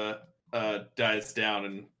kind of dies down,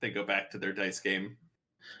 and they go back to their dice game.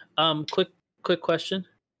 Quick question.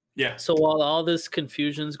 Yeah. So while all this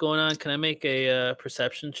confusion's going on, can I make a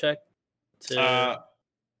perception check to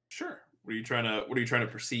Sure. What are you trying to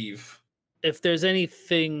perceive? if there's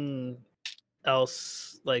anything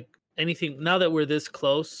else, like anything now that we're this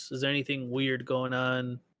close, is there anything weird going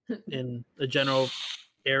on in the general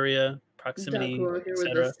area, proximity, With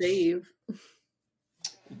etc.? the save.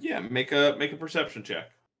 Yeah, make a perception check.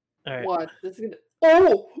 All right. What? This is gonna.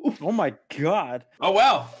 Oh! Oh my god. Oh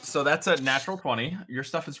wow! So that's a natural 20. Your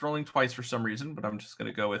stuff is rolling twice for some reason, but I'm just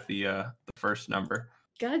gonna go with the first number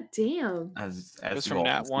God damn. as Goes you from all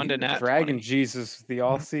nat can 1 to see. nat Dragon 20. Jesus, the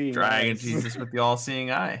all-seeing. Dragon eyes. Jesus with the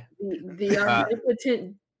all-seeing eye. The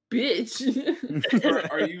omnipotent bitch.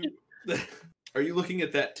 Are you looking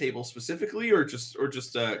at that table specifically, or just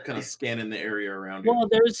kind of scanning the area around you? Well,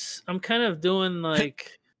 I'm kind of doing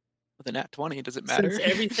like With a nat 20, does it matter? Since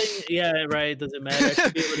everything, yeah, right, doesn't matter. I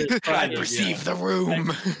should be able to I fucking- perceive the room.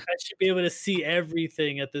 I should be able to see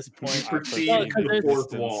everything at this point. Perceive No, 'cause the there's-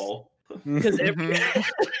 fourth wall. Because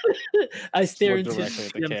I stare Look into directly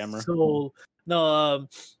at the his camera. soul. No,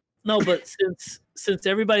 but since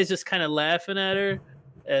everybody's just kind of laughing at her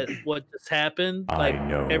at what just happened, like I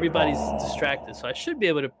know everybody's all. distracted, so I should be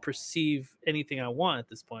able to perceive anything I want at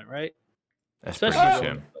this point, right? That's pretty Especially much with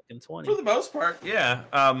him. fucking 20. For the most part, yeah.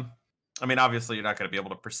 I mean, obviously, you're not going to be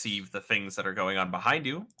able to perceive the things that are going on behind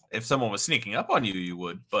you. If someone was sneaking up on you, you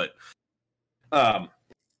would. But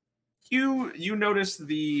you notice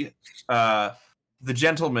the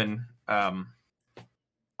gentleman, an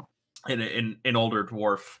older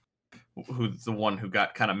dwarf, who's the one who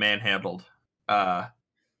got kind of manhandled,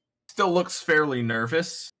 still looks fairly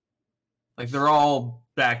nervous. Like they're all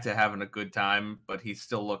back to having a good time, but he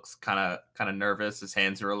still looks kind of nervous. His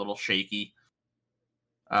hands are a little shaky.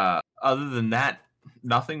 Other than that,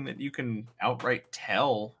 nothing that you can outright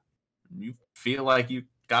tell. You feel like you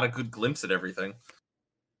got a good glimpse at everything.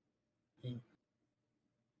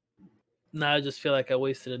 Now I just feel like I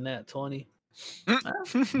wasted a nat 20.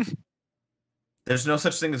 There's no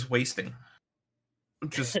such thing as wasting.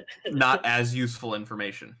 Just not as useful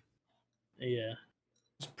information. Yeah.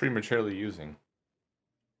 Just prematurely using.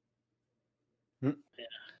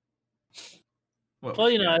 Well,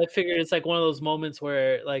 you know, I figured it's like one of those moments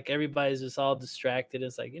where like everybody's just all distracted.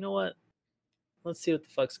 It's like, you know what? Let's see what the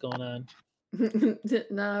fuck's going on.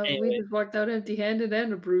 Nah, Anyway. we just walked out empty-handed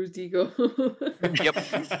and a bruised ego. Yep.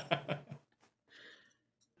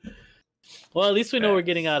 Well, at least we know we're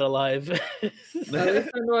getting out alive. At least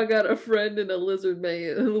I know I got a friend in a lizard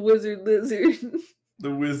man, a wizard lizard.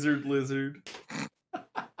 The wizard lizard.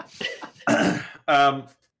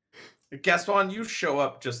 Gaston, you show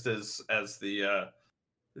up just as the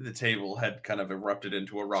table had kind of erupted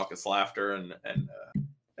into a raucous laughter,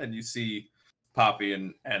 and you see Poppy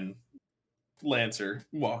and Lancer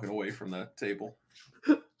walking away from the table.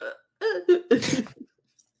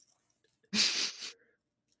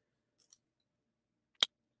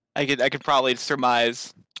 I could probably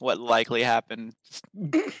surmise what likely happened. He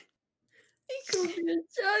could be a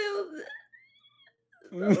child.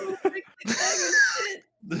 Oh, like the bag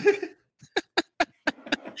of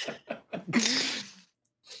shit.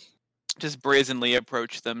 Just brazenly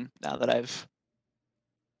approach them now that I've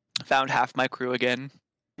found half my crew again.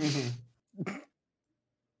 That's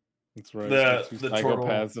right. The two turtle-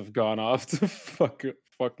 psychopaths have gone off to fuck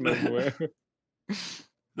nowhere.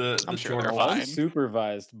 The I'm sure they're turtle- fine.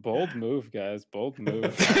 Unsupervised. Bold move, guys. Bold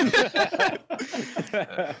move.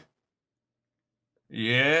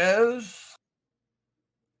 Yes.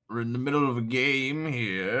 We're in the middle of a game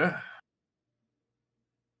here.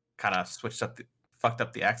 Kind of fucked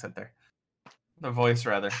up the accent there. The voice,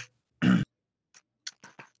 rather.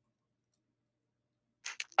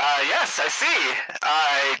 Yes, I see.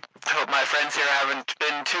 I hope my friends here haven't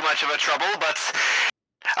been too much of a trouble, but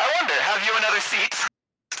I wonder, have you another seat?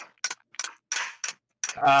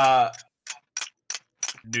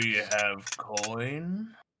 Do you have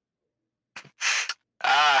coin?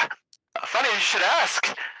 Funny you should ask.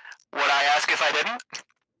 Would I ask if I didn't?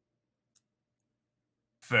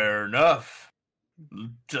 Fair enough.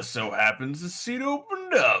 Just so happens the seat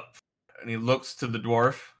opened up. And he looks to the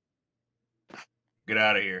dwarf. Get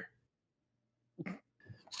out of here.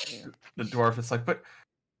 The dwarf is like, but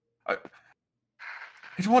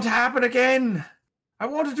it won't happen again. I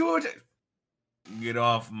want to do it. Get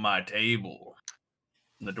off my table.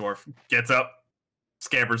 And the dwarf gets up,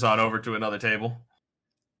 scampers on over to another table.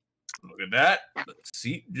 Look at that. The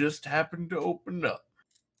seat just happened to open up.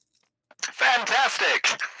 Fantastic.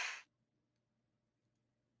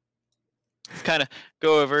 Just kind of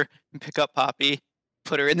go over and pick up Poppy,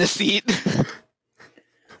 put her in the seat.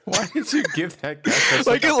 Why did you give that guy such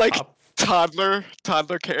like a a like pop- toddler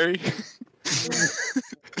carry.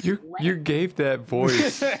 You gave that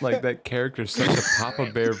voice, like that character, such a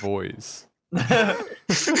Papa Bear voice.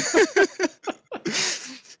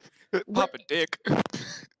 Papa Dick.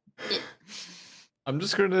 I'm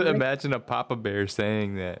just gonna imagine a Papa Bear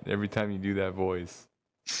saying that every time you do that voice.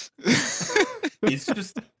 He's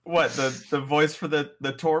just what the voice for the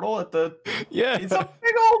turtle at the Yeah. He's a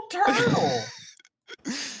big old turtle.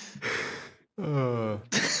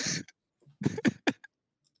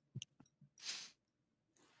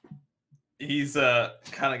 He's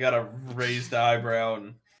kind of got a raised eyebrow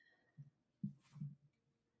and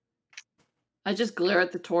I just glare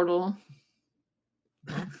at the turtle.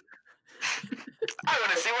 I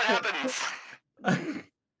want to see what happens.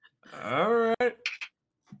 all right.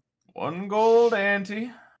 1 gold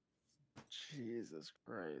ante. Jesus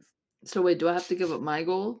Christ. So wait, do I have to give up my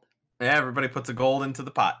gold? Yeah, everybody puts a gold into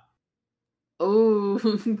the pot. Oh.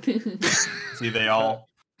 See, they all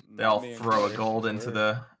Me and throw a Corey. gold into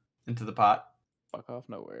the pot. Fuck off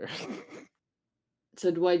nowhere. So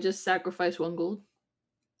do I just sacrifice one gold?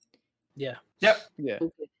 Yeah. Yep. Yeah.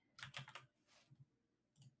 Okay.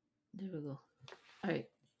 There we go. All right.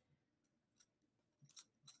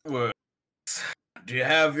 Works. Do you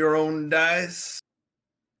have your own dice?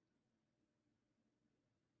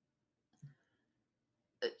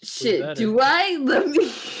 Shit, better. do I? Let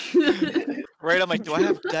me. Right, I'm like, do I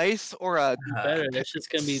have dice or Better. That's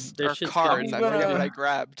just gonna be. or There's just cards? I Gonna forget be, what I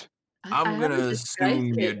grabbed. I'm I have gonna this dice assume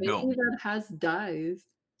you kit. Maybe don't. that has dice.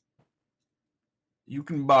 You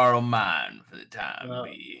can borrow mine for the time No.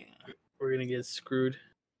 being. we're gonna get screwed.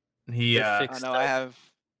 He Get Oh fixed no, up.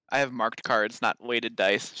 I have marked cards, not weighted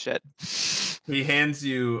dice. Shit. he hands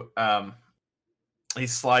you he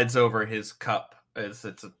slides over his cup. It's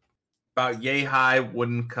about yay high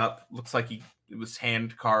wooden cup. Looks like it was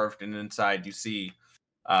hand carved, and inside you see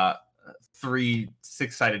 3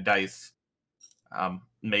 6-sided dice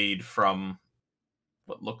made from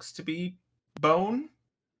what looks to be bone.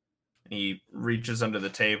 He reaches under the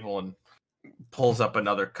table and pulls up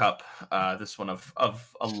another cup. This one of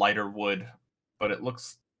a lighter wood, but it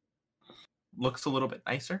looks a little bit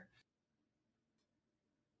nicer.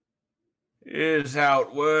 Here's how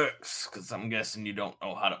it works, because I'm guessing you don't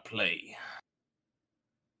know how to play.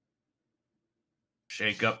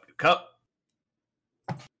 Shake up your cup.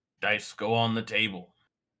 Dice go on the table.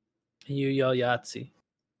 And you yell Yahtzee.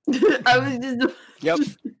 I was just. Yep.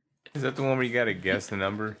 Is that the one where you gotta guess the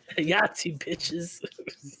number? Yahtzee, bitches.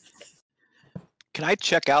 Can I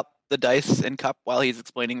check out the dice and cup while he's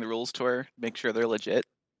explaining the rules to her? Make sure they're legit.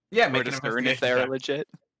 Yeah, Or make an discern if investigation they're check. legit.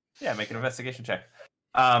 Yeah, make an investigation check.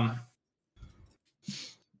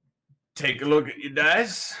 Take a look at your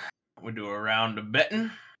dice. We do a round of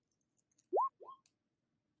betting.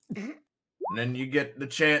 And then you get the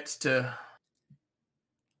chance to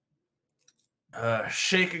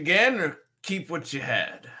shake again or keep what you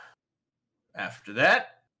had. After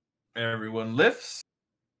that, everyone lifts.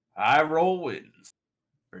 High roll wins.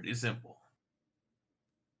 Pretty simple.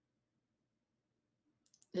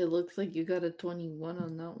 It looks like you got a 21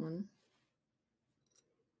 on that one.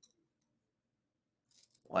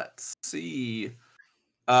 Let's see.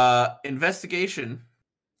 Investigation.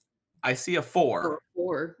 I see a 4. Or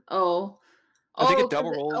 4. Oh. I think it 'cause double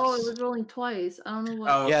Oh, it rolls. was rolling twice. I don't know what.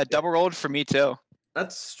 Oh, Yeah, double rolled for me too.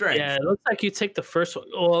 that's strange. Yeah, it looks like you take the first one.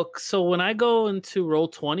 Well, so when I go into roll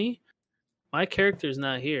 20, my character's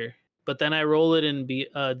not here. But then I roll it in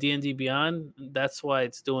D&D Beyond. That's why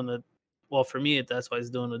it's doing the. Well, for me, that's why it's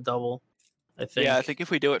doing the double. I think. Yeah, I think if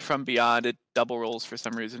we do it from beyond, it double rolls for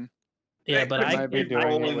some reason. Yeah, but Might I be It doing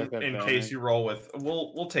roll it with in case advantage. you roll with.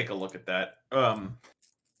 We'll take a look at that.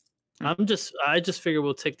 I just figure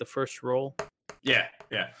we'll take the first roll. Yeah.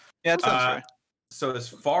 Yeah, that sounds right. So as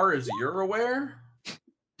far as you're aware,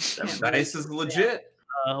 that dice is legit.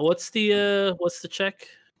 What's the check?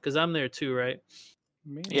 Because I'm there too, right?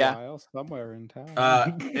 Meanwhile, somewhere in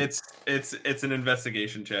town. It's an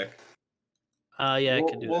investigation check. Yeah, I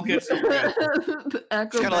can do We'll that. get to it.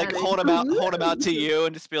 Just kind of like hold them out to you,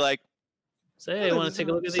 and just be like, Say, hey, "Oh, want these to take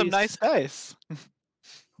a are look at some these? nice dice."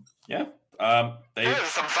 Yeah. Here's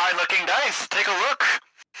some fine-looking dice. Take a look.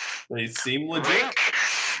 They seem legit. Wink.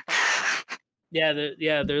 Yeah,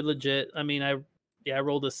 they're legit. I mean, I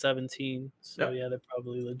rolled a 17, so Yep. yeah, they're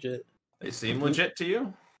probably legit. They seem legit to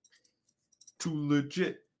you. Too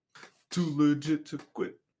legit to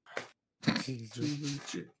quit.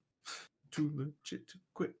 Too legit to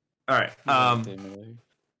quit. All right.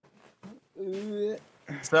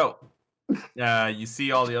 So, you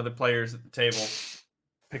see all the other players at the table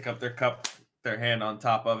pick up their cup, their hand on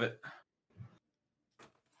top of it.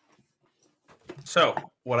 So,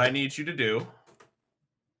 what I need you to do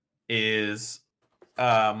is,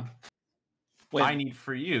 I need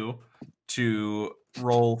for you to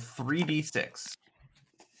roll 3d6.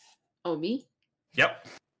 Oh, me? Yep.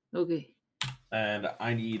 Okay. And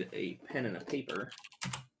I need a pen and a paper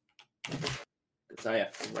because I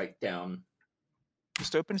have to write down.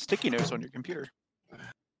 Just open sticky notes on your computer.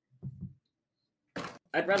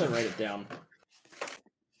 I'd rather write it down.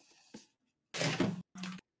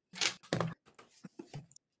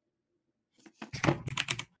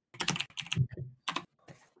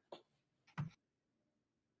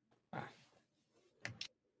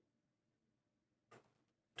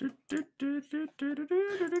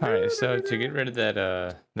 All right, so to get rid of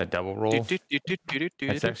that double roll,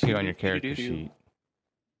 that's actually on your character sheet.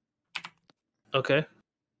 Okay.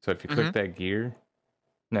 So if you click that gear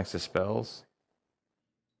next to spells,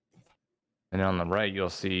 And then on the right, you'll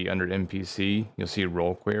see under NPC, you'll see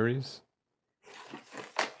role queries.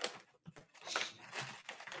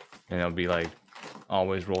 And it'll be like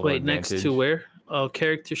always roll Wait, advantage. next to where? Oh,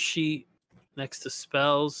 character sheet. Next to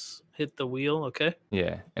spells. Hit the wheel. Okay.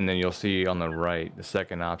 Yeah, and then you'll see on the right, the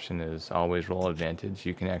second option is always roll advantage.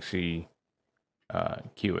 You can actually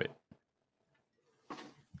queue it.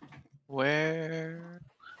 Where?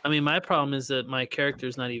 I mean, my problem is that my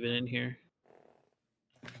character's not even in here.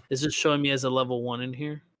 Is it showing me as a level 1 in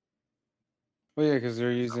here? Well, yeah, because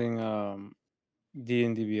they're using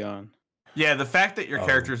D&D Beyond. Yeah, the fact that your Oh.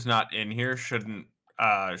 character's not in here shouldn't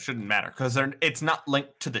matter because it's not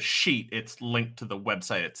linked to the sheet. It's linked to the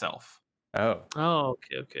website itself. Oh, Oh,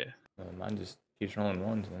 okay. mine just keeps rolling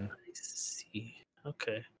ones then. I see.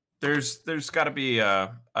 Okay. There's got to be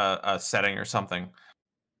a setting or something.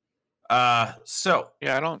 So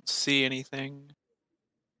Yeah, I don't see anything.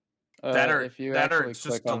 If you that or actually it's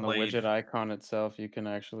just click on the delayed. widget icon itself, you can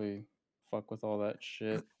actually fuck with all that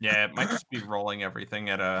shit. yeah, it might just be rolling everything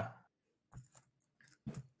at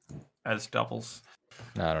as doubles.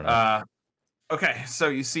 I don't know. Okay, so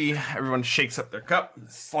you see everyone shakes up their cup,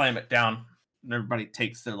 slam it down, and everybody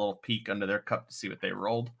takes their little peek under their cup to see what they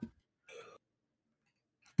rolled.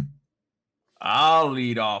 I'll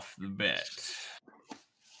lead off the bet.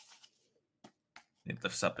 He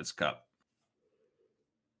lifts up his cup.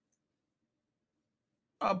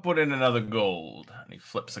 I'll put in another gold. And he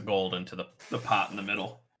flips a gold into the pot in the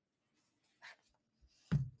middle.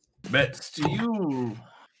 Bets to you.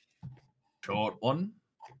 Short one.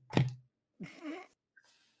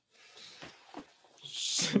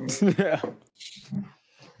 Yeah.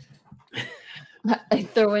 I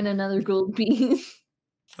throw in another gold piece.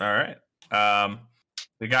 All right.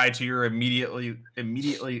 The guy to your immediate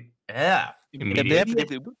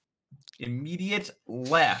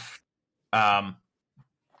left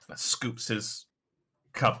scoops his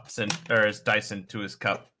cups or his dice into his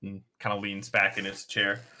cup and kind of leans back in his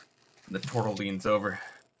chair. The turtle leans over.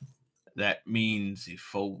 That means he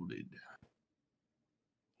folded.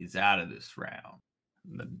 He's out of this round.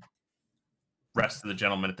 And the rest of the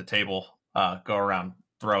gentlemen at the table go around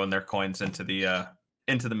throwing their coins into the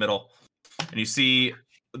middle, and you see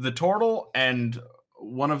the turtle and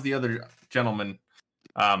one of the other gentlemen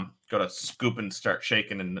go to scoop and start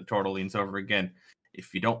shaking, and the turtle leans over again.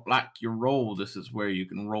 If you don't like your roll, this is where you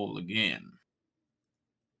can roll again.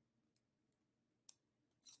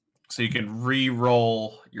 So you can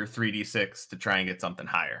re-roll your 3d6 to try and get something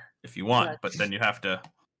higher if you want, but then you have to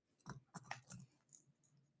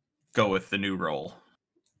go with the new roll.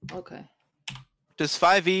 Okay. Does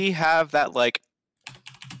 5e have that like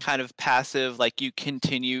kind of passive, like you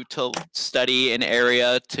continue to study an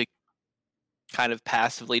area to kind of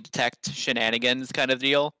passively detect shenanigans kind of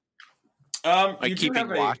deal? Like keeping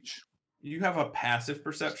watch. You have a passive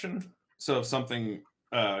perception, so if something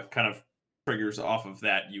kind of triggers off of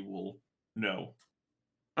that, you will know.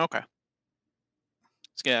 Okay.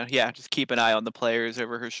 Yeah, just keep an eye on the players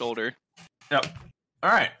over her shoulder. Yep. All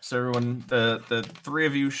right. So everyone, the three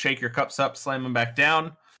of you shake your cups up, slam them back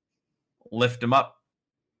down, lift them up.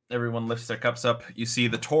 Everyone lifts their cups up. You see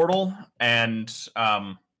the turtle and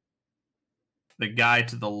the guy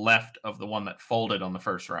to the left of the one that folded on the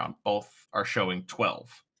first round. Both are showing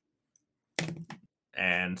 12.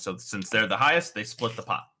 And so since they're the highest, they split the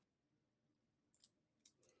pot.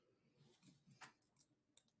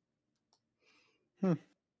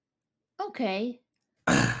 Okay.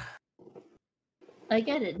 I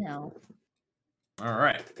get it now. All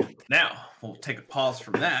right. Now, we'll take a pause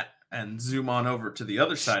from that and zoom on over to the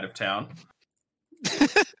other side of town.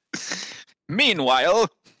 Meanwhile,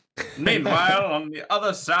 on the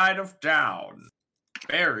other side of town,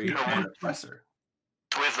 Barry and Oppressor.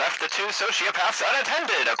 We've left the two sociopaths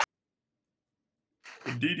unattended.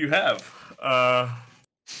 Indeed, you have.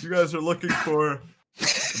 You guys are looking for a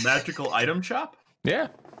magical item shop? Yeah.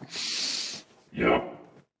 Yep.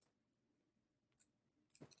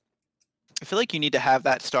 I feel like you need to have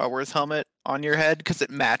that Star Wars helmet on your head because it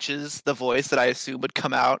matches the voice that I assume would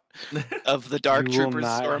come out of the Dark You will Troopers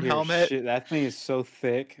not storm hear helmet. shit. That thing is so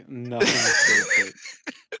thick. Nothing is so thick.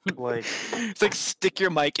 Like, It's like stick your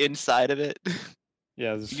mic inside of it.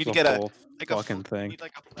 yeah, this You is need the to get whole fucking You thing. need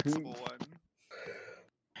like a flexible one.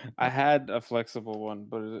 I had a flexible one,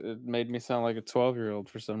 but it made me sound like a 12-year-old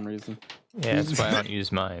for some reason. Yeah, that's why I don't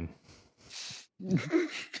use mine.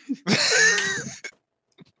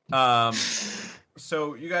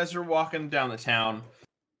 So you guys are walking down the town.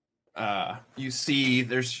 You see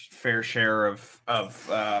there's fair share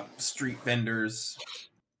of street vendors,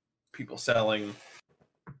 people selling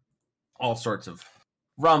all sorts of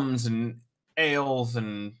rums and ales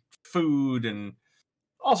and food and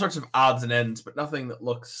all sorts of odds and ends, but nothing that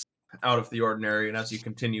looks out of the ordinary. And as you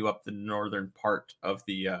continue up the northern part of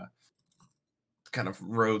the kind of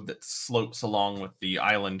road that slopes along with the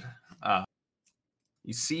island,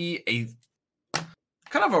 you see a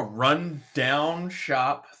kind of a run-down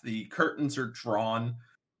shop. The curtains are drawn.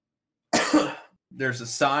 There's a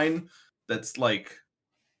sign that's like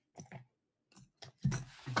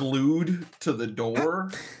glued to the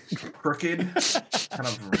door, crooked, kind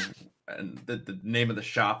of, and the name of the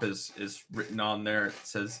shop is written on there. It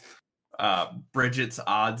says Bridget's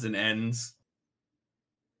Odds and Ends.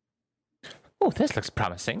 Oh, this looks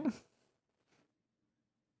promising.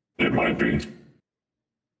 It might be.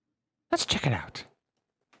 Let's check it out.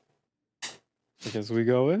 I guess we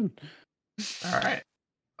go in. All right.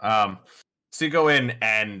 So you go in,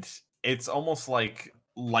 and it's almost like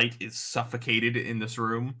light is suffocated in this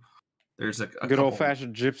room. There's a Good couple-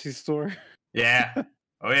 old-fashioned gypsy store. Yeah.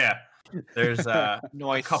 Oh yeah. There's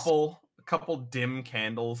Nice. a couple dim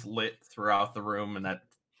candles lit throughout the room, and that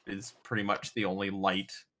is pretty much the only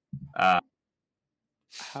light.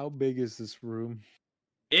 How big is this room?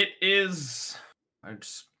 It is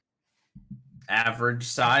just average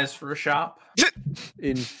size for a shop.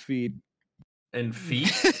 In feet. In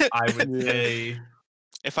feet, I would Yeah. say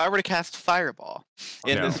If I were to cast Fireball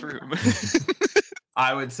in No. this room,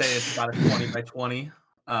 I would say it's about a 20 by 20.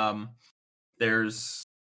 There's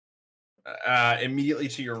immediately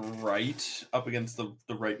to your right, up against the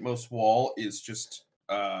rightmost wall, is just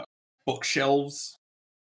bookshelves.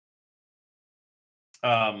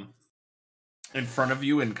 In front of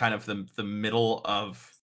you, in kind of the middle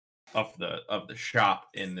of the shop,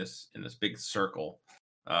 in this big circle,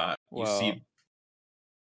 you Well, see.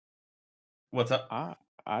 What's up?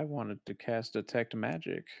 I wanted to cast Detect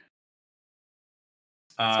Magic.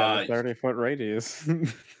 It's got a 30-foot radius.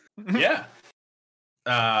 Yeah.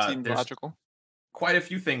 seems There's logical. quite a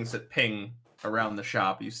few things that ping around the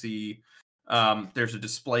shop. You see there's a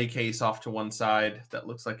display case off to one side that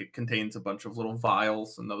looks like it contains a bunch of little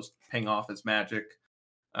vials, and those ping off as magic.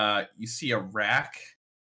 You see a rack.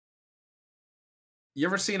 You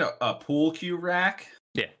ever seen a pool cue rack?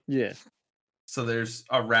 Yeah. So there's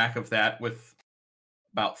a rack of that with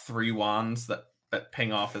about 3 wands that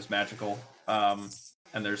ping off as magical.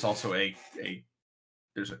 And there's also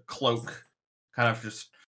there's a cloak kind of just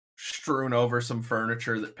strewn over some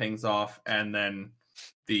furniture that pings off, and then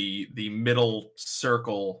the middle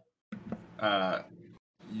circle,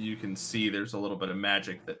 you can see there's a little bit of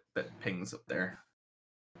magic that pings up there.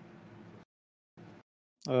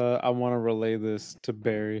 I want to relay this to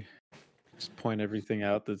Barry. Just point everything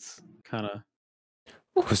out that's kind of...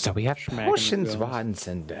 Oh, so we have Schmack in the potions, gums. wands,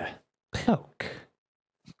 and cloak.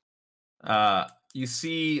 You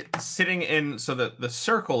see sitting in, so the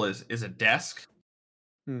circle is a desk,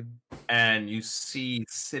 and you see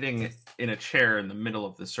sitting in a chair in the middle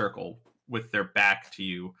of the circle with their back to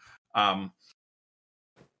you,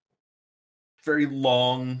 very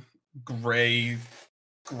long, gray,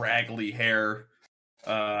 scraggly hair,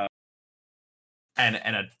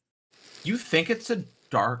 and you think it's a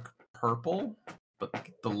dark purple, but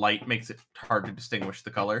the light makes it hard to distinguish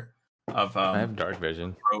the color of I have dark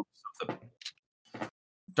vision. robes of the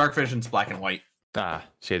dark vision's black and white. Ah,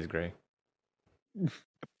 shades of gray.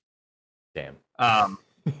 Damn.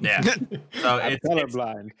 Yeah. So I'm it's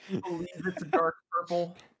colorblind. I believe it's a dark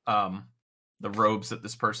purple. The robes that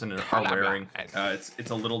this person are wearing.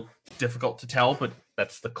 It's a little difficult to tell, but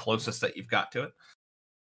that's the closest that you've got to it.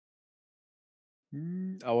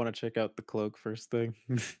 I want to check out the cloak first thing.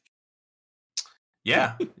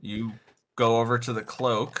 Yeah, you go over to the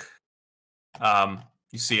cloak.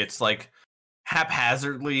 You see it's like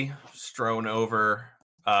haphazardly strewn over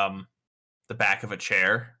the back of a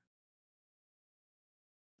chair.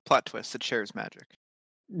 Plot twist: the chair's magic.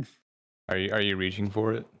 Are you reaching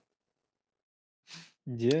for it?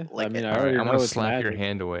 Yeah, Like I mean, it. I already I'm know gonna it's slap your magic.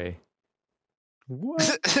 hand away.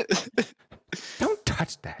 What? Don't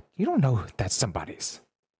touch that. You don't know that's somebody's.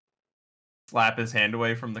 Slap his hand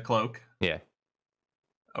away from the cloak. Yeah.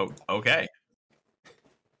 Oh, okay.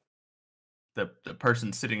 The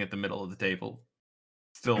person sitting at the middle of the table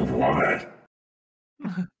still. What?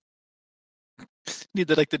 Need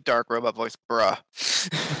the dark robot voice, bruh.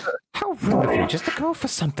 How rude of you just to go for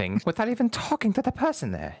something without even talking to the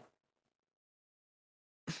person there.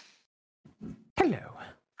 Hello.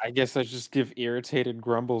 I guess I just give irritated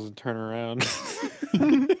grumbles and turn around.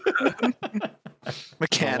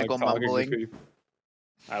 Mechanical mumbling.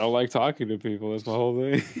 I don't like talking to people. That's my whole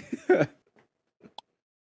thing.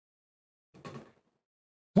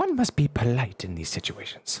 One must be polite in these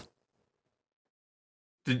situations.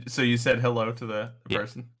 So you said hello to the Yeah.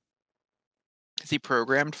 person? Is he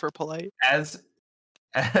programmed for polite? As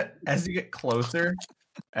you get closer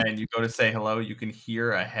and you go to say hello, you can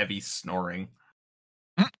hear a heavy snoring.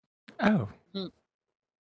 Oh. Hmm.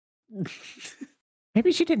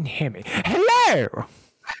 Maybe she didn't hear me. Hello!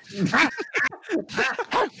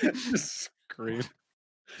 Just scream.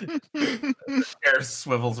 Hair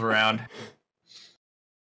swivels around.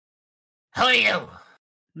 Who are you?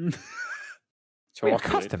 We're Chocolate.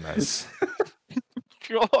 customers.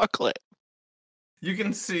 Chocolate. You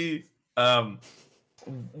can see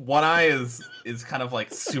one eye is kind of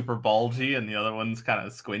like super bulgy and the other one's kind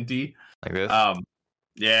of squinty. Like this.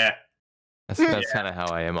 Yeah. That's kind of how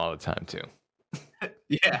I am all the time too.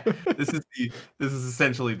 Yeah. This is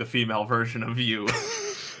essentially the female version of you.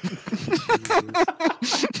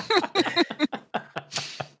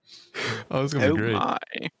 Oh, it's gonna Oh be great. my.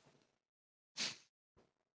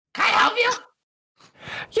 Can I help you?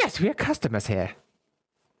 Yes, we are customers here.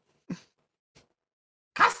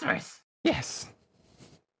 Customers. Yes.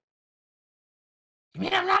 You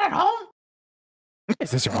mean I'm not at home?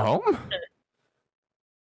 Is this your home?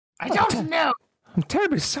 I don't know. I'm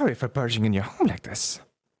terribly sorry for barging in your home like this.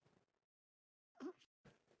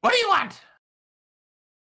 What do you want?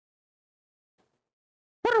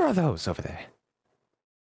 What are all those over there?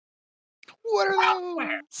 What are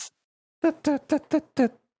Where?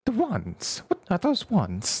 those? The wands. What are those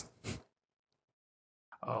wands?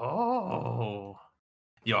 Oh.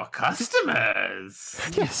 Your customers.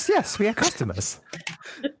 Yes, we are customers.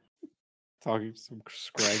 Talking to some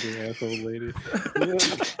scraggly ass old lady.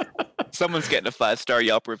 Someone's getting a 5-star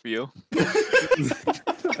Yelp review.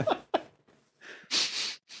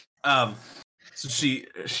 So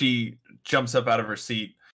she jumps up out of her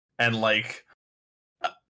seat and like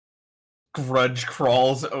grudge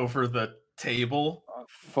crawls over the table.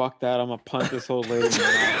 Fuck that! I'm gonna punt this old lady. In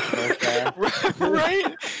the mouth.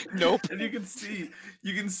 Right? Nope. And you can see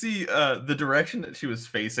the direction that she was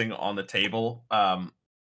facing on the table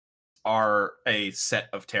are a set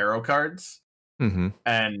of tarot cards Mm-hmm.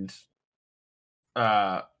 and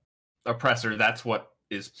oppressor. That's what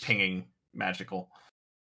is pinging magical.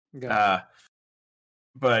 But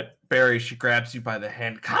Barry, she grabs you by the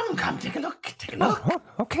hand. Come, take a look. Oh,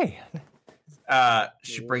 okay.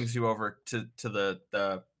 She brings you over to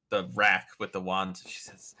the rack with the wands. She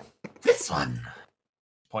says, "This one."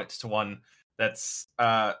 Points to one that's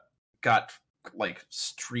got like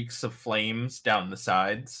streaks of flames down the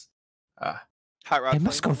sides. Hot rod. It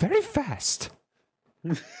must go very fast.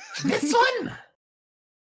 This one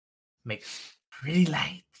Makes pretty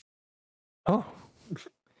light. Oh.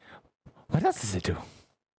 What else does it do?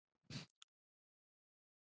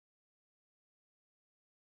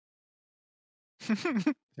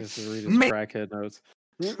 Just to read his Make- crackhead notes.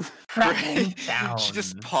 crackling She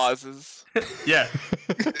just sounds. pauses. Yeah.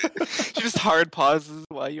 She just hard pauses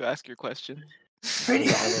while you ask your question. Pretty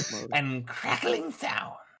Dial-up mode. and crackling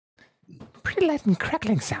sound. Pretty light and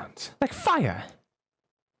crackling sounds. Like fire.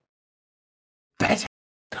 Better.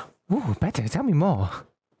 Ooh, better. Tell me more.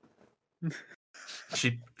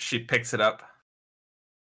 She picks it up.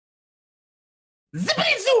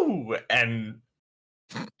 Zippity zoo! And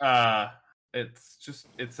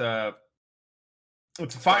it's a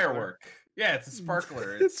firework. Yeah, it's a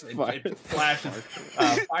sparkler. It's It fire. flashes.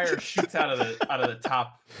 Fire shoots out of the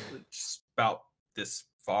top, just about this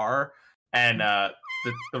far, and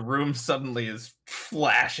the room suddenly is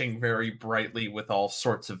flashing very brightly with all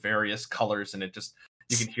sorts of various colors, and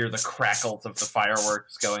you can hear the crackles of the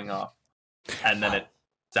fireworks going off, and then it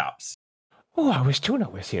stops. Oh, I wish Tuna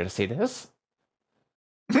was here to see this.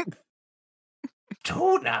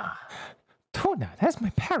 Tuna. Tuna, that's my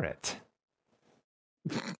parrot.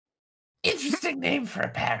 Interesting name for a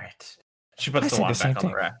parrot. She I puts the said the wand same back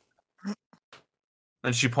on the thing. rack.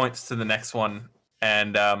 And she points to the next one,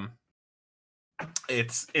 and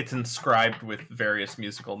it's inscribed with various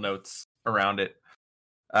musical notes around it.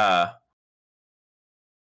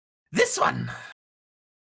 This one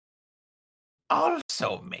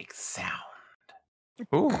also makes sound.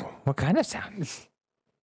 Ooh, what kind of sounds?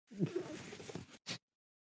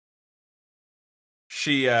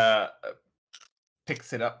 She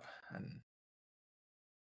picks it up and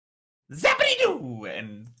Zappity doo!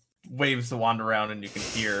 and waves the wand around, and you can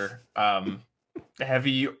hear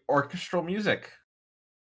heavy orchestral music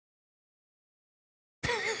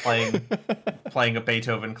playing a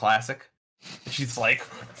Beethoven classic. She's like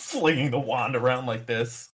flinging the wand around like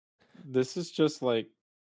this. This is just like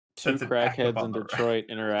two That's an active crackheads on in the rack. Detroit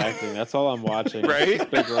interacting. That's all I'm watching. Right? It's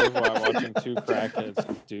Big Robot watching two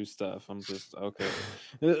crackheads do stuff. I'm just okay.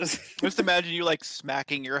 Just imagine you like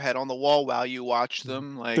smacking your head on the wall while you watch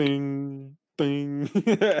them. Like, Ding, Ding.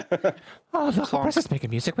 Oh, look, Clonk. Oprah's making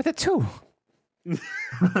music with it too.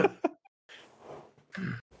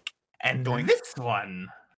 And Doink. this one.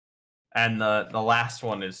 And the last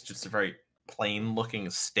one is just a very plain looking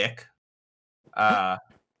stick.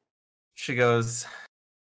 She goes,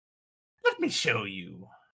 "Let me show you."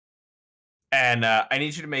 And I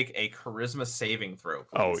need you to make a charisma saving throw.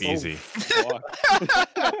 Oh, please. easy. Fuck.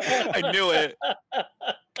 I knew it.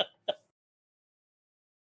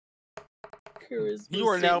 Charisma You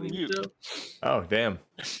are now saving mute. throw. Oh, damn.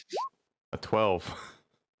 A 12.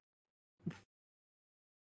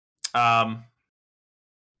 No,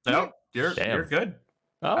 you're Damn. good.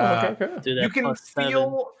 Oh, Uh, okay, cool. Do that You can plus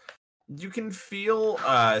 7. feel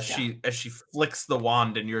as she flicks the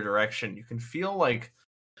wand in your direction, you can feel like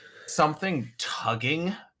something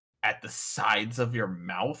tugging at the sides of your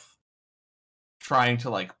mouth, trying to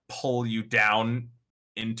like pull you down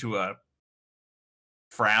into a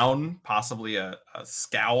frown, possibly a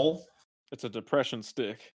scowl. It's a depression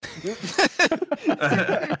stick.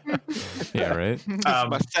 Yeah, right? It's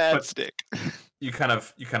my sad but- stick. You kind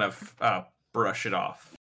of brush it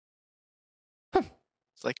off.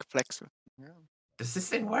 It's like flex. Yeah. Does this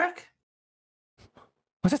thing work?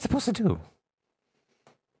 What's it supposed to do?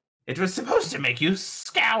 It was supposed to make you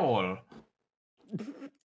scowl.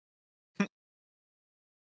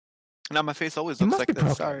 Now my face always You looks must like be this.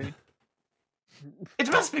 broken. Sorry. It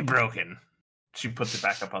must be broken. She puts it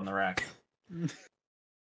back up on the rack.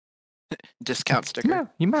 Discount sticker.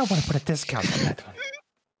 You might want to put a discount on that one.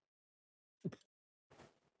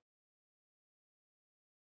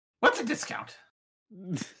 What's a discount?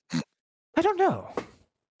 I don't know.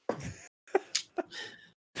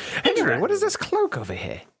 Anyway, what is this cloak over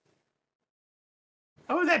here?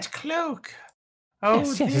 Oh, that cloak. Oh,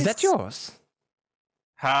 yes, is that this- yours?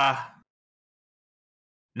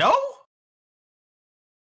 No?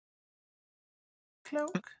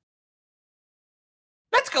 Cloak?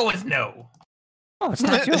 Let's go with no. Oh, it's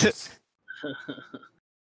not yours.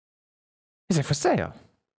 Is it for sale?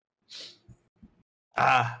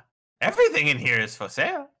 Everything in here is for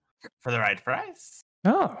sale. For the right price.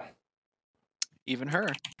 Oh, Even her.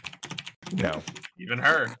 no. Even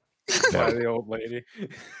her. By the old lady.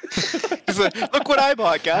 She's like, look what I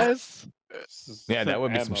bought, guys. Yeah, that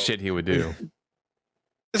would be some Ammo. shit he would do.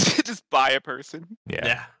 Just buy a person.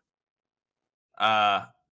 Yeah.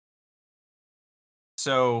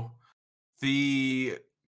 So the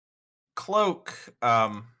cloak,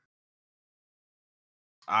 I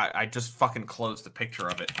just fucking closed the picture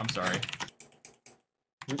of it. I'm sorry.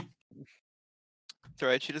 It's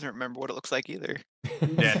alright, she doesn't remember what it looks like either.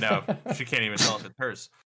 Yeah, no, she can't even tell if it's hers.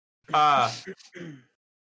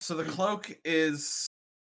 So the cloak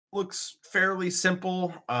looks fairly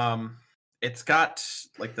simple. It's got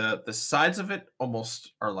like the sides of it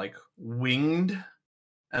almost are like winged,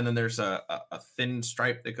 and then there's a thin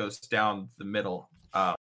stripe that goes down the middle.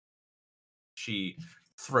 She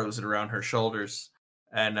throws it around her shoulders,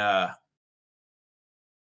 and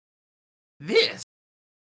this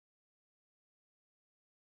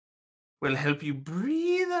will help you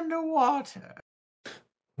breathe underwater.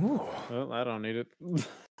 Ooh. Well, I don't need it. Do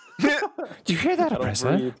you hear that, I don't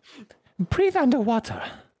oppressor? breathe. Breathe underwater.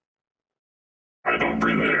 I don't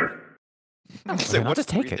breathe air. Oh, So then I'll what's just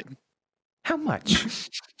take it. breathing? How much?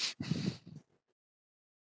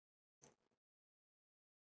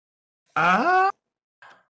 How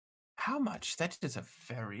much? That is a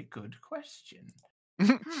very good question.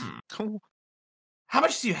 Hmm. How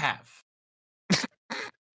much do you have?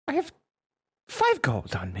 I have 5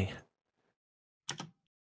 gold on me.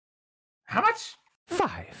 How much?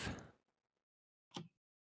 5.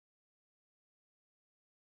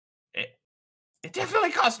 It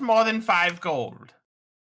definitely costs more than 5 gold.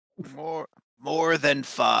 More than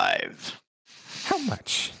 5. How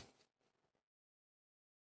much?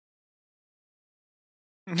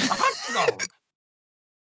 100 gold.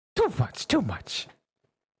 Too much, too much.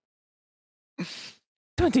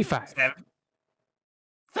 25.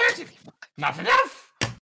 30. Not enough.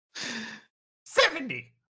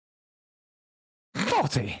 70.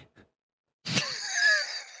 40.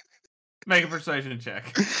 Make a persuasion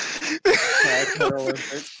check.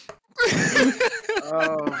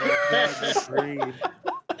 Oh my god, the greed.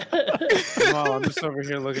 Come on, I'm just over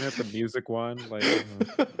here looking at the music one. Like,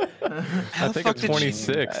 I think a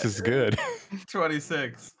 26 is good.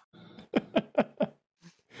 26.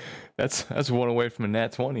 That's one away from a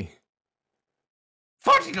nat 20.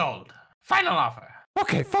 40 gold. Final offer.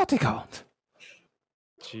 Okay, 40 gold.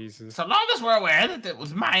 Jesus. So long as we're aware that it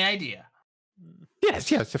was my idea.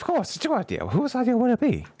 Yes, of course. It's your idea. Whose idea would it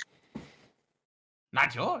be?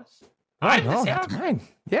 Not yours. Oh, no, that's mine.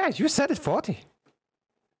 Yeah, you said it 40.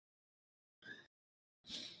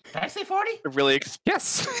 Did I say 40? I really,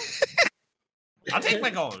 Yes. I'll take my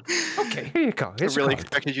gold. Okay, here you go. I Here's your really card.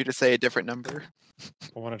 expected you to say a different number.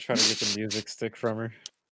 I want to try to get the music stick from her.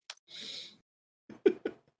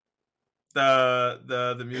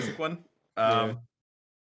 The music one. Yeah.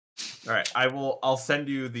 All right, I'll send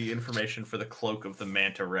you the information for the cloak of the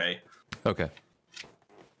manta ray. Okay.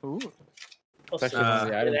 Ooh. It's actually one of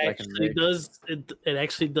the it items I can actually make. does it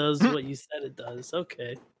actually does what you said it does.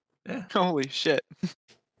 Okay. Yeah. Holy shit.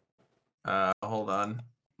 Hold on.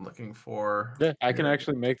 I'm looking for. Yeah, I can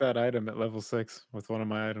actually make that item at level 6 with one of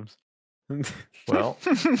my items. Well,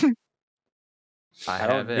 I don't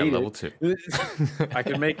have it at need level it. 2. I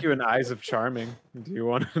can make you an Eyes of Charming. Do you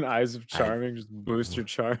want an Eyes of Charming? Just boost your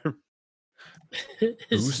charm.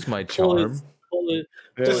 Boost my Pull charm. his- pull his-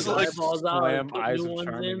 Yeah, Pull his like, eyeballs out and slam put Eyes new of ones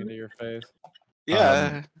Charming in. into your face.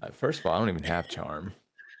 Yeah. First of all, I don't even have charm.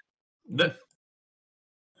 The-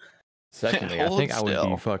 Secondly, I Hold think I would still.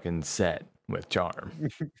 be fucking set with charm.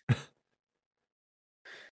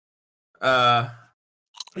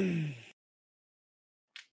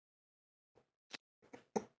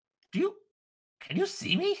 Can you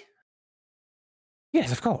see me?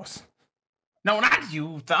 Yes, of course. No, not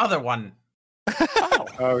you. The other one.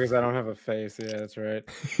 Oh, because I don't have a face. Yeah, that's right.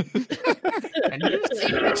 Can you see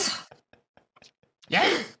me? Yes.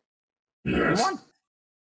 Yes. You Yes. want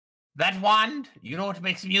that wand? You know it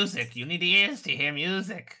makes music. You need ears to hear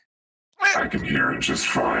music. I can hear it just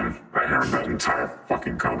fine. I heard that entire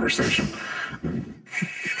fucking conversation.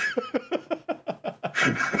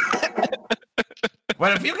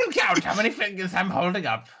 Well, if you can count how many fingers I'm holding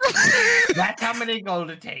up, that's how many gold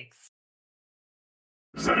it takes.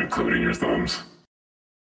 Is that including your thumbs?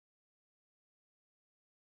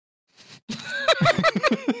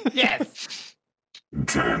 Yes.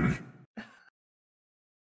 10.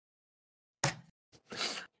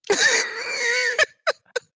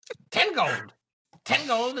 $10 gold.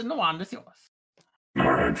 $10 and the wand is yours.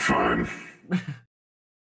 Alright, fine.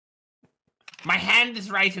 My hand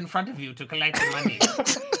is right in front of you to collect the money.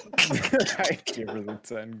 I give her the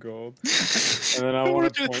 10 gold. And then I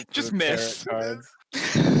want to point to just the miss. tarot cards.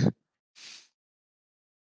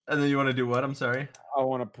 And then you want to do what? I'm sorry. I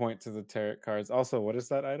want to point to the tarot cards. Also, what is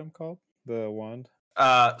that item called? The wand?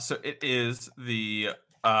 So it is the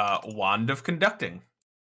wand of conducting,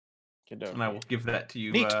 and I will give that to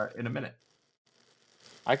you Neat. in a minute.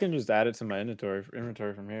 I can just add it to my inventory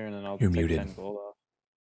from here, and then I'll You're take muted. 10 gold off.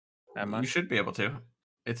 Am I? You should be able to.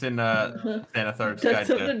 It's in Xanathar's That guide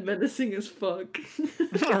to. sounded menacing as fuck.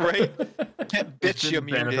 Right? It's Bitch, you in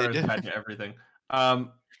Xanathar's muted. guide to everything.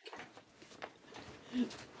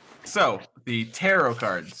 So the tarot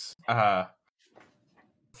cards.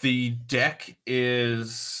 The deck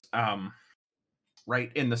is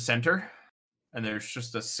right in the center, and there's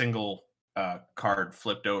just a single card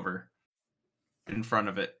flipped over in front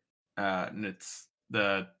of it, and it's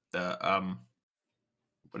the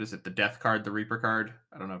what is it? The death card, the Reaper card.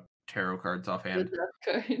 I don't know tarot cards The offhand. death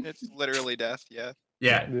card. It's literally death, yeah.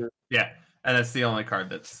 Yeah, Yeah. yeah, and that's the only card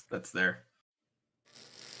that's there.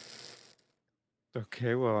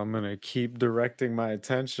 Okay, well, I'm gonna keep directing my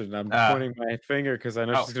attention. I'm Uh, pointing my finger because I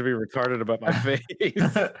know oh. she's gonna be retarded about my face.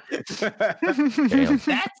 Damn.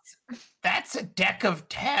 That's a deck of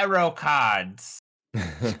tarot cards.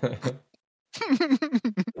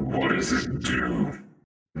 What does it do?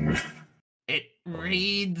 It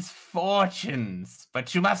reads fortunes,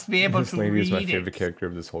 but you must be able This to lady read is my favorite it. character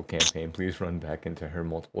of this whole campaign. Please run back into her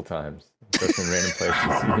multiple times. Just in random places.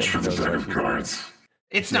 How much for She the knows deck why of she's- cards?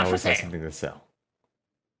 It's she not for always has sale. something to sell.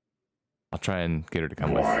 I'll try and get her to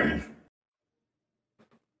come with. Why?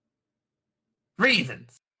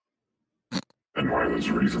 Reasons. And why are those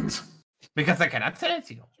reasons? Because I cannot sell it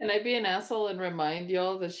to you. Can I be an asshole and remind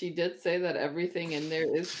y'all that she did say that everything in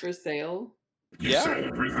there is for sale? You Yeah. said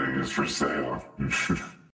everything is for sale.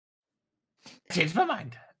 Changed my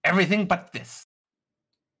mind. Everything but this.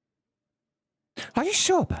 Are you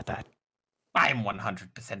sure about that? I am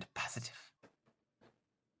 100% positive.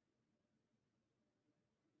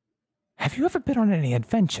 Have you ever been on any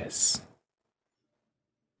adventures?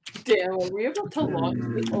 Damn, are we about to launch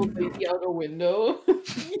this old lady out a window?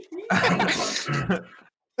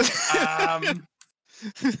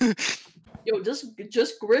 Yo,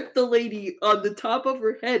 just grip the lady on the top of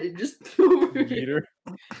her head and just throw her. Beat her.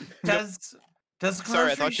 Does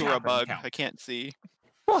Sorry, I grocery thought you were a shopping bug. count? I can't see.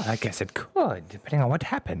 Well, I guess it could, depending on what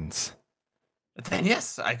happens. Then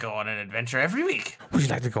yes, I go on an adventure every week. Would you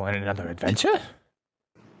like to go on another adventure?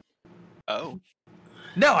 Oh.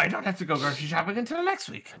 No, I don't have to go grocery shopping until next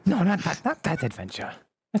week. No, not that adventure.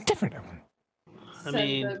 It's different. I Send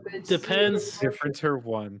mean, that bitch to depends. the Differenter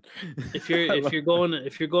one. If you're going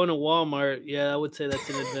to Walmart, yeah, I would say that's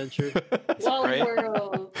an adventure. Wall Right.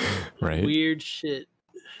 World. Right? Weird shit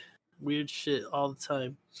all the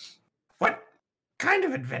time. What kind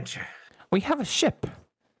of adventure? We have a ship.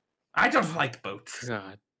 I don't like boats.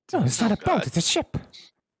 God. No, it's not Oh, a boat. God. It's a ship.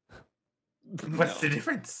 What's the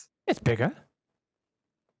difference? It's bigger.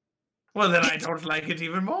 Well, then I don't like it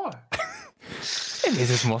even more. It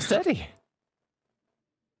means it's more steady.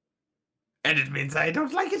 And it means I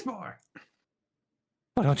don't like it more.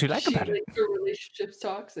 What don't you like She about it? thinks her relationship's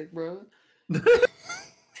toxic, bro.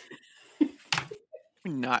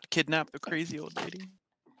 Not kidnap the crazy old lady.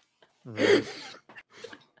 Right.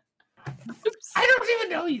 I don't even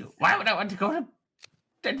know you. Why would I want to go on an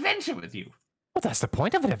adventure with you? Well, that's the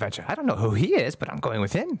point of an adventure. I don't know who he is, but I'm going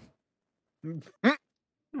with him. Well,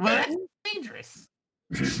 that's dangerous.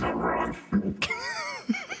 He's not wrong.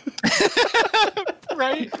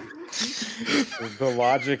 Right? The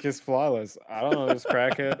logic is flawless. I don't know this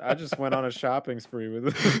crackhead. I just went on a shopping spree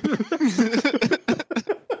with him.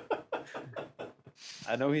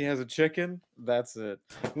 I know he has a chicken. That's it.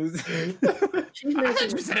 She's I thought missing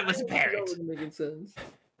you a said it was a that parrot. wasn't making sense.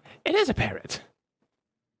 It is a parrot.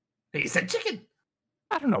 He said chicken.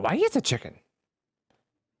 I don't know why he's a chicken.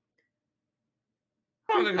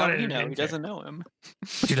 I'm gonna go How on do an you know? He adventure. doesn't know him.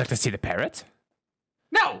 Would you like to see the parrot?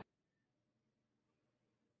 No.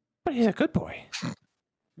 But he's a good boy.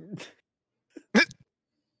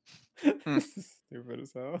 This is stupid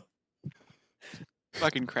as hell.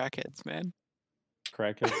 Fucking crackheads, man.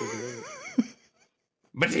 Crackheads are great.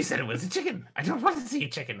 But he said it was a chicken. I don't want to see a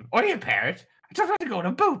chicken or a parrot. I don't want to go on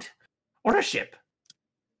a boat or a ship.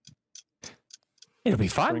 It'll be Bring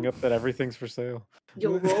fun. up that everything's for sale.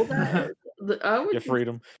 Yo, roll that. I would Get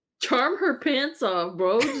freedom. charm her pants off,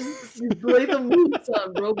 bro. Just lay the moves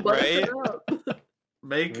on, bro. Bust it up.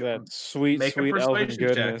 Make Look at that sweet, Make a sweet elven persuasion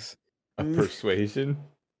check. goodness. A persuasion?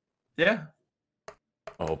 yeah.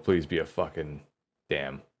 Oh, please be a fucking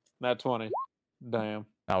damn. Not 20. Damn.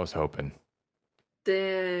 I was hoping.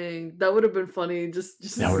 Dang, that would have been funny.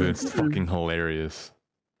 Just That would have been fucking hilarious.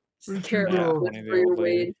 Just carry Yeah, on funny, the your old way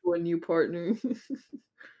lady. into a new partner.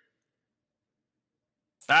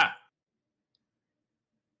 Stop.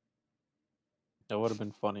 That would have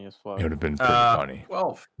been funny as fuck. It would have been pretty funny.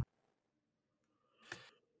 12.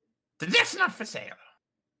 The deck's not for sale.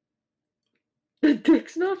 The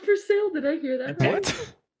dick's not for sale. Did I hear that right? What?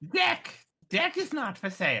 Deck is not for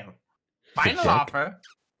sale. Final deck? offer.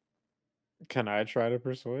 Can I try to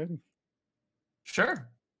persuade? Sure.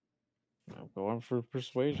 I'm going for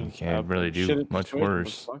persuasion. You can't I'll really do shit at much persuasion, but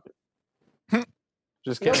worse. fuck it.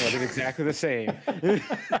 Just kidding. I did exactly the same.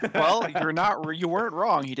 Well, you weren't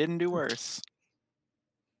wrong. He didn't do worse.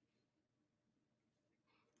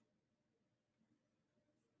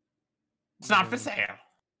 It's not for sale.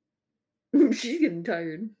 She's getting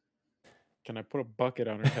tired. Can I put a bucket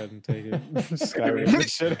on her head and take it? Skyrim the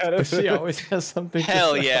shit out of She it. always has something. to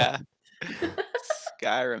Hell say. yeah.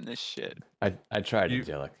 Skyrim this shit. I tried, You-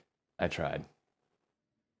 Angelic. I tried.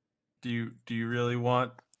 Do you really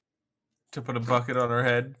want to put a bucket on her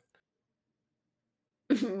head?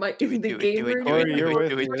 My, Do it, the do it, do gamer. it, do Corey, it, you're do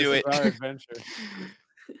with it, me. do This it. is our adventure.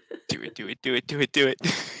 Do it, do it, do it, do it, do it.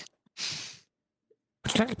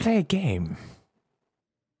 Would you like to play a game?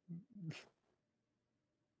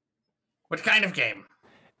 What kind of game?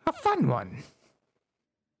 A fun one.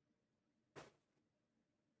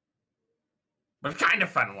 What kind of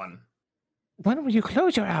fun one? When will you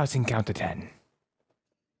close your eyes and count to 10?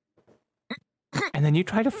 And then you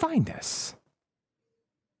try to find us.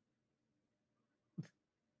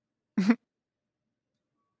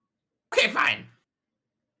 Okay, fine.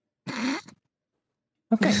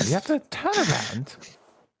 Okay, you have to turn around,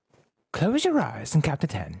 close your eyes, and count to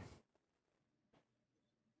 10.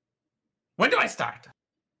 When do I start?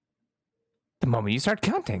 The moment you start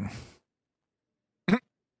counting.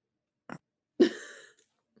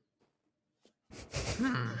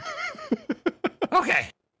 Okay.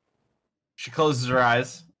 She closes her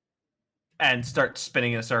eyes and starts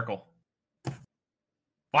spinning in a circle.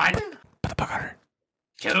 1, Put the bucket on her.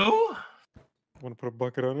 2, Want to put a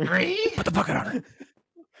bucket on her? 3. Put the bucket on her.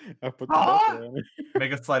 I put the Aw. bucket on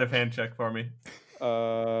Make a sleight of hand check for me.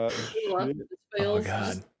 her. Lots Shit. of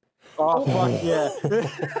fails. Oh, fuck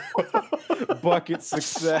yeah. Bucket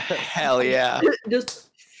success. Hell yeah. Just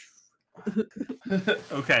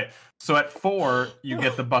Okay, so at 4, you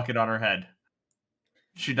get the bucket on her head.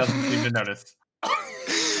 She doesn't seem to notice.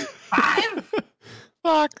 5,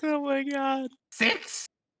 Fuck, oh my god. 6.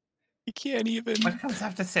 You can't even. What comes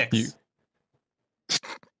after 6? You-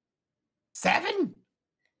 7,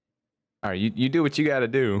 All right, you do what you got to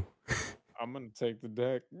do. I'm gonna take the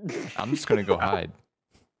deck. I'm just gonna go hide.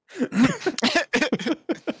 I'm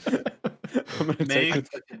gonna take Make- the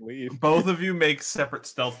deck and leave. Both of you make separate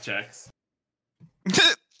stealth checks.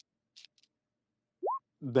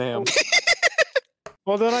 Damn.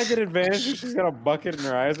 Well, don't I get advantage if she's got a bucket and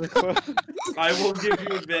her eyes are closed? I will give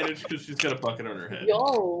you advantage because she's got a bucket on her head. Yo,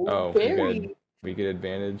 Oh, we get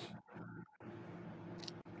advantage.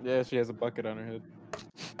 Yeah, she has a bucket on her head.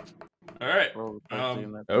 All right. Oh,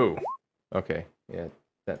 Oh, okay. Yeah,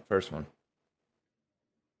 that first one.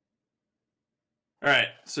 All right.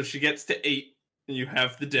 So she gets to 8, and you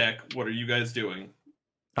have the deck. What are you guys doing?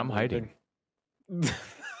 I'm hiding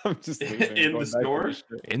I'm just leaving, In going the back to store? shit.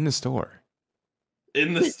 in the store.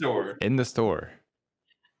 In the store. In the store.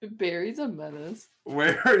 Barry's a menace.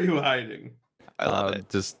 Where are you hiding? I love it.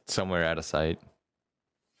 Just somewhere out of sight.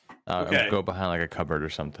 Okay. Go behind like a cupboard or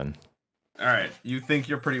something. All right. You think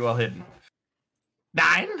you're pretty well hidden.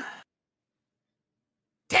 9,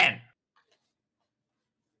 10.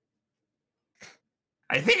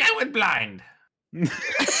 I think I went blind.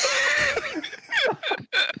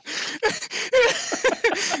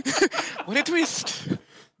 What did we?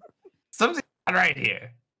 Something right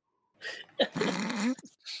here.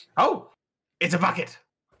 Oh, it's a bucket.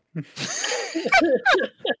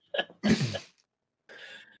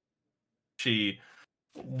 She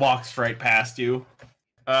walks right past you.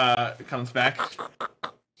 Comes back.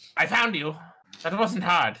 I found you. That wasn't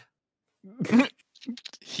hard.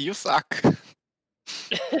 You suck.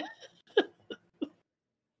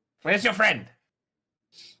 Where's your friend?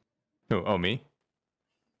 Oh, me?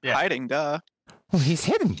 Yeah. Hiding, duh. Oh, he's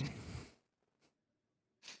hidden.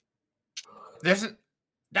 There's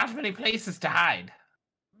not many places to hide.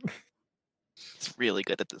 It's really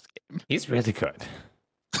good at this game. He's really good.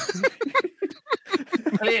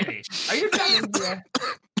 Clearly. Are you done in here?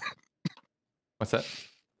 What's that?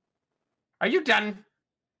 Are you done?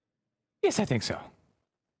 Yes, I think so.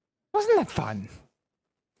 Wasn't that fun?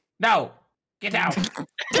 No. Get out.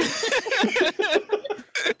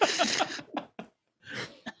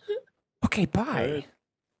 Okay, bye.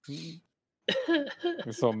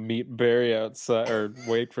 So meet Barry outside, or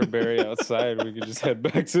wait for Barry outside. We could just head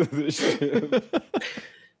back to the ship.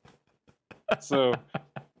 So,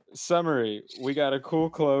 summary: we got a cool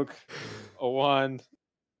cloak, a wand,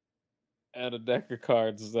 and a deck of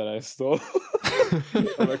cards that I stole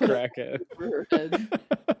from a crackhead.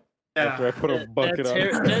 After I put a bucket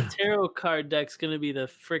on. That tarot card deck's gonna be the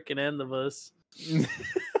freaking end of us.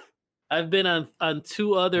 I've been on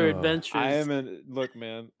 2 other adventures. I am look,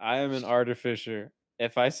 man. I am an artificer.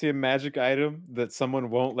 If I see a magic item that someone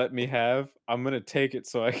won't let me have, I'm gonna take it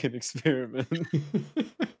so I can experiment.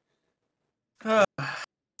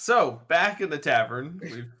 So back in the tavern,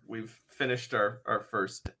 we've finished our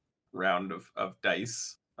first round of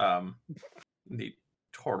dice. The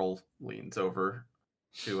turtle leans over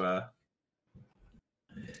to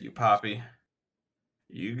you, Poppy.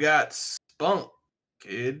 You got spunk,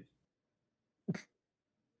 kid.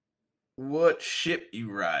 What ship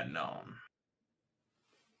you riding on?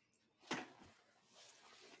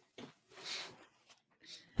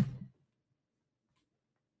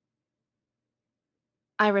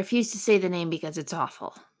 I refuse to say the name because it's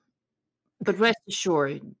awful. But rest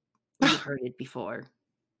assured, you've heard it before.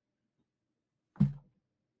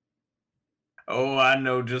 Oh, I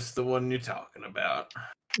know just the one you're talking about.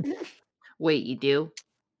 Wait, you do?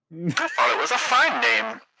 I thought it was a fine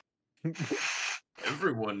name.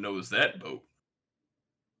 Everyone knows that boat.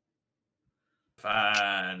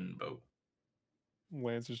 Fine boat.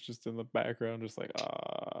 Lance is just in the background, just like,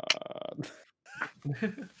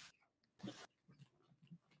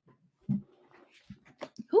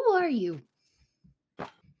 Who are you?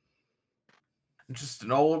 Just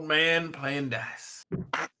an old man playing dice.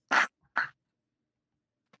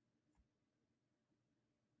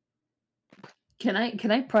 Can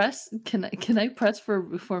I press? Can I press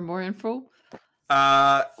for more info?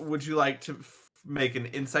 Would you like to make an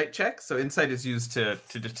insight check? So insight is used to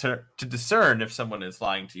discern if someone is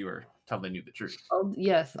lying to you or telling you the truth.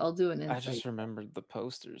 Yes, I'll do an insight. I just remembered the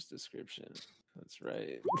poster's description. That's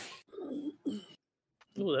right.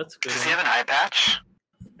 Oh, that's a good. Does One. he have an eye patch?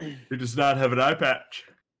 He does not have an eye patch.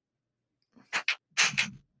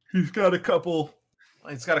 He's got a couple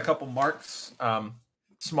marks,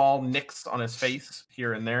 small nicks on his face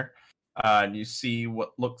here and there, and you see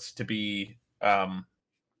what looks to be a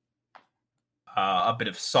bit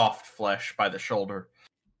of soft flesh by the shoulder,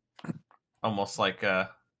 almost like a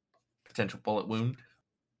potential bullet wound.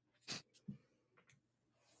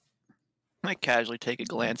 I casually take a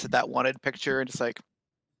glance at that wanted picture and it's like,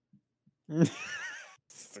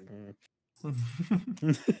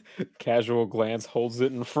 Just casual glance holds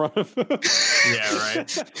it in front of him. Yeah,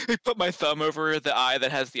 right. I put my thumb over the eye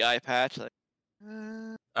that has the eye patch. Like,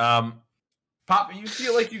 Pop, you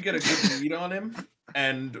feel like you get a good read on him,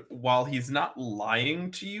 and while he's not lying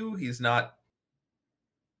to you, he's not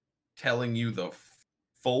telling you the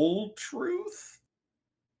full truth.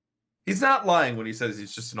 He's not lying when he says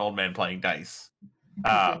he's just an old man playing dice.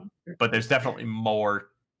 But there's definitely more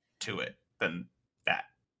to it than that.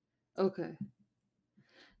 Okay.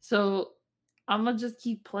 So I'm gonna just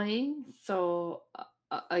keep playing. So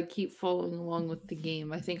I keep following along with the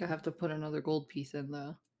game. I think I have to put another gold piece in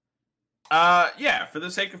though. Yeah, for the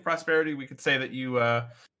sake of prosperity, we could say that you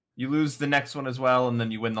lose the next one as well, and then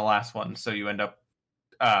you win the last one. So you end up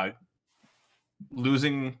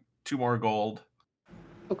losing 2 more gold,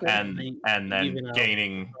 Okay. and then Even out.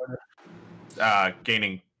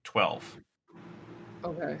 gaining 12.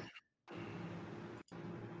 Okay.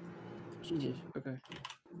 Jesus. Okay.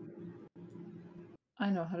 I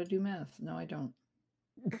know how to do math. No, I don't.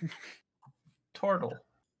 Turtle.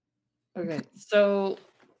 Okay, so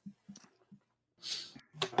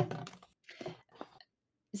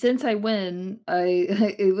since I win,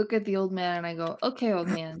 I look at the old man and I go, "Okay, old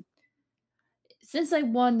man. Since I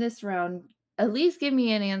won this round, at least give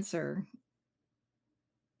me an answer.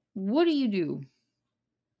 What do you do?"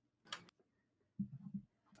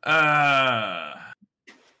 I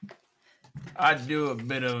do a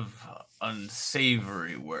bit of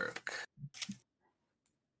unsavory work.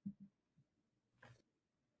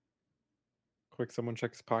 Quick, someone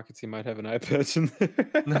check his pockets. He might have an eye patch in there.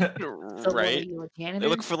 So what are right? you, a They janitor?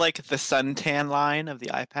 look for like the suntan line of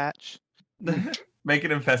the eye patch. Make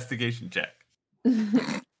an investigation check.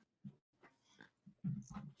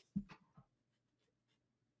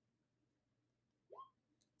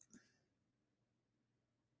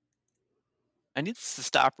 I need to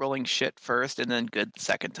stop rolling shit first and then good the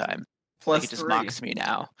second time. Plus Like it just 3. mocks me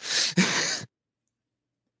now.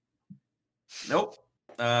 Nope.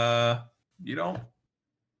 You don't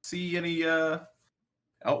see any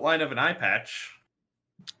outline of an eye patch.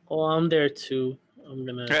 Oh, I'm there too. I'm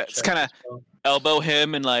gonna. Yeah, it's check kinda- as well. Elbow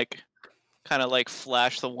him and like kind of like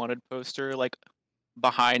flash the wanted poster like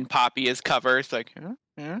behind Poppy cover. It's like, huh?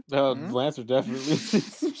 Yeah? Oh, Hmm? Lancer definitely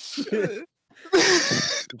sees some shit.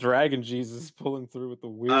 Dragon Jesus pulling through with the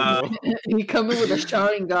weirdo. He come in with a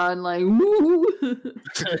shouting gun, like, woo!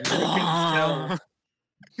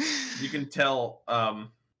 You can tell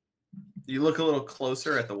you look a little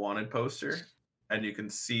closer at the wanted poster and you can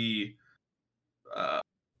see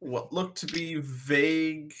what look to be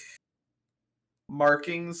vague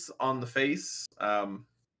markings on the face, kind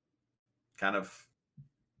of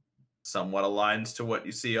somewhat aligns to what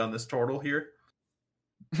you see on this turtle here.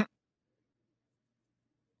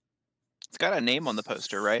 It's got a name on the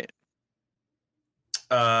poster, right?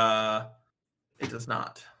 It does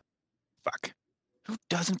not. Fuck. Who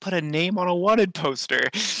doesn't put a name on a wanted poster?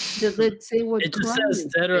 Does it say what It just crime says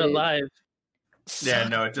it dead or did? alive. Yeah,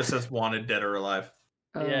 no, it just says wanted, dead or alive.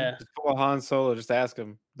 Oh. Yeah. Just pull a Han Solo. Just ask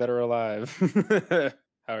him, dead or alive.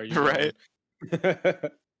 How are you? Right. doing?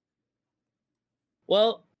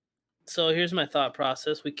 Well, so here's my thought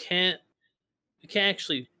process. We can't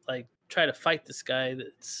actually like try to fight this guy.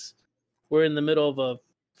 We're in the middle of a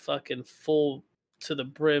fucking full to the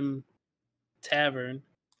brim tavern.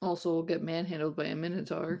 Also, we'll get manhandled by a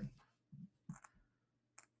minotaur.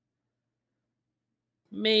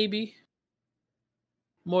 Maybe.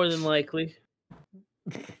 More than likely.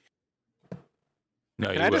 No,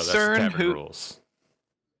 Can you I will. That's the discern tavern who- rules.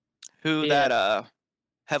 Who Yeah. that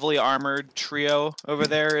heavily armored trio over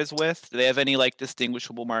there is with? Do they have any like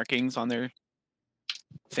distinguishable markings on their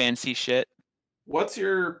fancy shit? What's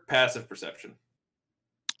your passive perception?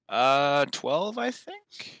 12, I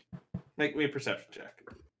think. Make me a perception check.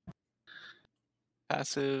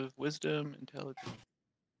 Passive wisdom, intelligence.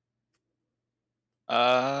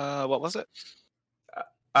 What was it?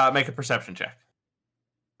 Make a perception check.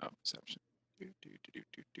 Oh, perception.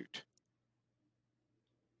 Doot.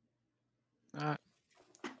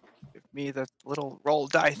 Give me the little roll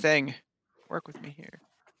die thing. Work with me here.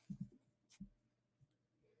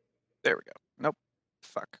 There we go. Nope.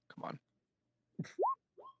 Fuck. Come on.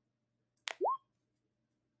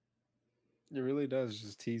 It really does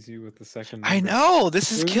just tease you with the second. I number. know.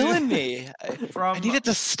 This is killing me. I need it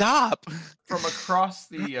to stop. From across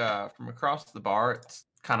the bar, it's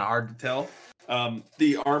kind of hard to tell.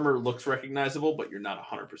 The armor looks recognizable, but you're not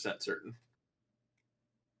 100% certain.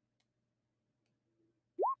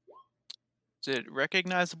 Is it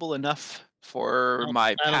recognizable enough for No, my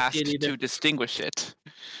I don't past see it either. to distinguish it?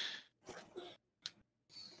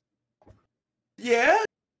 Yeah,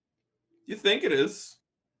 You think it is?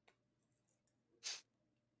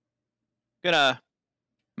 Gonna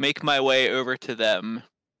make my way over to them.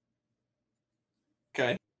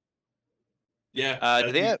 Okay. Yeah.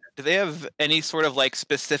 Do they have any sort of like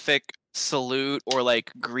specific salute or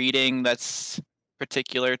like greeting that's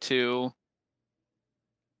particular to?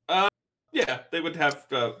 Yeah, they would have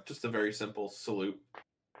just a very simple salute.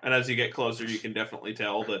 And as you get closer, you can definitely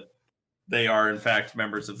tell that they are, in fact,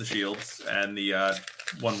 members of the Shields, and the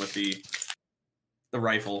one with the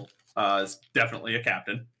rifle is definitely a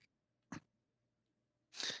captain.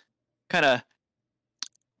 Kind of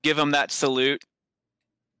give them that salute,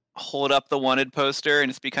 hold up the wanted poster, and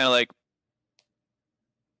just be kind of like,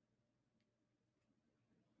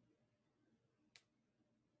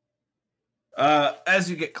 as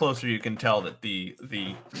you get closer, you can tell that the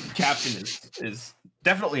captain is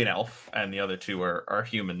definitely an elf, and the other two are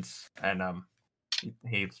humans. And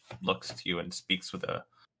he looks to you and speaks with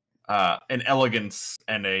an elegance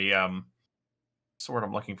and a what's the word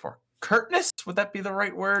I'm looking for? Curtness? Would that be the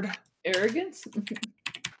right word? Arrogance?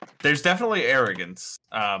 There's definitely arrogance.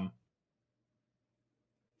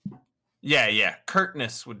 Yeah.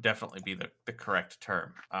 Curtness would definitely be the correct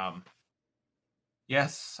term.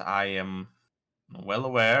 Yes, I am well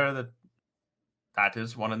aware that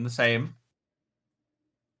is one and the same.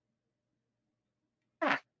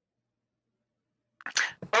 Well,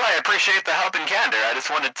 I appreciate the help and candor. I just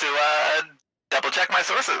wanted to double check my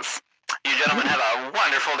sources. You gentlemen have a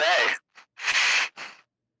wonderful day.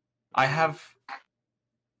 I have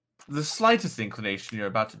the slightest inclination you're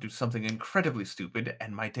about to do something incredibly stupid,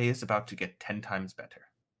 and my day is about to get 10 times better.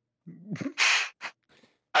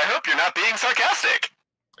 I hope you're not being sarcastic.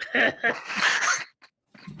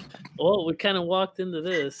 Well, we kind of walked into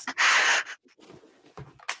this.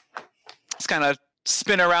 just kind of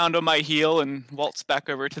spin around on my heel and waltz back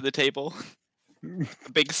over to the table. A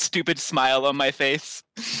big stupid smile on my face.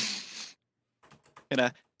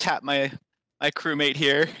 Gonna tap my crewmate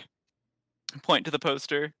here, point to the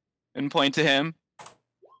poster, and point to him.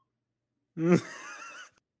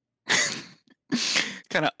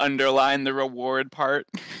 Kind of underline the reward part.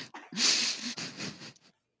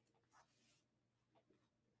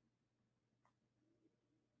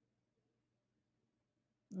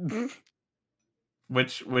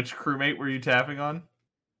 Which crewmate were you tapping on?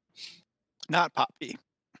 Not Poppy.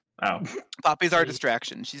 Oh, Poppy's our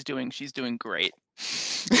distraction. She's doing great.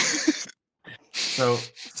 so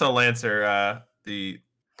Lancer, your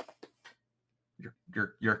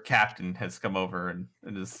captain has come over and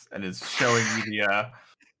is showing you the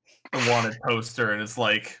wanted poster and is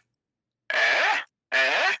like,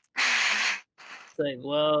 It's like,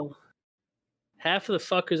 well, half of the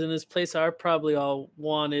fuckers in this place are probably all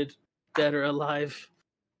wanted, dead or alive.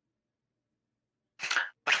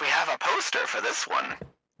 But we have a poster for this one.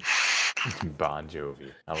 Bon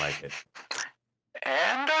Jovi. I like it.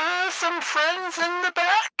 And some friends in the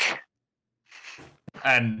back.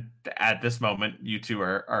 and at this moment, you two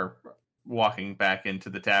are walking back into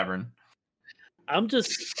the tavern. I'm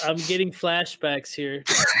getting flashbacks here.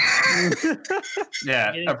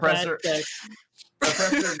 Yeah, Getting Oppressor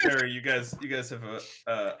flashbacks. and Barry, you guys have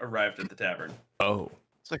arrived at the tavern. Oh.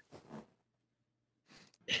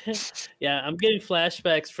 Yeah, I'm getting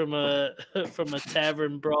flashbacks from a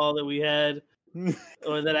tavern brawl that we had,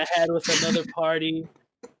 or that I had with another party.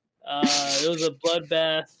 It was a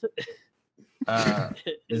bloodbath.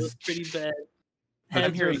 It was pretty bad. I'm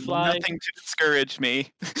Heads were hearing flying. nothing to discourage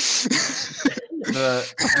me. The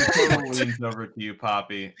total leans over to you,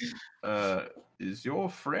 Poppy. Is your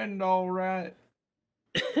friend all right?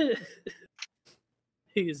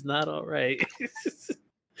 He is not all right.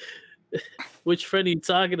 Which friend are you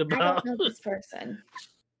talking I about? don't know this person.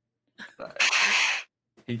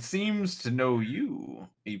 He seems to know you.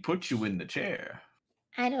 He put you in the chair.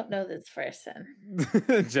 I don't know this person.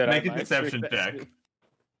 Jedi Make a mind deception trick check. that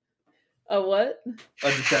A what?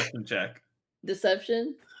 A deception check.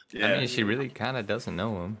 Deception? Yeah. I mean, she really kind of doesn't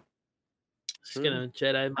know him. Just gonna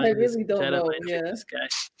Jedi mind I really don't Jedi know, mind trick yeah. this guy.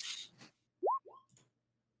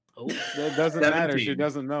 Oh, That doesn't matter. She 17.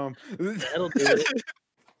 doesn't know him. that'll do it.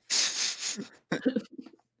 Not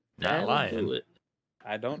That'll lying. do it.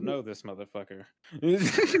 I don't know this motherfucker.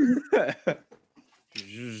 I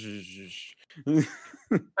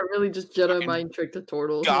really just Jedi Fucking mind tricked a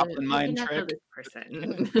turtle. Goblin I mind do not know trick. this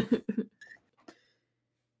person.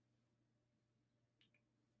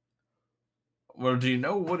 Well, do you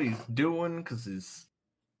know what he's doing? Because he's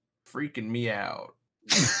freaking me out.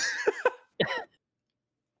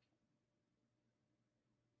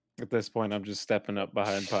 At this point, I'm just stepping up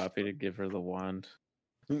behind Poppy to give her the wand.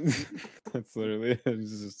 That's literally it.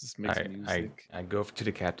 Just makes music. I go to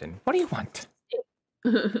the captain. What do you want?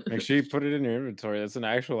 Make sure you put it in your inventory. That's an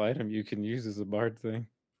actual item you can use as a bard thing.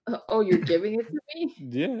 Oh, you're giving it to me?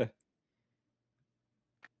 Yeah.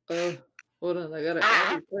 Hold on, I gotta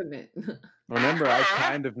add equipment. Remember, I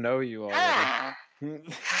kind of know you already.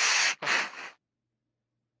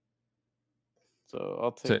 So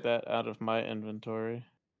I'll take that out of my inventory.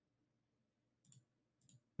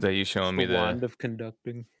 Is that you showing me wand of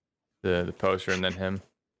conducting? The poster and then him?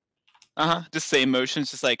 Just same motions,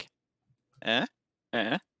 just like,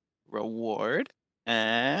 reward, Do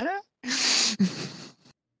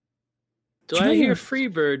I hear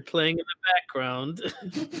Freebird playing in the background?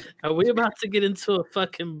 Are we about to get into a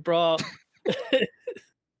fucking brawl? You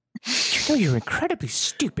know you're incredibly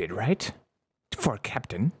stupid, right? For a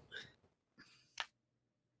captain.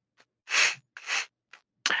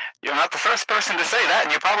 You're not the first person to say that,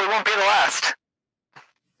 and you probably won't be the last.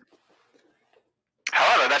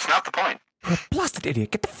 However, that's not the point. You're a blasted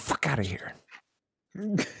idiot. Get the fuck out of here.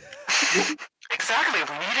 Exactly.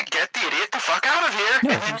 We need to get the idiot the fuck out of here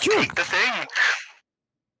and then take the thing.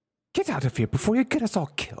 Get out of here before you get us all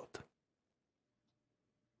killed.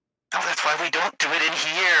 Oh, that's why we don't do it in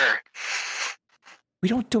here. We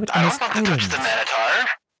don't do it on I this don't want to touch island. the Minotaur.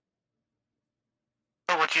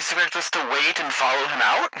 So what, you expect us to wait and follow him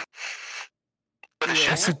out? With a I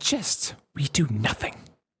ship? suggest we do nothing.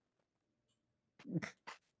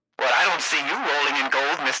 Well, I don't see you rolling in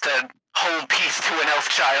gold, Mr. Hold Peace to an Elf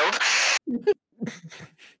Child.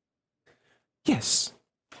 Yes,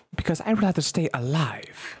 because I'd rather stay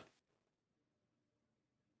alive.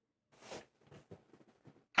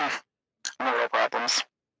 Moral problems.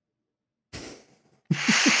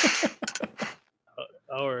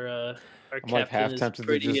 Our I'm like half tempted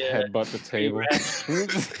to just headbutt the table.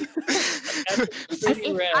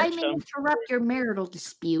 If I may interrupt your marital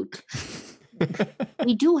dispute,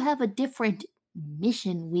 we do have a different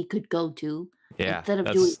mission we could go to. Yeah, instead of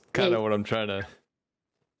doing that's kind of what I'm trying to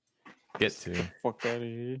get to. Fuck out of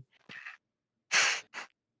here.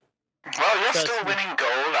 Well, you're still winning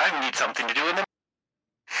gold. I need something to do in the...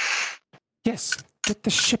 Yes, get the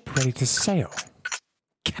ship ready to sail,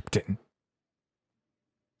 Captain.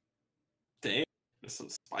 Damn, there's some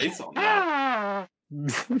spice on that.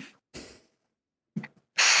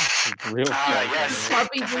 Real yes. If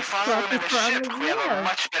we follow him in the ship, we have a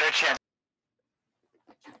much better chance.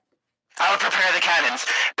 I'll prepare the cannons.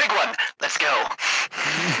 Big one. Let's go.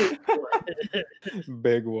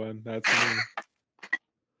 Big one. That's me.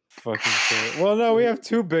 Fucking shit. Well, no, we have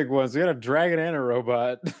two big ones. We got a dragon and a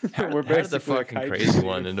robot. We're How did the basically fucking crazy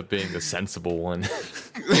one end up being the sensible one?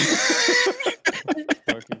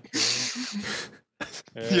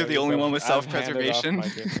 You're the only one with self-preservation,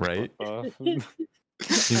 right? I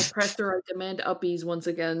press or I demand uppies once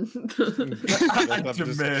again. I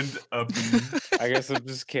demand uppies. I guess I'm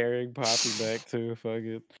just carrying Poppy back too. Fuck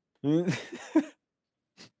it.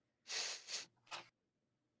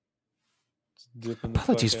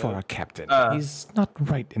 Apologies for our captain. He's not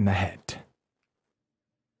right in the head.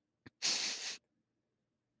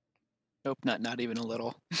 Nope, not even a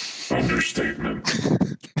little. Understatement.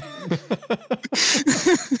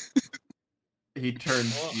 He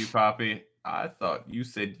turns to you, Poppy. I thought you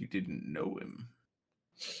said you didn't know him.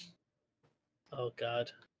 Oh God.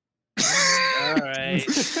 All right.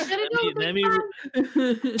 let me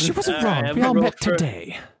She wasn't All wrong. right, We all met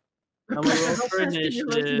today. I'm gonna roll for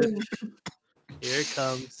initiative. Here it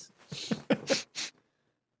comes.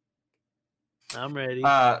 I'm ready.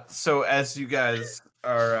 So as you guys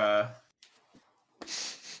are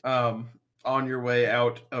on your way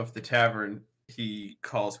out of the tavern, he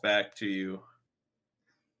calls back to you.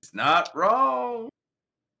 He's not wrong.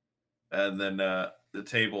 And then the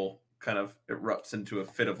table kind of erupts into a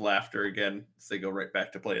fit of laughter again as they go right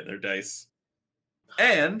back to playing their dice.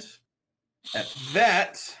 And at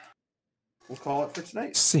that, we'll call it for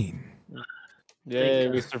tonight. Scene. Yay,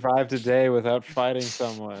 we survived a day without fighting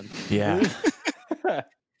someone. Yeah.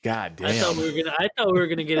 God damn. I thought we were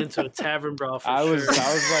gonna get into a tavern brawl for I was sure.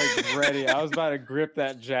 like ready. I was about to grip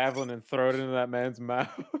that javelin and throw it into that man's mouth.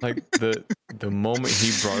 Like the moment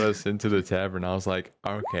he brought us into the tavern, I was like,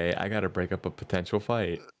 okay, I gotta break up a potential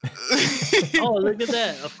fight. Oh, look at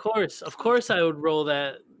that! Of course, I would roll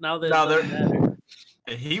that. Now that Now it doesn't matter.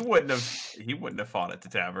 he wouldn't have fought at the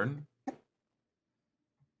tavern.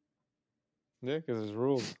 Yeah, because there's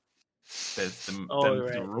rules. There's the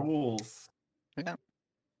right. rules. Yeah.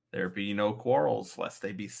 There be no quarrels, lest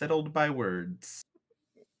they be settled by words.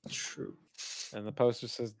 True. And the poster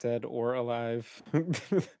says dead or alive.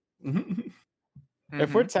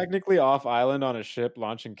 If we're technically off island on a ship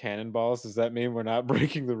launching cannonballs, does that mean we're not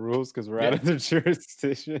breaking the rules because we're out of the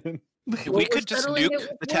jurisdiction? Well, We we're could just settling it nuke with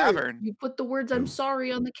the words. tavern. You put the words "I'm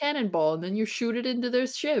sorry" on the cannonball, and then you shoot it into their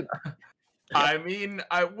ship. I mean,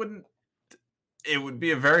 I wouldn't. It would be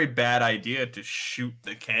a very bad idea to shoot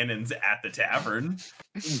the cannons at the tavern.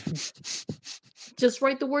 Just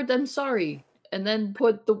write the word "I'm sorry" and then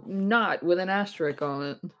put the "not" with an asterisk on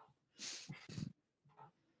it.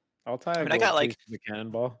 I'll tie a I got, gold like- piece to the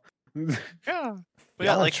cannonball. Yeah. We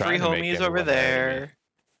Y'all got are like 3 trying to make homies over everyone mad at me.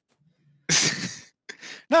 there.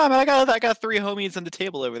 No, man, I got 3 homies on the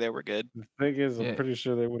table over there. We're good. The thing is, I'm Yeah. pretty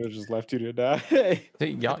sure they would have just left you to die.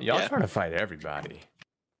 See, y'all Yeah. trying to fight everybody.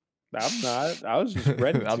 I'm not. I was just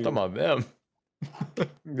ready I'm to. talking about them.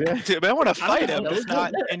 Yeah. Dude, I want to fight him, know. just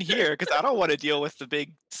not in here, because I don't want to deal with the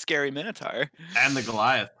big scary Minotaur And the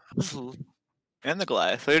Goliath. and the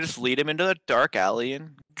Goliath. So just lead him into the dark alley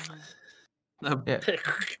and Yeah. Hit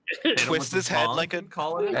him twist with his the head bong like a and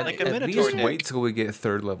call it At, like a at Minotaur least neck. wait till we get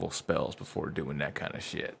 3rd level spells before doing that kind of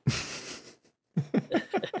shit.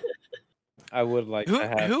 I would like Who- to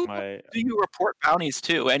have who- my. do you report bounties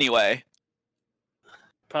to anyway?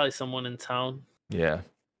 Probably someone in town, Yeah.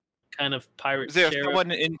 kind of pirate Is there sheriff.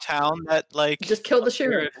 someone in town that like Just kill the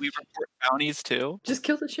sheriff. we report bounties to? Just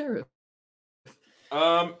kill the sheriff.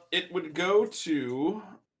 It would go to.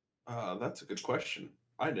 That's a good question.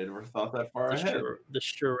 I never thought that far ahead. The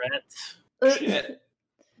charrette, Shit.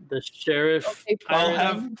 the sheriff. Okay,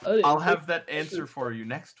 I'll pirate. I'll have that answer for you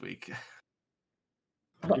next week, You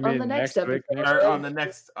on mean the next next week, episode. or on the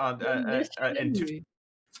next This in January.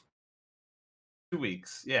 2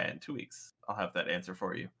 weeks. Yeah, in 2 weeks, I'll have that answer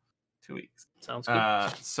for you. 2 weeks. Sounds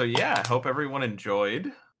good. So yeah, I hope everyone enjoyed.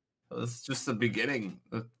 It was just the beginning.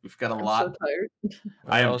 We've got a I'm lot. so tired.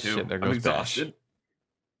 I am Well, too. shit, there I'm goes exhausted.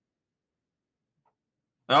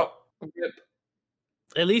 Oh,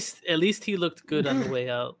 At least he looked good on the way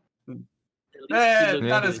out. At least he looked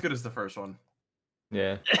not good. as good as the first one.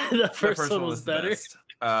 Yeah. The The first one was the better. best.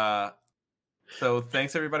 So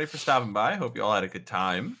thanks everybody for stopping by. Hope you all had a good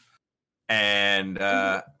time. And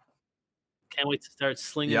Can't wait to start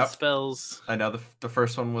slinging Yep. spells. I know the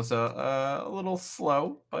first one was a little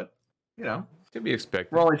slow, but you know, To be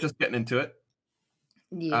expected. we're only just getting into it.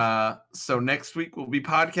 Yeah. So next week will be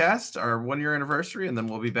podcast, our 1-year anniversary, and then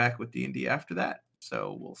we'll be back with D&D after that.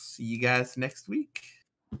 So we'll see you guys next week.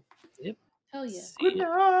 Hell yeah. Good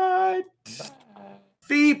night.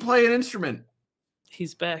 Fee, play an instrument.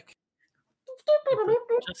 He's back.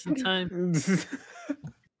 Just in time.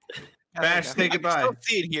 Bash, say I can goodbye. still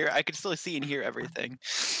see and hear. I can still see and hear everything.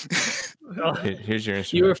 Oh, Here's your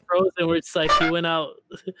you were instrument. frozen where it's like he went out.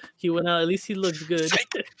 He went out. At least he looked good.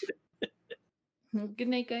 Good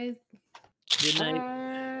night, guys. Good night.